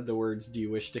just said the words, "Do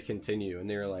you wish to continue?" And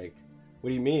they were like, "What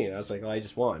do you mean?" I was like, "Well, I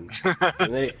just won."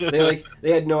 And they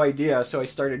had no idea, so I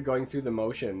started going through the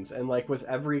motions, and like with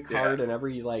every card and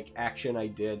every like action I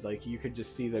did, like you could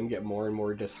just see them get more and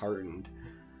more disheartened.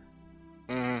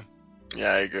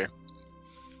 Yeah, I agree.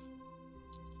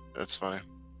 That's funny.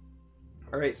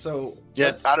 All right, so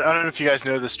yeah, I don't know if you guys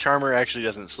know this. Charmer actually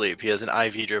doesn't sleep. He has an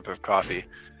IV drip of coffee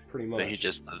pretty much that he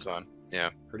just lives on. Yeah,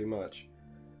 pretty much.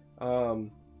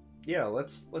 Yeah,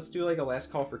 let's do like a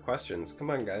last call for questions. Come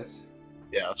on, guys.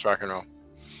 Yeah, let's rock and roll.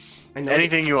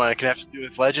 Anything you want. It can have to do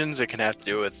with Legends. It can have to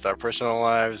do with our personal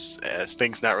lives.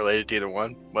 Things not related to either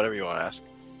one. Whatever you want to ask.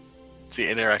 It's the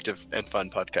interactive and fun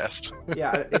podcast.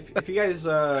 Yeah, if you guys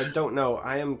don't know,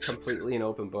 I am completely an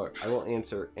open book. I will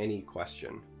answer any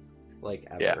question, like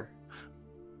ever. Yeah.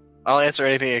 I'll answer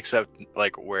anything except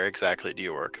like where exactly do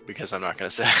you work, because I'm not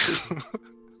going to say.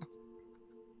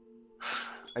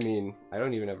 I mean, I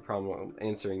don't even have a problem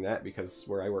answering that because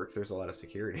where I work, there's a lot of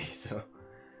security. So.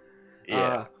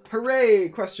 Yeah. Hooray!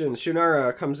 Questions.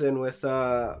 Shunara comes in with,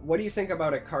 what do you think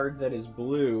about a card that is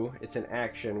blue, it's an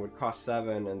action, would cost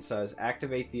 7, and says,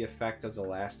 activate the effect of the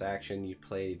last action you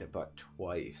played but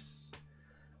twice?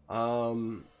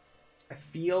 I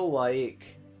feel like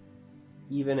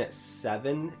even at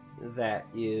 7, that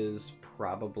is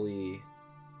probably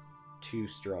too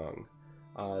strong.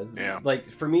 Like,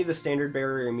 for me, the standard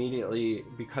barrier immediately,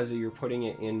 because you're putting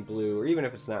it in blue, or even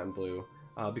if it's not in blue,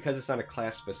 because it's not a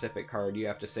class-specific card, you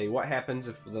have to say, what happens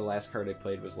if the last card I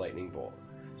played was Lightning Bolt?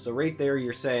 So right there,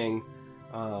 you're saying,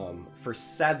 for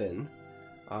 7,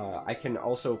 I can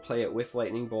also play it with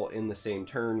Lightning Bolt in the same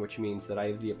turn, which means that I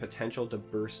have the potential to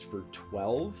burst for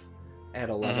 12 at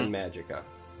 11 Magicka,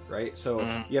 right? So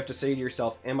you have to say to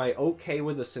yourself, am I okay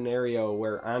with a scenario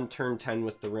where on turn 10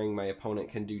 with the ring, my opponent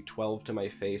can do 12 to my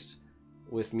face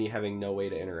with me having no way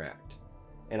to interact?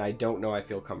 And I don't know I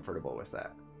feel comfortable with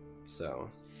that. So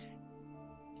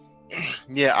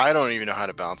yeah, I don't even know how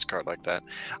to balance a card like that.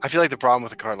 I feel like the problem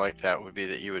with a card like that would be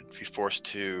that you would be forced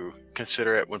to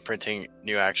consider it when printing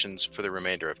new actions for the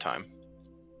remainder of time.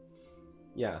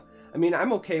 Yeah, I mean,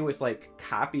 I'm okay with like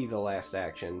copy the last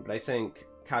action, but I think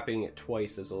copying it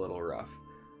twice is a little rough.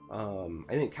 I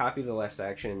think copy the last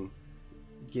action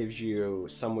gives you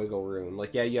some wiggle room.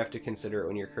 Like, yeah, you have to consider it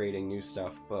when you're creating new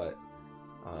stuff, but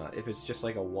if it's just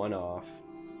like a one-off,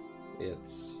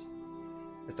 it's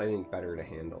I think better to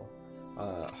handle.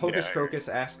 Hocus Crocus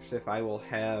asks if I will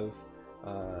have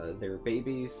their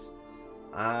babies.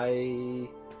 I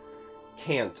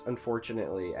can't,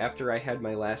 unfortunately. After I had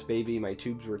my last baby, my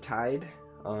tubes were tied.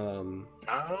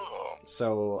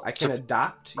 So I can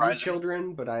adopt your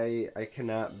children, but I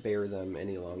cannot bear them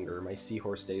any longer. My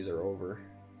seahorse days are over.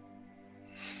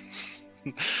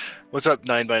 What's up,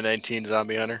 9x19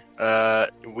 Zombie Hunter?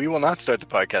 We will not start the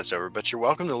podcast over, but you're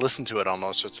welcome to listen to it on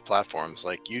all sorts of platforms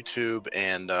like YouTube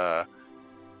and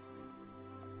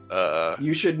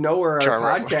you should know where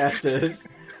our podcast is.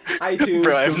 iTunes,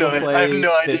 Bro, I have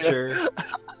no Stitcher. idea.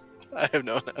 I have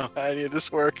no idea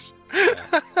this works.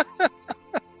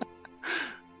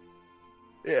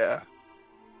 Yeah.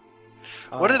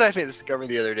 What did I discover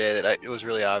the other day that it was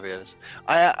really obvious?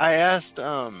 I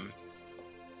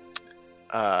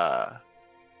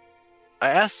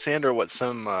asked Sandra what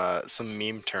some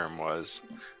meme term was.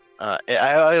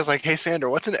 I was like, "Hey Sandra,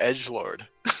 what's an edgelord?"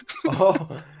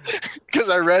 Oh, because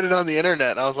I read it on the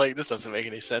internet and I was like, "This doesn't make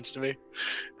any sense to me."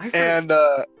 And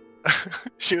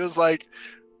she was like,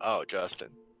 "Oh, Justin."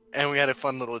 And we had a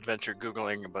fun little adventure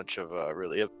Googling a bunch of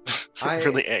really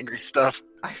angry stuff.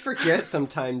 I forget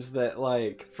sometimes that,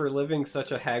 like, for living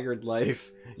such a haggard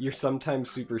life, you're sometimes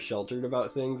super sheltered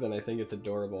about things, and I think it's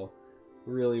adorable.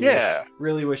 Really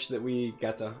wish that we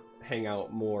got to hang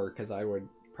out more, because I would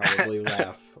probably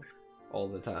laugh all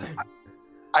the time.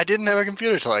 I didn't have a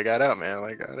computer till I got out, man.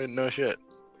 Like, I didn't know shit.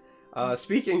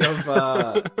 Speaking of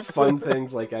fun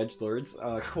things like edgelords,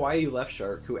 Kawaii Left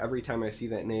Shark, who every time I see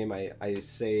that name, I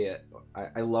say it.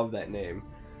 I love that name.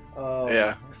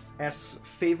 Asks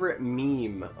favorite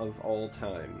meme of all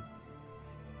time.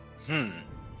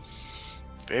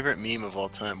 Favorite meme of all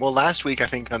time. Well, last week I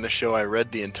think on the show I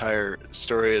read the entire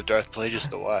story of Darth Plagueis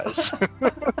the Wise.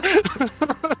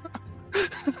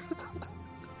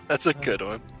 That's a good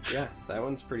one. Yeah, that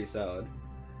one's pretty solid.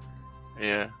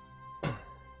 Yeah.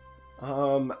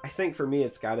 I think for me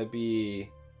it's gotta be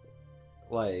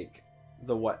like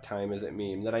the what time is it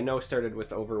meme that I know started with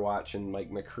Overwatch and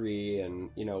like McCree and,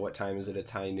 you know, what time is it,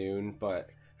 it's high noon, but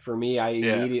for me I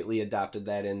immediately adopted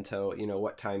that into, you know,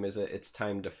 what time is it, it's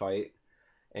time to fight.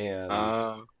 and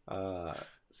Uh,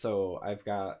 so I've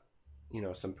got, you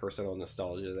know, some personal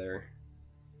nostalgia there.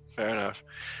 Fair enough.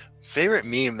 Favorite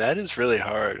meme? That is really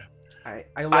hard. I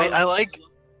love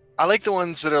I like the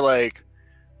ones that are like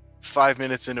 5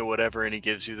 minutes into whatever and he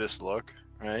gives you this look,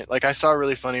 right? Like I saw a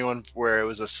really funny one where it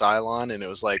was a Cylon and it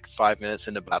was like 5 minutes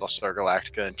into Battlestar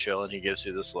Galactica and chill and he gives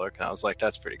you this look and I was like,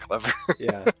 that's pretty clever.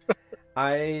 yeah.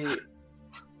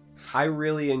 I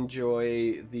really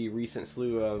enjoy the recent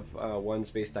slew of ones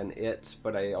based on It,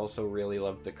 but I also really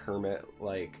love the Kermit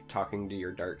like talking to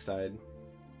your dark side.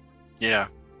 Yeah.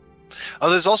 Oh,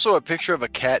 there's also a picture of a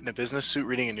cat in a business suit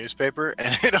reading a newspaper,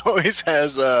 and it always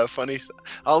has funny.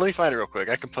 Oh, let me find it real quick.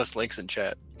 I can post links in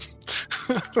chat.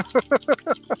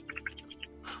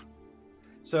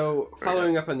 So,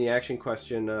 following up on the action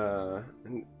question,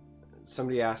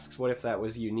 somebody asks, "What if that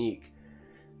was unique?"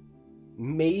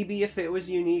 Maybe if it was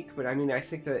unique, but I mean, I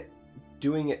think that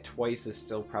doing it twice is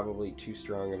still probably too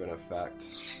strong of an effect.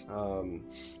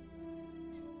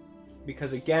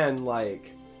 Because again,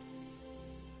 like,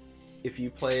 if you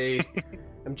play,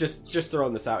 I'm just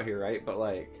throwing this out here, right? But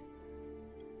like,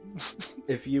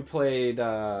 if you played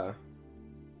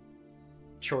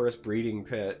Chorus Breeding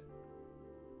Pit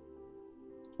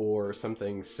or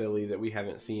something silly that we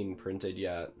haven't seen printed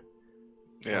yet,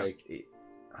 Yeah. like,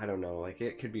 I don't know, like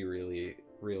it could be really,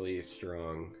 really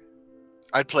strong.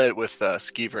 I'd play it with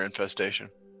Skeever Infestation.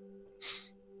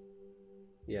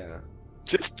 Yeah.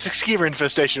 Skeever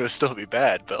Infestation would still be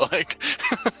bad, but like,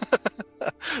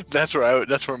 that's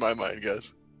where my mind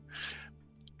goes.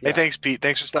 Yeah. Hey, thanks, Pete.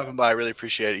 Thanks for stopping by. I really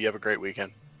appreciate it. You have a great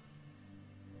weekend.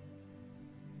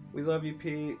 We love you,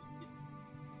 Pete.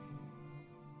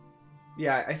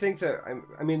 Yeah, I think that,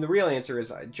 I mean, the real answer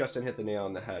is Justin hit the nail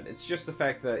on the head. It's just the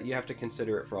fact that you have to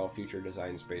consider it for all future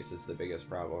design space is the biggest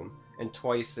problem. And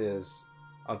twice is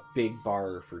a big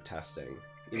bar for testing.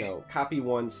 You know, copy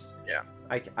once, yeah,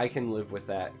 I can live with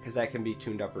that, because that can be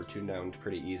tuned up or tuned down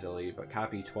pretty easily. But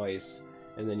copy twice,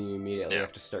 and then you immediately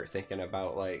have to start thinking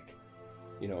about, like,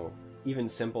 you know, even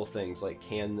simple things like,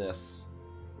 can this,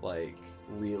 like,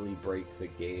 really break the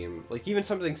game? Like, even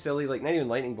something silly, like, not even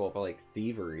Lightning Bolt, but, like,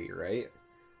 Thievery, right?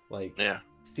 Like, yeah.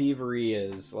 Thievery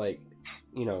is, like,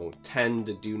 you know, 10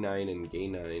 to do 9 and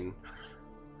gain 9.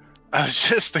 I was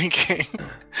just thinking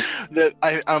that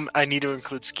I need to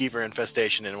include Skeever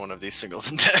Infestation in one of these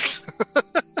singleton decks.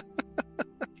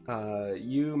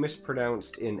 You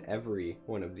mispronounced in every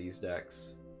one of these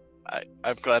decks.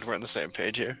 I'm glad we're on the same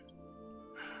page here.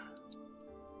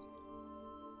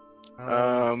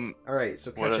 Alright,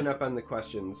 so catching up on the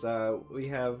questions. We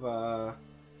have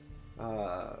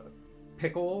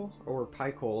Pickle or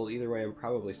Pycole, either way I'm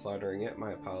probably slaughtering it,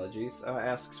 my apologies,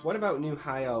 asks, what about new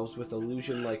high elves with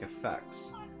illusion-like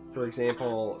effects? For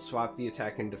example, swap the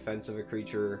attack and defense of a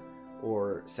creature,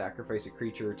 or sacrifice a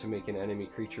creature to make an enemy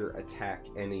creature attack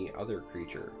any other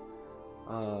creature.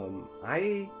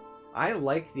 I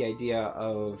like the idea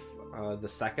of the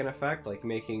second effect, like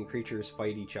making creatures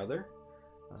fight each other.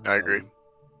 I agree.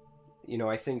 You know,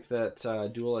 I think that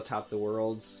Duel Atop the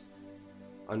Worlds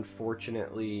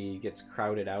unfortunately gets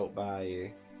crowded out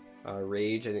by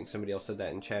Rage. I think somebody else said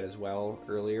that in chat as well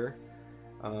earlier.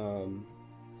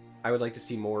 I would like to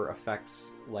see more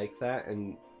effects like that,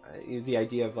 and the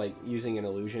idea of like using an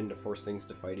illusion to force things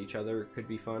to fight each other could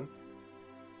be fun.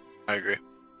 I agree.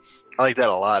 I like that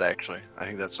a lot, actually. I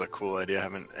think that's a cool idea,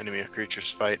 having enemy creatures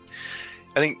fight.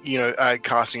 I think, you know,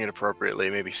 costing it appropriately,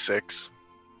 maybe 6.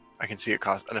 I can see an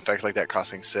effect like that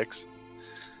costing 6.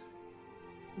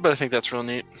 But I think that's real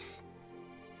neat.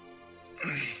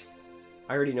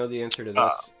 I already know the answer to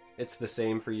this. It's the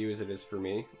same for you as it is for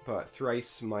me. But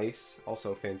Thrice Mice,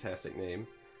 also a fantastic name,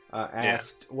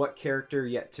 asked, what character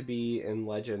yet to be in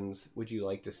Legends would you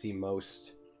like to see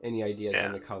most? Any ideas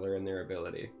on the color and their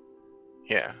ability?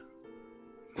 Yeah.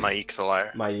 Maik the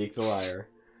Liar. Maik the Liar.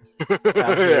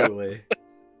 Absolutely.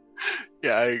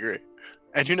 Yeah, I agree.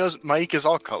 And who knows, Maik is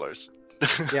all colors.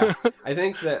 Yeah, I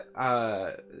think that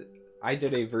I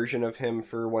did a version of him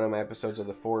for one of my episodes of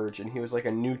The Forge, and he was like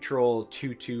a neutral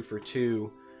 2/2 for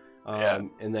 2.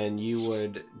 And then you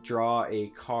would draw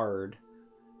a card.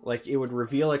 Like, it would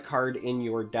reveal a card in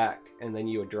your deck, and then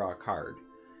you would draw a card.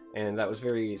 And that was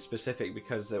very specific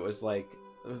because it was like,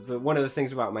 one of the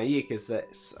things about Maik is that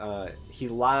he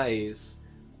lies,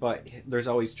 but there's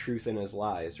always truth in his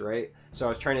lies, right? So I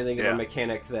was trying to think of a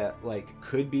mechanic that like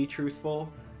could be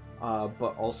truthful,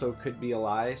 but also could be a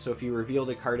lie. So if you revealed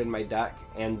a card in my deck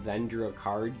and then drew a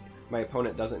card, my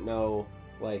opponent doesn't know,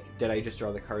 like, did I just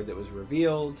draw the card that was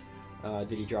revealed?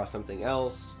 Did he draw something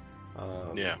else?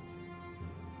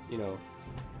 You know.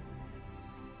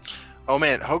 Oh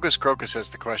man, Hocus Crocus has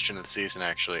the question of the season.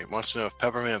 Actually, wants to know if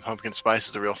peppermint and pumpkin spice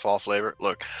is the real fall flavor.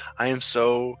 Look, I am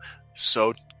so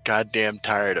goddamn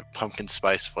tired of pumpkin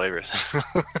spice flavors.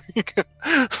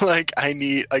 Like I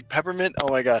need like peppermint. Oh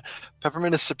my god,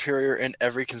 peppermint is superior in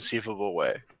every conceivable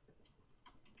way.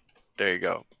 There you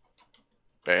go.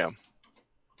 Bam.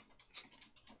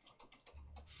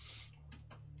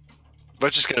 We're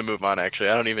just gonna move on. Actually,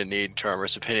 I don't even need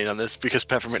Charmer's opinion on this because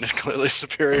peppermint is clearly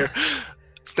superior.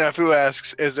 Snafu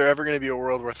asks, is there ever going to be a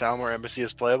world where Thalmor Embassy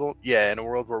is playable? Yeah, in a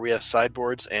world where we have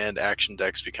sideboards and action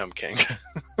decks become king.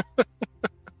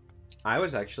 I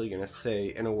was actually going to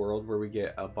say in a world where we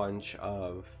get a bunch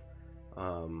of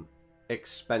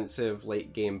expensive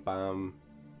late game bomb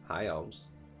high elves.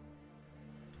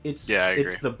 It's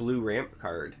the blue ramp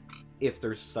card if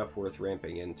there's stuff worth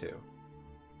ramping into.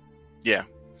 Yeah.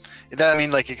 That, I mean,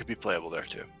 like, it could be playable there,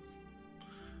 too.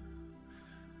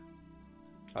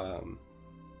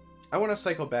 I want to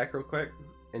cycle back real quick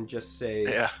and just say...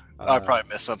 Yeah, I probably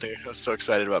missed something. I was so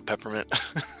excited about peppermint.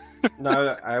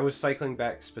 No, I was cycling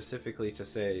back specifically to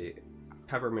say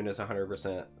peppermint is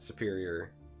 100%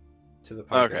 superior to the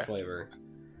pumpkin flavor.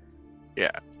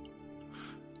 Yeah.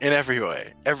 In every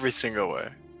way. Every single way.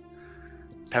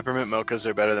 Peppermint mochas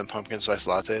are better than pumpkin spice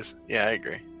lattes? Yeah, I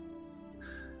agree.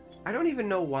 I don't even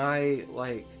know why,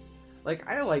 like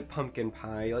I like pumpkin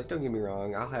pie. Like, don't get me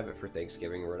wrong, I'll have it for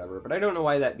Thanksgiving or whatever. But I don't know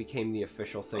why that became the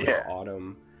official thing of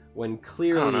autumn when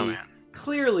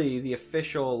clearly the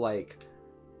official like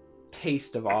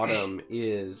taste of autumn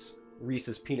is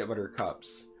Reese's peanut butter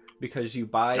cups because you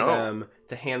buy them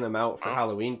to hand them out for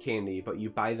Halloween candy, but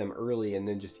you buy them early and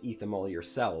then just eat them all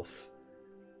yourself.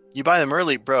 You buy them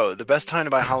early, bro. The best time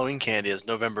to buy Halloween candy is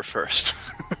November 1st.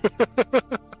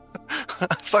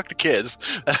 Fuck the kids.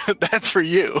 That's for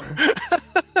you.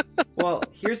 Well,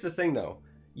 here's the thing, though.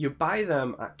 You buy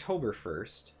them October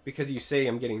 1st because you say,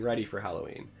 I'm getting ready for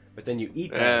Halloween. But then you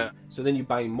eat them. So then you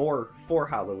buy more for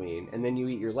Halloween. And then you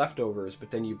eat your leftovers. But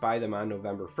then you buy them on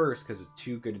November 1st because it's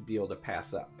too good a deal to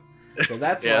pass up. So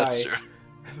that's why that's true.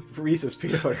 Reese's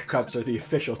peanut butter cups are the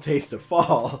official taste of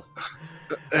fall.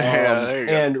 There you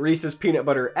go. And Reese's peanut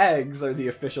butter eggs are the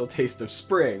official taste of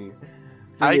spring.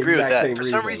 I agree with that. For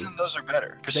some reason, those are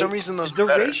better.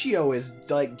 The ratio is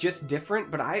like just different,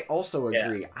 but I also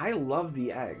agree. I love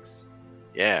the eggs.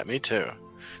 Yeah, me too.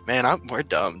 Man, we're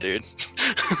dumb, dude.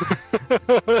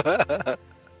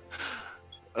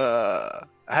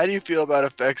 How do you feel about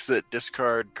effects that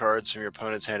discard cards from your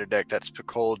opponent's hand or deck? That's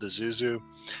Pikol Dezuzu.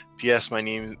 P.S. My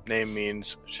name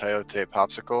means Chayote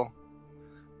Popsicle.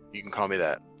 You can call me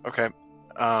that. Okay.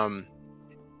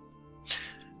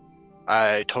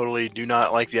 I totally do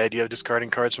not like the idea of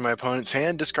discarding cards from my opponent's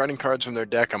hand. Discarding cards from their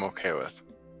deck, I'm okay with.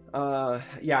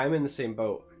 Yeah, I'm in the same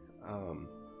boat.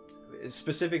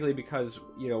 Specifically because,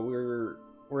 you know,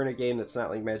 we're in a game that's not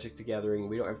like Magic the Gathering.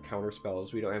 We don't have counter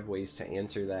spells. We don't have ways to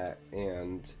answer that.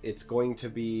 And it's going to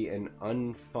be an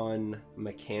unfun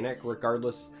mechanic,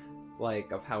 regardless,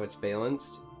 like, of how it's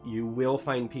balanced. You will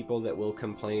find people that will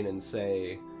complain and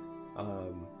say,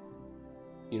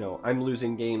 you know, I'm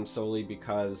losing games solely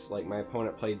because, like, my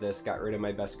opponent played this, got rid of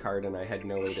my best card, and I had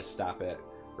no way to stop it,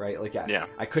 right? Like,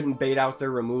 I couldn't bait out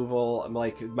their removal.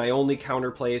 Like, my only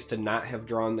counterplay is to not have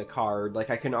drawn the card. Like,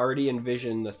 I can already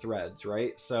envision the threads,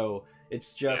 right? So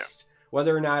it's just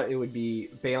whether or not it would be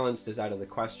balanced is out of the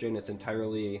question. It's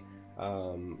entirely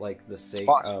like the sake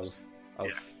of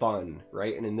fun,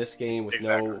 right? And in this game with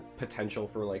no potential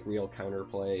for like real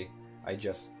counterplay,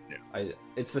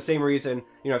 it's the same reason,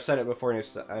 you know, I've said it before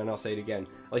and I'll say it again.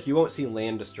 Like, you won't see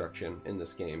land destruction in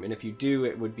this game, and if you do,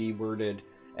 it would be worded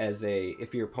as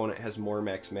if your opponent has more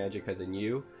max magicka than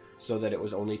you, so that it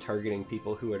was only targeting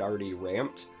people who had already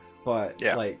ramped. But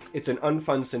like, it's an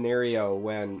unfun scenario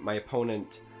when my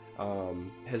opponent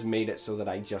has made it so that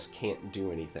I just can't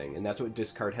do anything, and that's what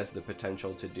discard has the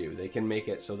potential to do. They can make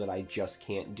it so that I just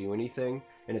can't do anything,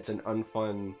 and it's an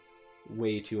unfun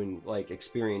way to like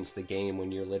experience the game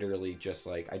when you're literally just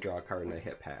like, I draw a card and I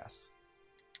hit pass.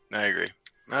 I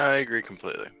agree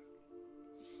completely.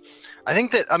 I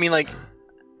think that, I mean, like,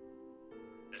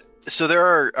 so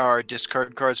there are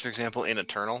discard cards, for example, in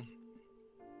Eternal,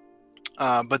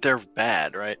 but they're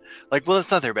bad, right? Like, well, it's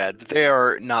not they're bad, but they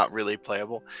are not really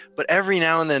playable. But every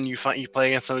now and then you play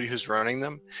against somebody who's running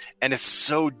them, and it's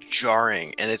so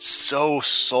jarring and it's so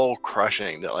soul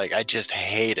crushing that, like, I just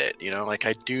hate it. You know, like,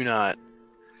 I do not.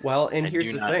 Well, and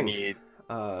here's the thing. Need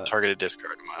targeted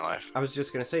discard in my life. I was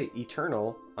just gonna say,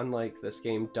 Eternal, unlike this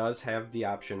game, does have the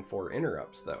option for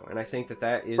interrupts, though, and I think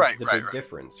that is the big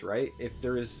difference, right? I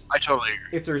totally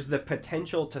agree. If there's the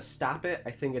potential to stop it,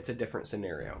 I think it's a different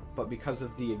scenario. But because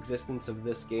of the existence of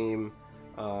this game,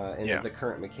 and Yeah. the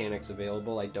current mechanics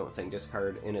available, I don't think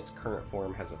discard in its current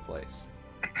form has a place.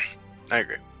 I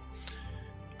agree.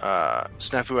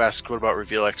 Snafu asks, what about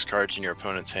reveal X cards in your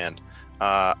opponent's hand?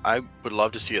 I would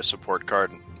love to see a support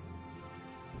card,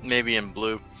 maybe in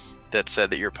blue, that said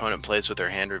that your opponent plays with their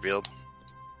hand revealed.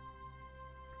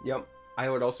 Yep. I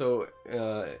would also,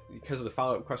 because of the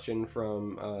follow-up question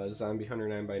from Zombie Hunter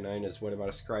 9x9 is what about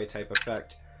a scry type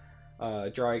effect?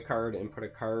 Draw a card and put a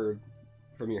card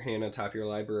from your hand on top of your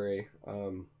library.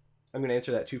 I'm going to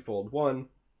answer that twofold. One,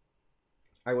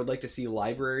 I would like to see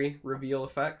library reveal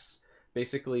effects.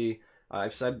 Basically,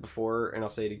 I've said before, and I'll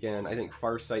say it again, I think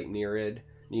Farsight Nereid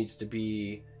needs to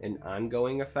be an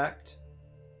ongoing effect,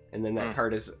 and then that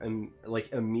card is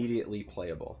like immediately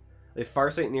playable. If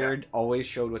Farsight Nereid always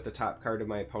showed what the top card of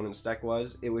my opponent's deck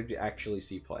was, it would actually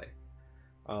see play.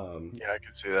 Yeah, I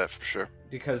can see that for sure.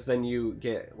 Because then you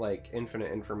get like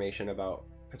infinite information about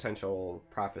potential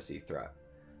prophecy threat.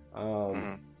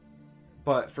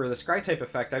 But for the scry type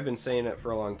effect, I've been saying it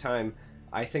for a long time.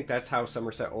 I think that's how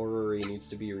Somerset Orrery needs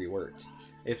to be reworked.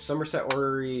 If Somerset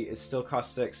Orrery is still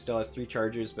cost 6, still has 3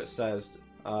 charges, but says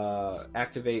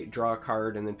activate, draw a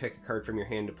card, and then pick a card from your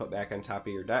hand to put back on top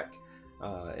of your deck,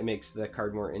 it makes the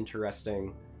card more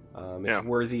interesting. It's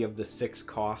worthy of the 6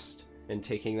 cost and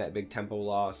taking that big tempo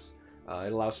loss.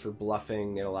 It allows for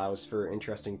bluffing. It allows for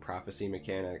interesting prophecy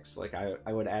mechanics. Like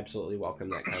I would absolutely welcome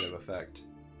that kind of effect.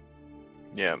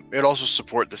 Yeah, it also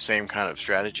support the same kind of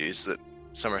strategies that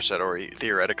Somerset Ori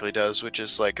theoretically does, which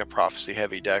is like a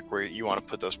prophecy-heavy deck where you want to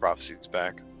put those prophecies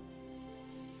back.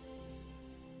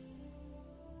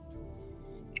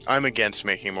 I'm against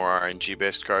making more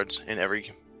RNG-based cards in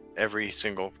every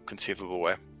single conceivable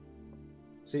way.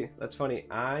 See, that's funny.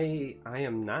 I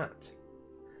am not.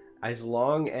 As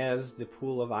long as the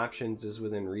pool of options is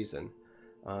within reason.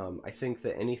 I think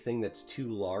that anything that's too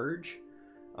large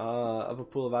of a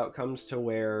pool of outcomes to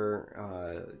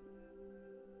where,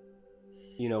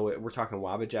 we're talking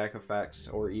Wabbajack effects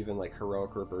or even like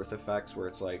Heroic Rebirth effects where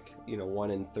it's like, 1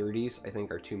 in 30s, I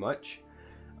think are too much.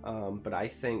 But I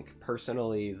think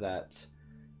personally that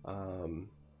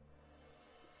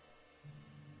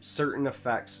certain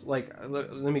effects, like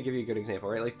let me give you a good example,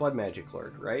 right? Like Blood Magic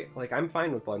Lord, right? Like I'm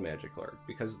fine with Blood Magic Lord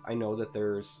because I know that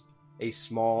there's a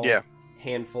small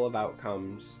handful of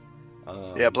outcomes.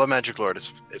 Blood Magic Lord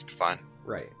is fine.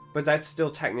 Right, but that's still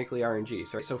technically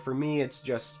RNG. So for me, it's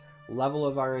just level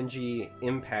of RNG,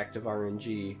 impact of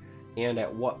RNG, and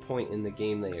at what point in the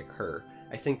game they occur.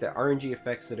 I think that RNG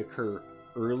effects that occur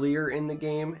earlier in the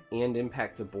game and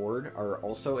impact the board are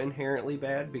also inherently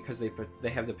bad because they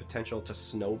have the potential to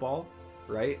snowball,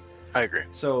 right? I agree.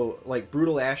 So like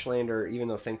Brutal Ashlander, even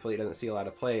though thankfully it doesn't see a lot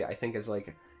of play, I think is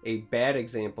like a bad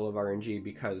example of RNG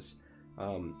because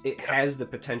it has the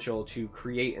potential to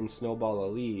create and snowball a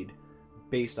lead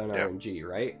based on RNG,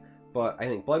 right? But I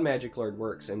think Blood Magic Lord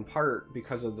works in part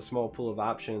because of the small pool of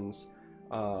options,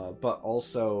 but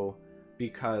also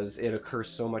because it occurs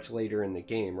so much later in the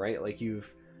game, right? Like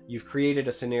you've created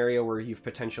a scenario where you've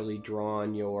potentially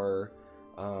drawn your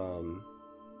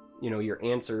your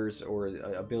answers or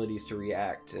abilities to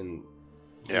react, and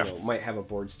might have a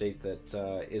board state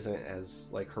that isn't as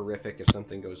like horrific if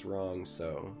something goes wrong.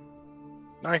 So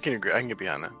I can agree. I can get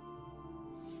behind that.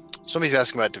 Somebody's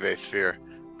asking about Devaith Fear.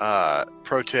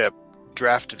 Pro tip: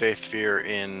 draft Devaith Fear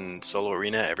in Solo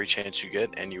Arena every chance you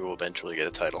get, and you will eventually get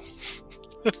a title.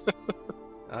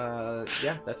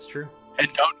 Yeah, that's true. And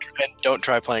don't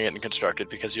try playing it in Constructed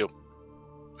because you'll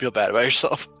feel bad about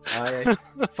yourself.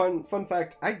 Fun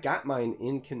fact: I got mine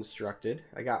in Constructed.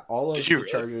 I got all of the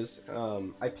charges.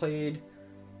 I played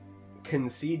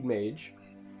Concede Mage.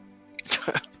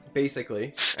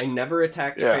 Basically, I never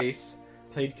attacked face.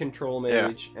 Played Control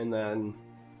Mage, and then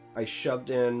I shoved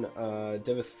in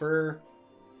Devaith Fur,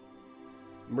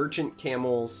 Merchant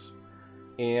Camels,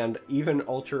 and even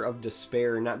Altar of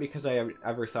Despair, not because I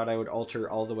ever thought I would alter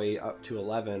all the way up to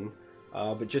 11,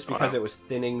 but just because it was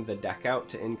thinning the deck out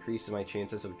to increase my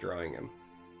chances of drawing him.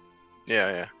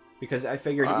 Yeah. Because I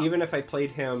figured even if I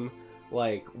played him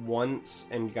like once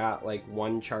and got like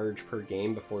 1 charge per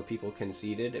game before people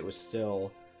conceded, it was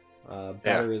still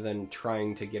better than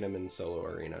trying to get him in Solo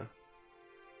Arena.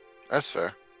 That's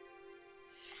fair.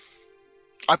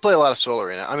 I play a lot of Solo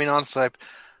Arena. I mean, honestly,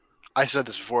 I said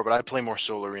this before, but I play more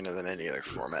Solo Arena than any other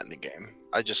format in the game.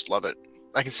 I just love it.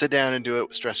 I can sit down and do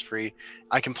it stress-free.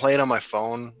 I can play it on my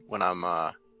phone when I'm,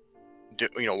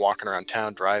 walking around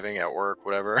town, driving, at work,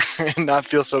 whatever, and not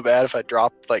feel so bad if I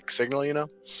drop, signal,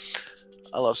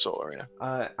 I love Solo Arena.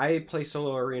 I play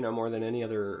Solo Arena more than any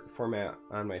other format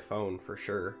on my phone, for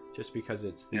sure, just because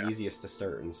it's the easiest to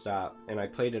start and stop. And I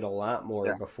played it a lot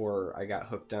more before I got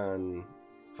hooked on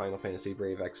Final Fantasy,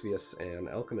 Brave, Exvius, and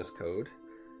Alchemist Code.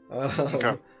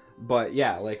 Okay. But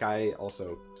yeah, like I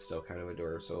also still kind of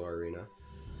adore Solo Arena.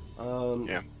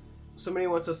 Yeah. Somebody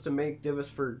wants us to make Divus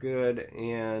for good,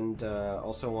 and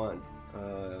also want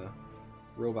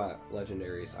robot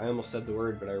legendaries. I almost said the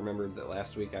word, but I remembered that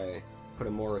last week I put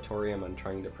a moratorium on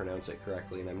trying to pronounce it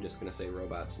correctly, and I'm just going to say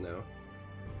robots now.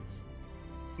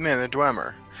 Man, the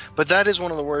Dwemer. But that is one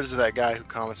of the words that guy who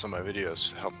comments on my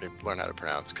videos helped me learn how to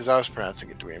pronounce, because I was pronouncing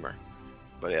it Dwemer.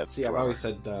 But yeah, it's See, Dwemer. I've always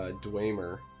said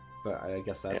Dwemer, but I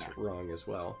guess that's wrong as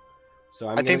well. So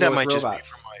I think that might just be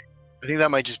from like, I think that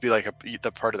might just be like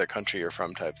the part of the country you're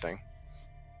from type thing.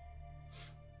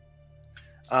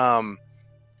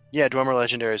 Yeah, Dwemer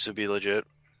legendaries would be legit.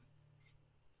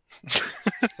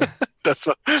 That's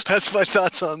my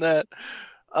thoughts on that.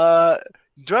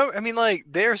 I mean, like,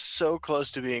 they're so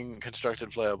close to being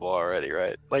constructed playable already,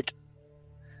 right? Like,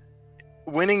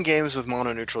 winning games with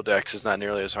mono neutral decks is not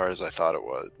nearly as hard as I thought it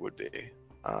would be.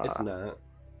 It's not.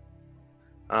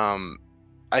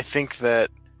 I think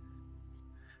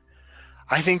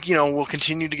we'll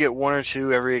continue to get one or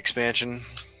two every expansion,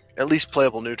 at least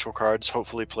playable neutral cards,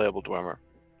 hopefully playable Dwemer,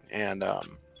 and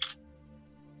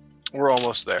we're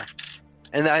almost there.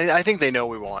 And I think they know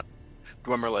we want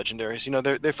Dwemer legendaries. You know,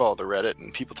 they follow the Reddit,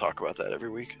 and people talk about that every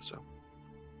week. So,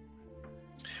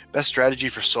 best strategy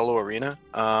for Solo Arena?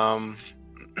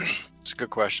 It's a good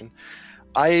question.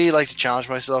 I like to challenge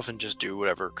myself and just do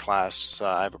whatever class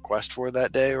I have a quest for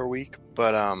that day or week.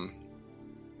 But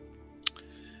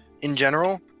in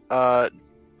general,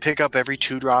 pick up every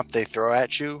 2-drop they throw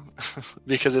at you,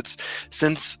 because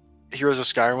since Heroes of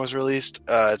Skyrim was released,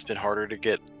 it's been harder to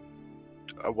get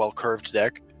a well-curved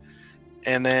deck.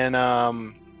 And then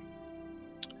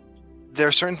there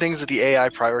are certain things that the AI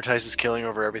prioritizes killing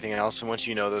over everything else, and once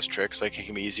you know those tricks, like, it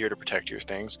can be easier to protect your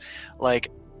things.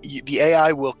 Like, the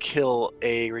AI will kill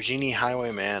a Regini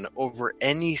Highwayman over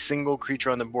any single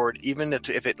creature on the board, even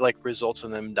if it like results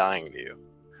in them dying to you.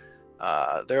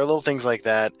 There are little things like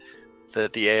that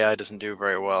the AI doesn't do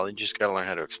very well. You just got to learn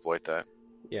how to exploit that.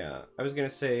 Yeah, I was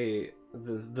gonna say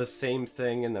the same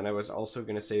thing, and then I was also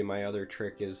gonna say my other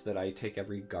trick is that I take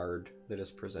every guard that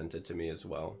is presented to me as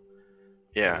well.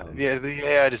 Yeah, the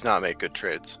AI does not make good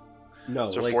trades. No,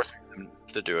 so like, forcing them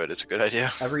to do it is a good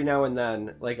idea. Every now and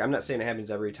then, like, I'm not saying it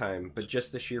happens every time, but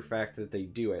just the sheer fact that they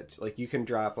do it. Like, you can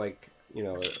drop, like, you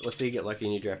know, let's say you get lucky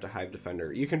and you draft a Hive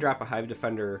Defender. You can drop a Hive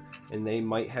Defender, and they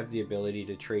might have the ability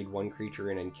to trade one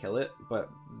creature in and kill it, but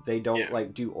they don't,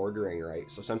 like, do ordering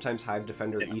right. So sometimes Hive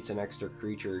Defender eats an extra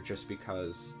creature just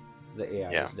because the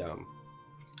AI is dumb.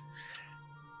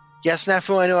 Yeah,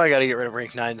 Snafu, I know I gotta get rid of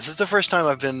rank 9. This is the first time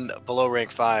I've been below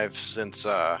rank 5 since,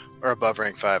 or above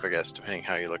rank 5, I guess, depending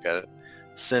how you look at it,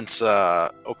 since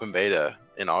open beta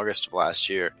in August of last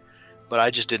year. But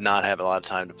I just did not have a lot of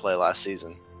time to play last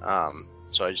season,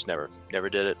 so I just never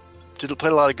did it.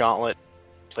 Played a lot of Gauntlet,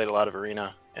 played a lot of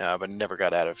Arena, but never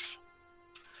got out of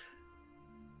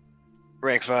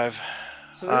rank 5.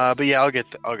 So but yeah, I'll get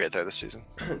there this season.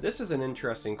 This is an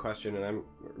interesting question, and I'm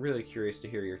really curious to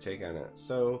hear your take on it.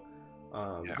 So,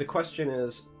 the question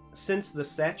is, since the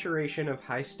saturation of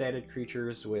high-statted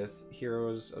creatures with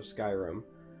Heroes of Skyrim,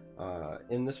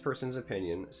 in this person's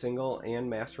opinion, single and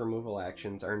mass removal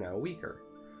actions are now weaker.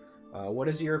 What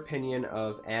is your opinion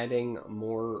of adding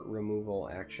more removal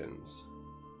actions?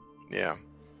 Yeah.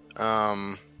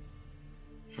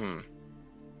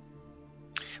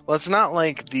 Well, it's not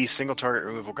like the single target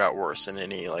removal got worse in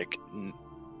any like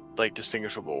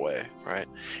distinguishable way, right?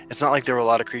 It's not like there were a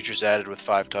lot of creatures added with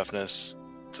 5 toughness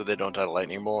so they don't die to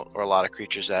lightning bolt, or a lot of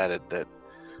creatures added that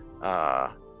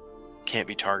can't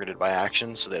be targeted by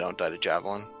action so they don't die to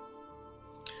javelin.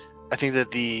 I think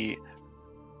that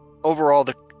overall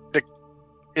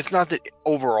it's not that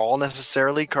overall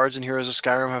necessarily cards in Heroes of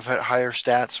Skyrim have had higher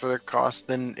stats for their cost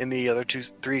than in the other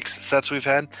 2-3 sets we've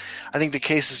had. I think the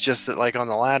case is just that, like, on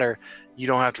the ladder, you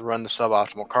don't have to run the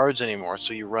suboptimal cards anymore,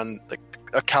 so you run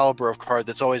a caliber of card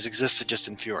that's always existed, just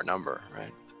in fewer number,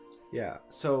 right? Yeah,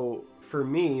 so for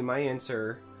me, my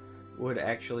answer would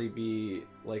actually be,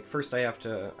 like, first I have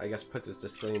to, I guess, put this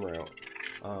disclaimer out.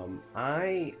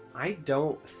 I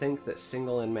don't think that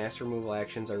single and mass removal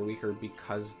actions are weaker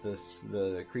because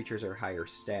the creatures are higher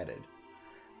statted.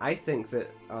 I think that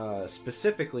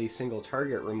specifically single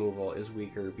target removal is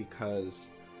weaker because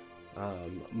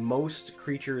most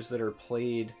creatures that are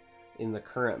played in the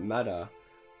current meta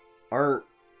aren't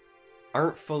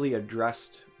fully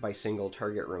addressed by single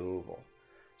target removal.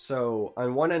 So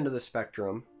on one end of the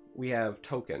spectrum, we have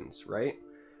tokens, right?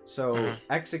 So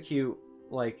execute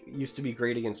used to be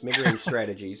great against mid-range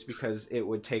strategies because it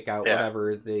would take out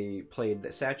whatever they played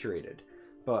that saturated.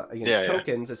 but against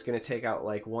tokens, it's going to take out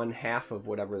like 1/2 of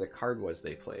whatever the card was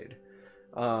they played.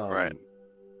 Right.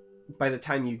 By the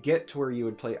time you get to where you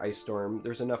would play Ice Storm,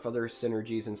 there's enough other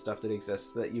synergies and stuff that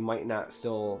exists that you might not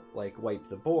still like wipe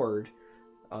the board.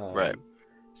 Right.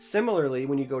 Similarly,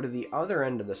 when you go to the other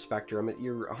end of the spectrum,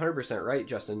 you're 100% right,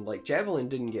 Justin. Like, Javelin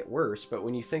didn't get worse, but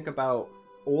when you think about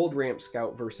old Ramp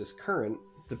Scout versus current,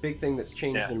 the big thing that's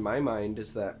changed in my mind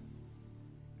is that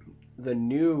the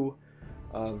new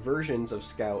versions of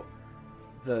Scout,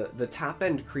 the top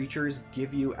end creatures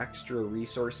give you extra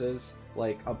resources,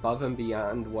 like above and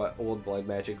beyond what old Blood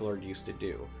Magic Lord used to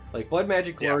do. Like, Blood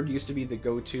Magic Lord used to be the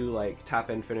go-to like top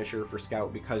end finisher for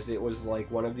Scout because it was like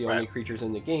one of the only creatures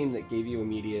in the game that gave you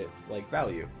immediate like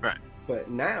value. Right. But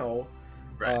now,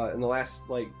 in the last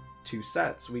like 2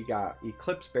 sets, we got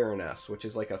Eclipse Baroness, which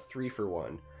is like a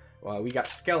 3-for-1. We got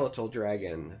Skeletal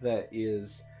Dragon that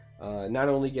is not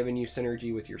only giving you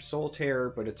synergy with your Soul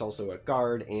Terror, but it's also a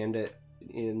guard, and it,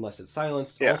 unless it's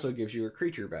silenced, also gives you a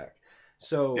creature back.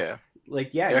 So,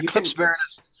 like, you Eclipse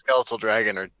Baroness and Skeletal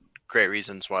Dragon are great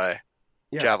reasons why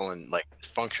Javelin like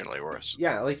is functionally worse.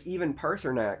 Yeah, like even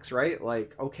Parthenax, right?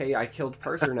 Like, okay, I killed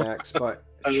Parthenax, but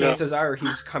chances are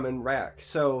he's coming back.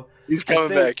 So he's coming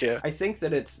back. Yeah, I think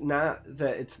that it's not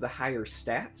that it's the higher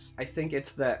stats. I think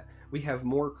it's that we have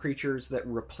more creatures that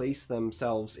replace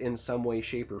themselves in some way,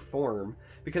 shape, or form.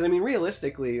 Because I mean,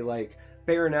 realistically, like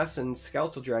Baroness and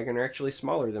Skeletal Dragon are actually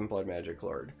smaller than Blood Magic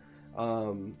Lord.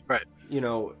 Right. You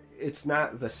know, it's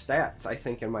not the stats, I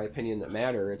think, in my opinion, that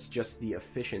matter. It's just the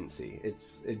efficiency.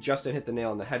 Justin hit the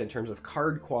nail on the head in terms of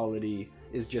card quality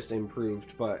is just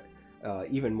improved, but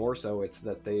even more so, it's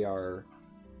that they are,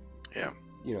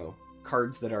 you know,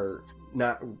 cards that are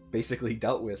not basically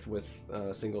dealt with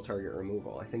single target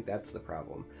removal. I think that's the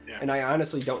problem. Yeah. And I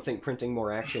honestly don't think printing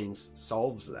more actions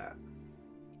solves that.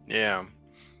 Yeah.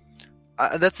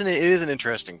 It is an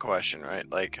interesting question,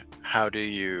 right? Like, how do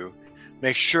you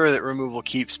make sure that removal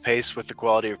keeps pace with the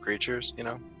quality of creatures, you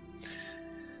know?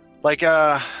 Like,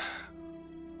 I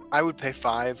would pay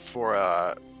 5 for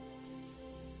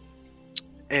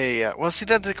well, see,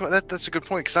 that's a good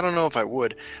point, because I don't know if I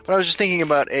would. But I was just thinking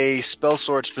about a spell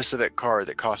sword specific card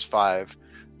that costs 5.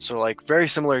 So, like, very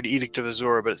similar to Edict of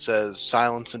Azure, but it says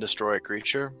silence and destroy a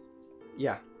creature.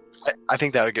 Yeah. I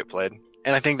think that would get played.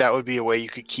 And I think that would be a way you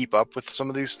could keep up with some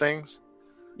of these things.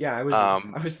 Yeah, I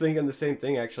was thinking the same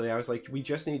thing, actually. I was like, we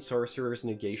just need Sorcerer's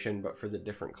Negation, but for the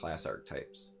different class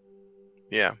archetypes.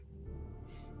 Yeah.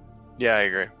 Yeah, I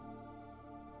agree.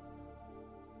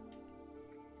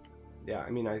 Yeah, I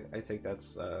mean, I think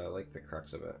that's, like, the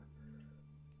crux of it.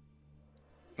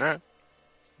 Alright.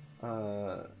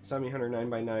 Sami Hunter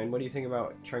 9x9, what do you think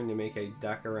about trying to make a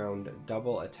deck around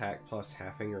double attack plus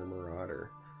Halfinger Marauder?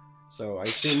 So I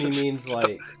assume he means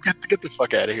like... Get the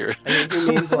fuck out of here. I think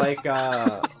he means like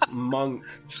Monk,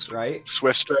 right?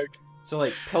 Swift Strike. So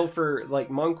like Pilfer, like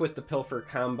Monk with the Pilfer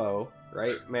combo,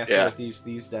 right? Master of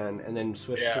Thieves Den, and then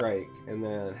Swift Strike, and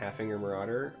then Halfinger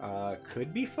Marauder.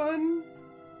 Could be fun.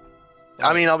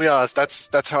 I mean, I'll be honest,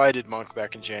 that's how I did Monk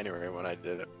back in January when I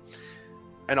did it.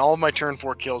 And all of my turn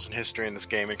 4 kills in history in this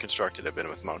game and constructed have been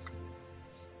with Monk.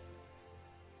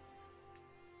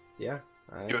 Yeah.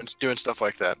 Doing stuff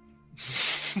like that.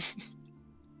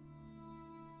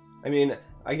 I mean,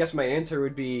 I guess my answer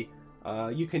would be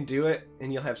you can do it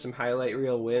and you'll have some highlight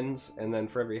reel wins, and then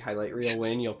for every highlight reel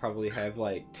win you'll probably have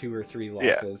like 2 or 3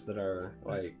 losses that are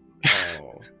like,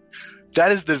 oh.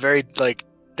 That is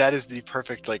the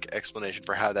perfect like explanation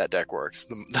for how that deck works.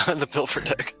 The Pilfer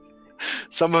deck.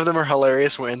 Some of them are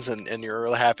hilarious wins and you're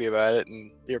real happy about it,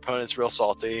 and your opponent's real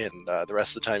salty, and the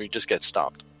rest of the time you just get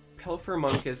stomped. Pilfer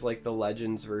Monk is like the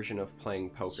Legends version of playing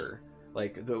poker.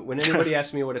 Like, when anybody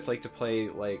asks me what it's like to play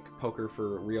like poker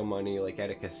for real money, like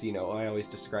at a casino, I always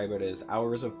describe it as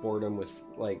hours of boredom with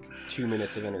like 2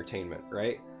 minutes of entertainment,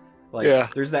 right?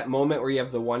 Like, there's that moment where you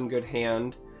have the one good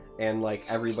hand and like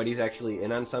everybody's actually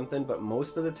in on something, but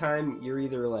most of the time you're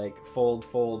either like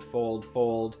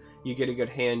fold, you get a good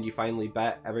hand, you finally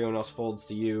bet, everyone else folds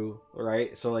to you,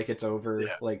 right? So like it's over.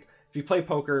 Like, if you play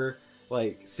poker,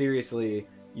 like seriously,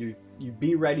 you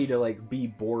be ready to like be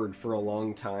bored for a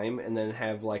long time and then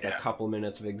have like a couple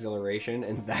minutes of exhilaration,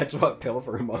 and that's what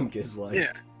Pilfer Monk is like.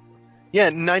 I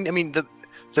mean,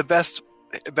 the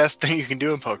best thing you can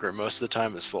do in poker most of the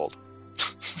time is fold.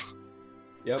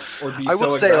 Yep, or be I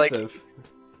would so aggressive. Say, like,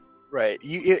 right,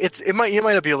 you might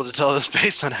not be able to tell this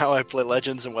based on how I play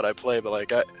Legends and what I play, but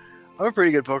like I'm a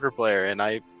pretty good poker player, and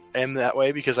I am that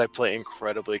way because I play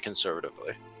incredibly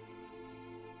conservatively.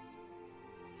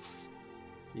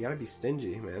 You gotta be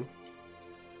stingy, man.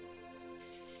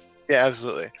 Yeah,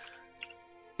 absolutely.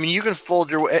 I mean, you can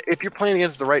fold your way if you're playing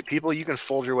against the right people. You can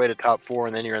fold your way to top 4,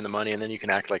 and then you're in the money, and then you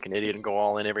can act like an idiot and go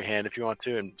all in every hand if you want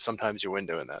to. And sometimes you win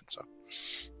doing that. So,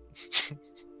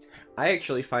 I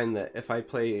actually find that if I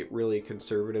play really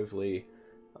conservatively,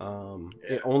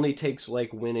 it only takes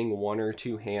like winning 1 or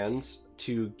 2 hands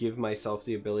to give myself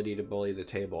the ability to bully the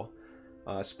table.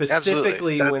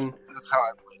 Specifically, that's how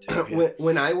I play too. Yeah.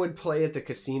 when I would play at the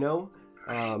casino,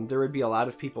 there would be a lot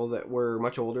of people that were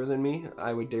much older than me.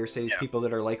 I would dare say people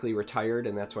that are likely retired,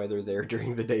 and that's why they're there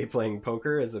during the day playing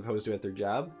poker as opposed to at their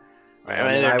job. Right.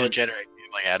 I mean, they're degenerate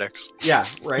gambling addicts. Yeah,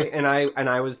 right. And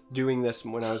I was doing this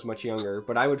when I was much younger,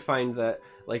 but I would find that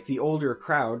like the older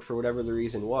crowd, for whatever the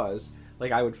reason was,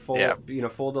 like I would fold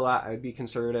a lot. I would be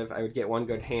conservative. I would get one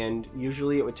good hand.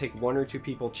 Usually, it would take 1 or 2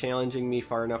 people challenging me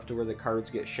far enough to where the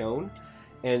cards get shown,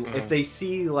 and if they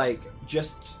see like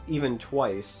just even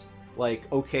twice,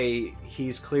 like okay,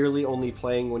 he's clearly only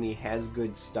playing when he has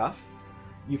good stuff.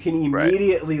 You can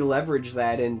immediately leverage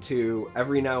that into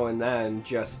every now and then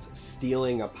just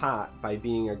stealing a pot by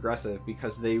being aggressive,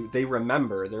 because they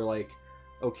remember. They're like,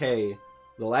 okay,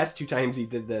 the last 2 times he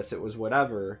did this, it was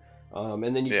whatever.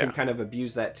 And then you can kind of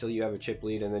abuse that till you have a chip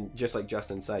lead, and then just like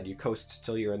Justin said, you coast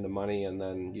till you're in the money, and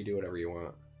then you do whatever you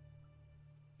want.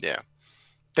 Yeah,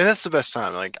 and that's the best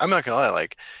time. Like, I'm not gonna lie,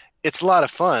 like it's a lot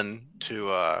of fun to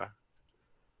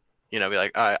be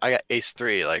like, I got ace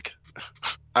 3, like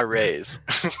I raise.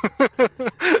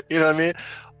 You know what I mean?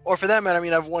 Or for that matter, I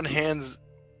mean, I've won hands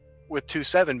with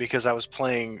 2-7 because I was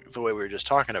playing the way we were just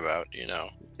talking about, Yeah.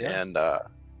 And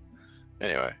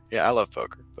anyway, yeah, I love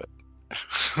poker, but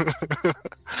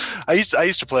I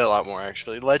used to play a lot more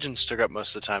actually. Legends took up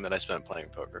most of the time that I spent playing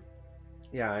poker.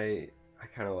 Yeah, I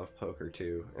kind of love poker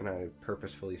too, and I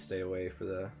purposefully stay away for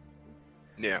the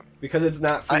because it's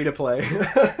not free to play.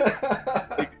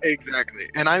 Exactly.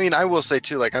 And I mean, I will say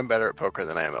too, like I'm better at poker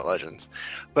than I am at Legends,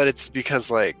 but it's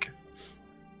because like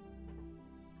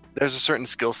there's a certain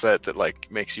skill set that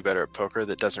like makes you better at poker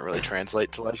that doesn't really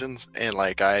translate to Legends, and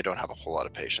like I don't have a whole lot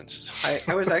of patience.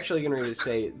 I was actually going to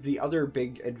say the other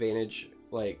big advantage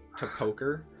like to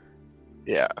poker,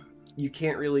 you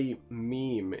can't really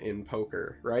meme in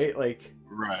poker, right? Like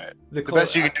the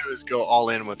best you can do is go all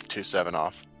in with 2-7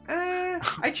 off.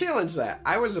 I challenge that.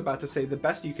 I was about to say the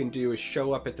best you can do is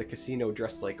show up at the casino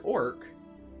dressed like Orc.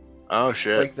 Oh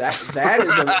shit! Like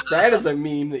that is a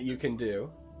meme that you can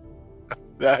do.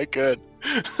 I could.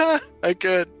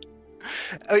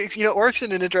 Orc's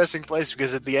in an interesting place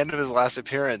because at the end of his last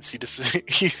appearance,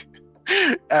 he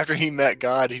after he met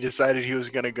God, he decided he was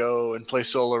going to go and play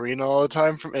Soul Arena all the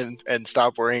time and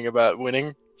stop worrying about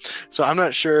winning. So I'm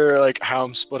not sure like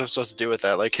what I'm supposed to do with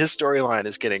that. Like his storyline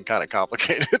is getting kind of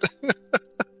complicated.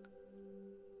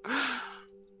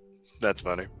 That's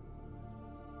funny.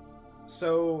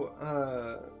 So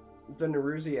the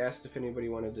Naruzi asked if anybody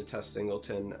wanted to test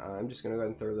Singleton. I'm just going to go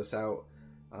ahead and throw this out.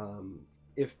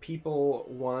 If people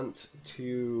want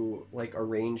to like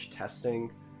arrange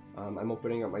testing, I'm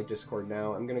opening up my Discord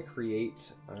now. I'm going to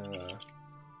create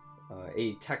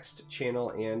a text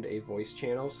channel and a voice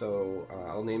channel. So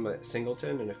I'll name it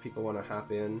Singleton, and if people want to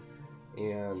hop in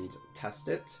and test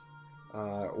it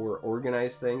or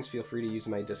organize things, feel free to use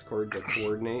my Discord to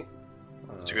coordinate.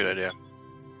 That's a good idea.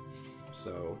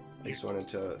 So I just wanted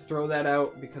to throw that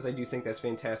out because I do think that's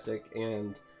fantastic.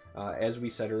 And as we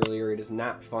said earlier, it is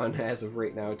not fun as of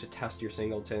right now to test your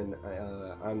Singleton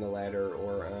on the ladder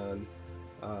or on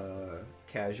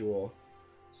casual.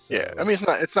 So, yeah, I mean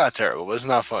it's not terrible, but it's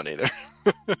not fun either.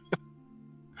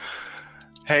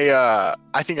 Hey, I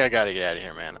think I gotta get out of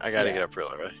here, man. I gotta get up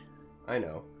real early. I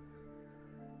know.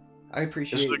 I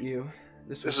appreciate you.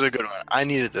 This is a good one. I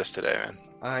needed this today, man.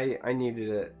 I needed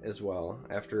it as well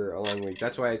after a long week.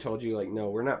 That's why I told you, like, no,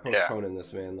 we're not postponing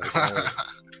this, man. Like,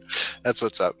 that's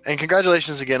what's up. And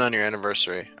congratulations again on your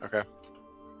anniversary. Okay.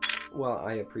 Well,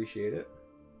 I appreciate it.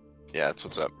 Yeah, that's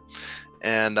what's up.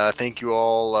 And thank you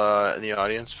all in the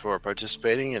audience for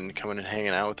participating and coming and hanging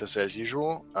out with us as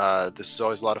usual. This is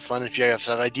always a lot of fun. If you have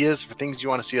ideas for things you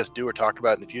want to see us do or talk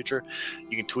about in the future,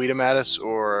 you can tweet them at us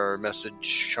or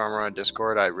message Charmer on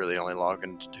Discord. I really only log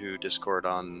into Discord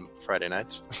on Friday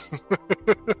nights.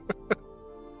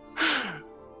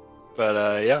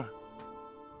 But yeah.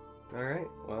 All right.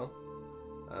 Well.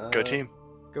 Go team.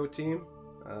 Go team.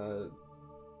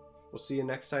 We'll see you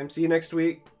next time. See you next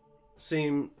week.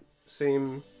 Same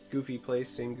goofy place,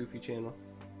 same goofy channel.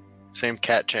 Same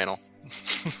cat channel.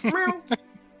 Meow.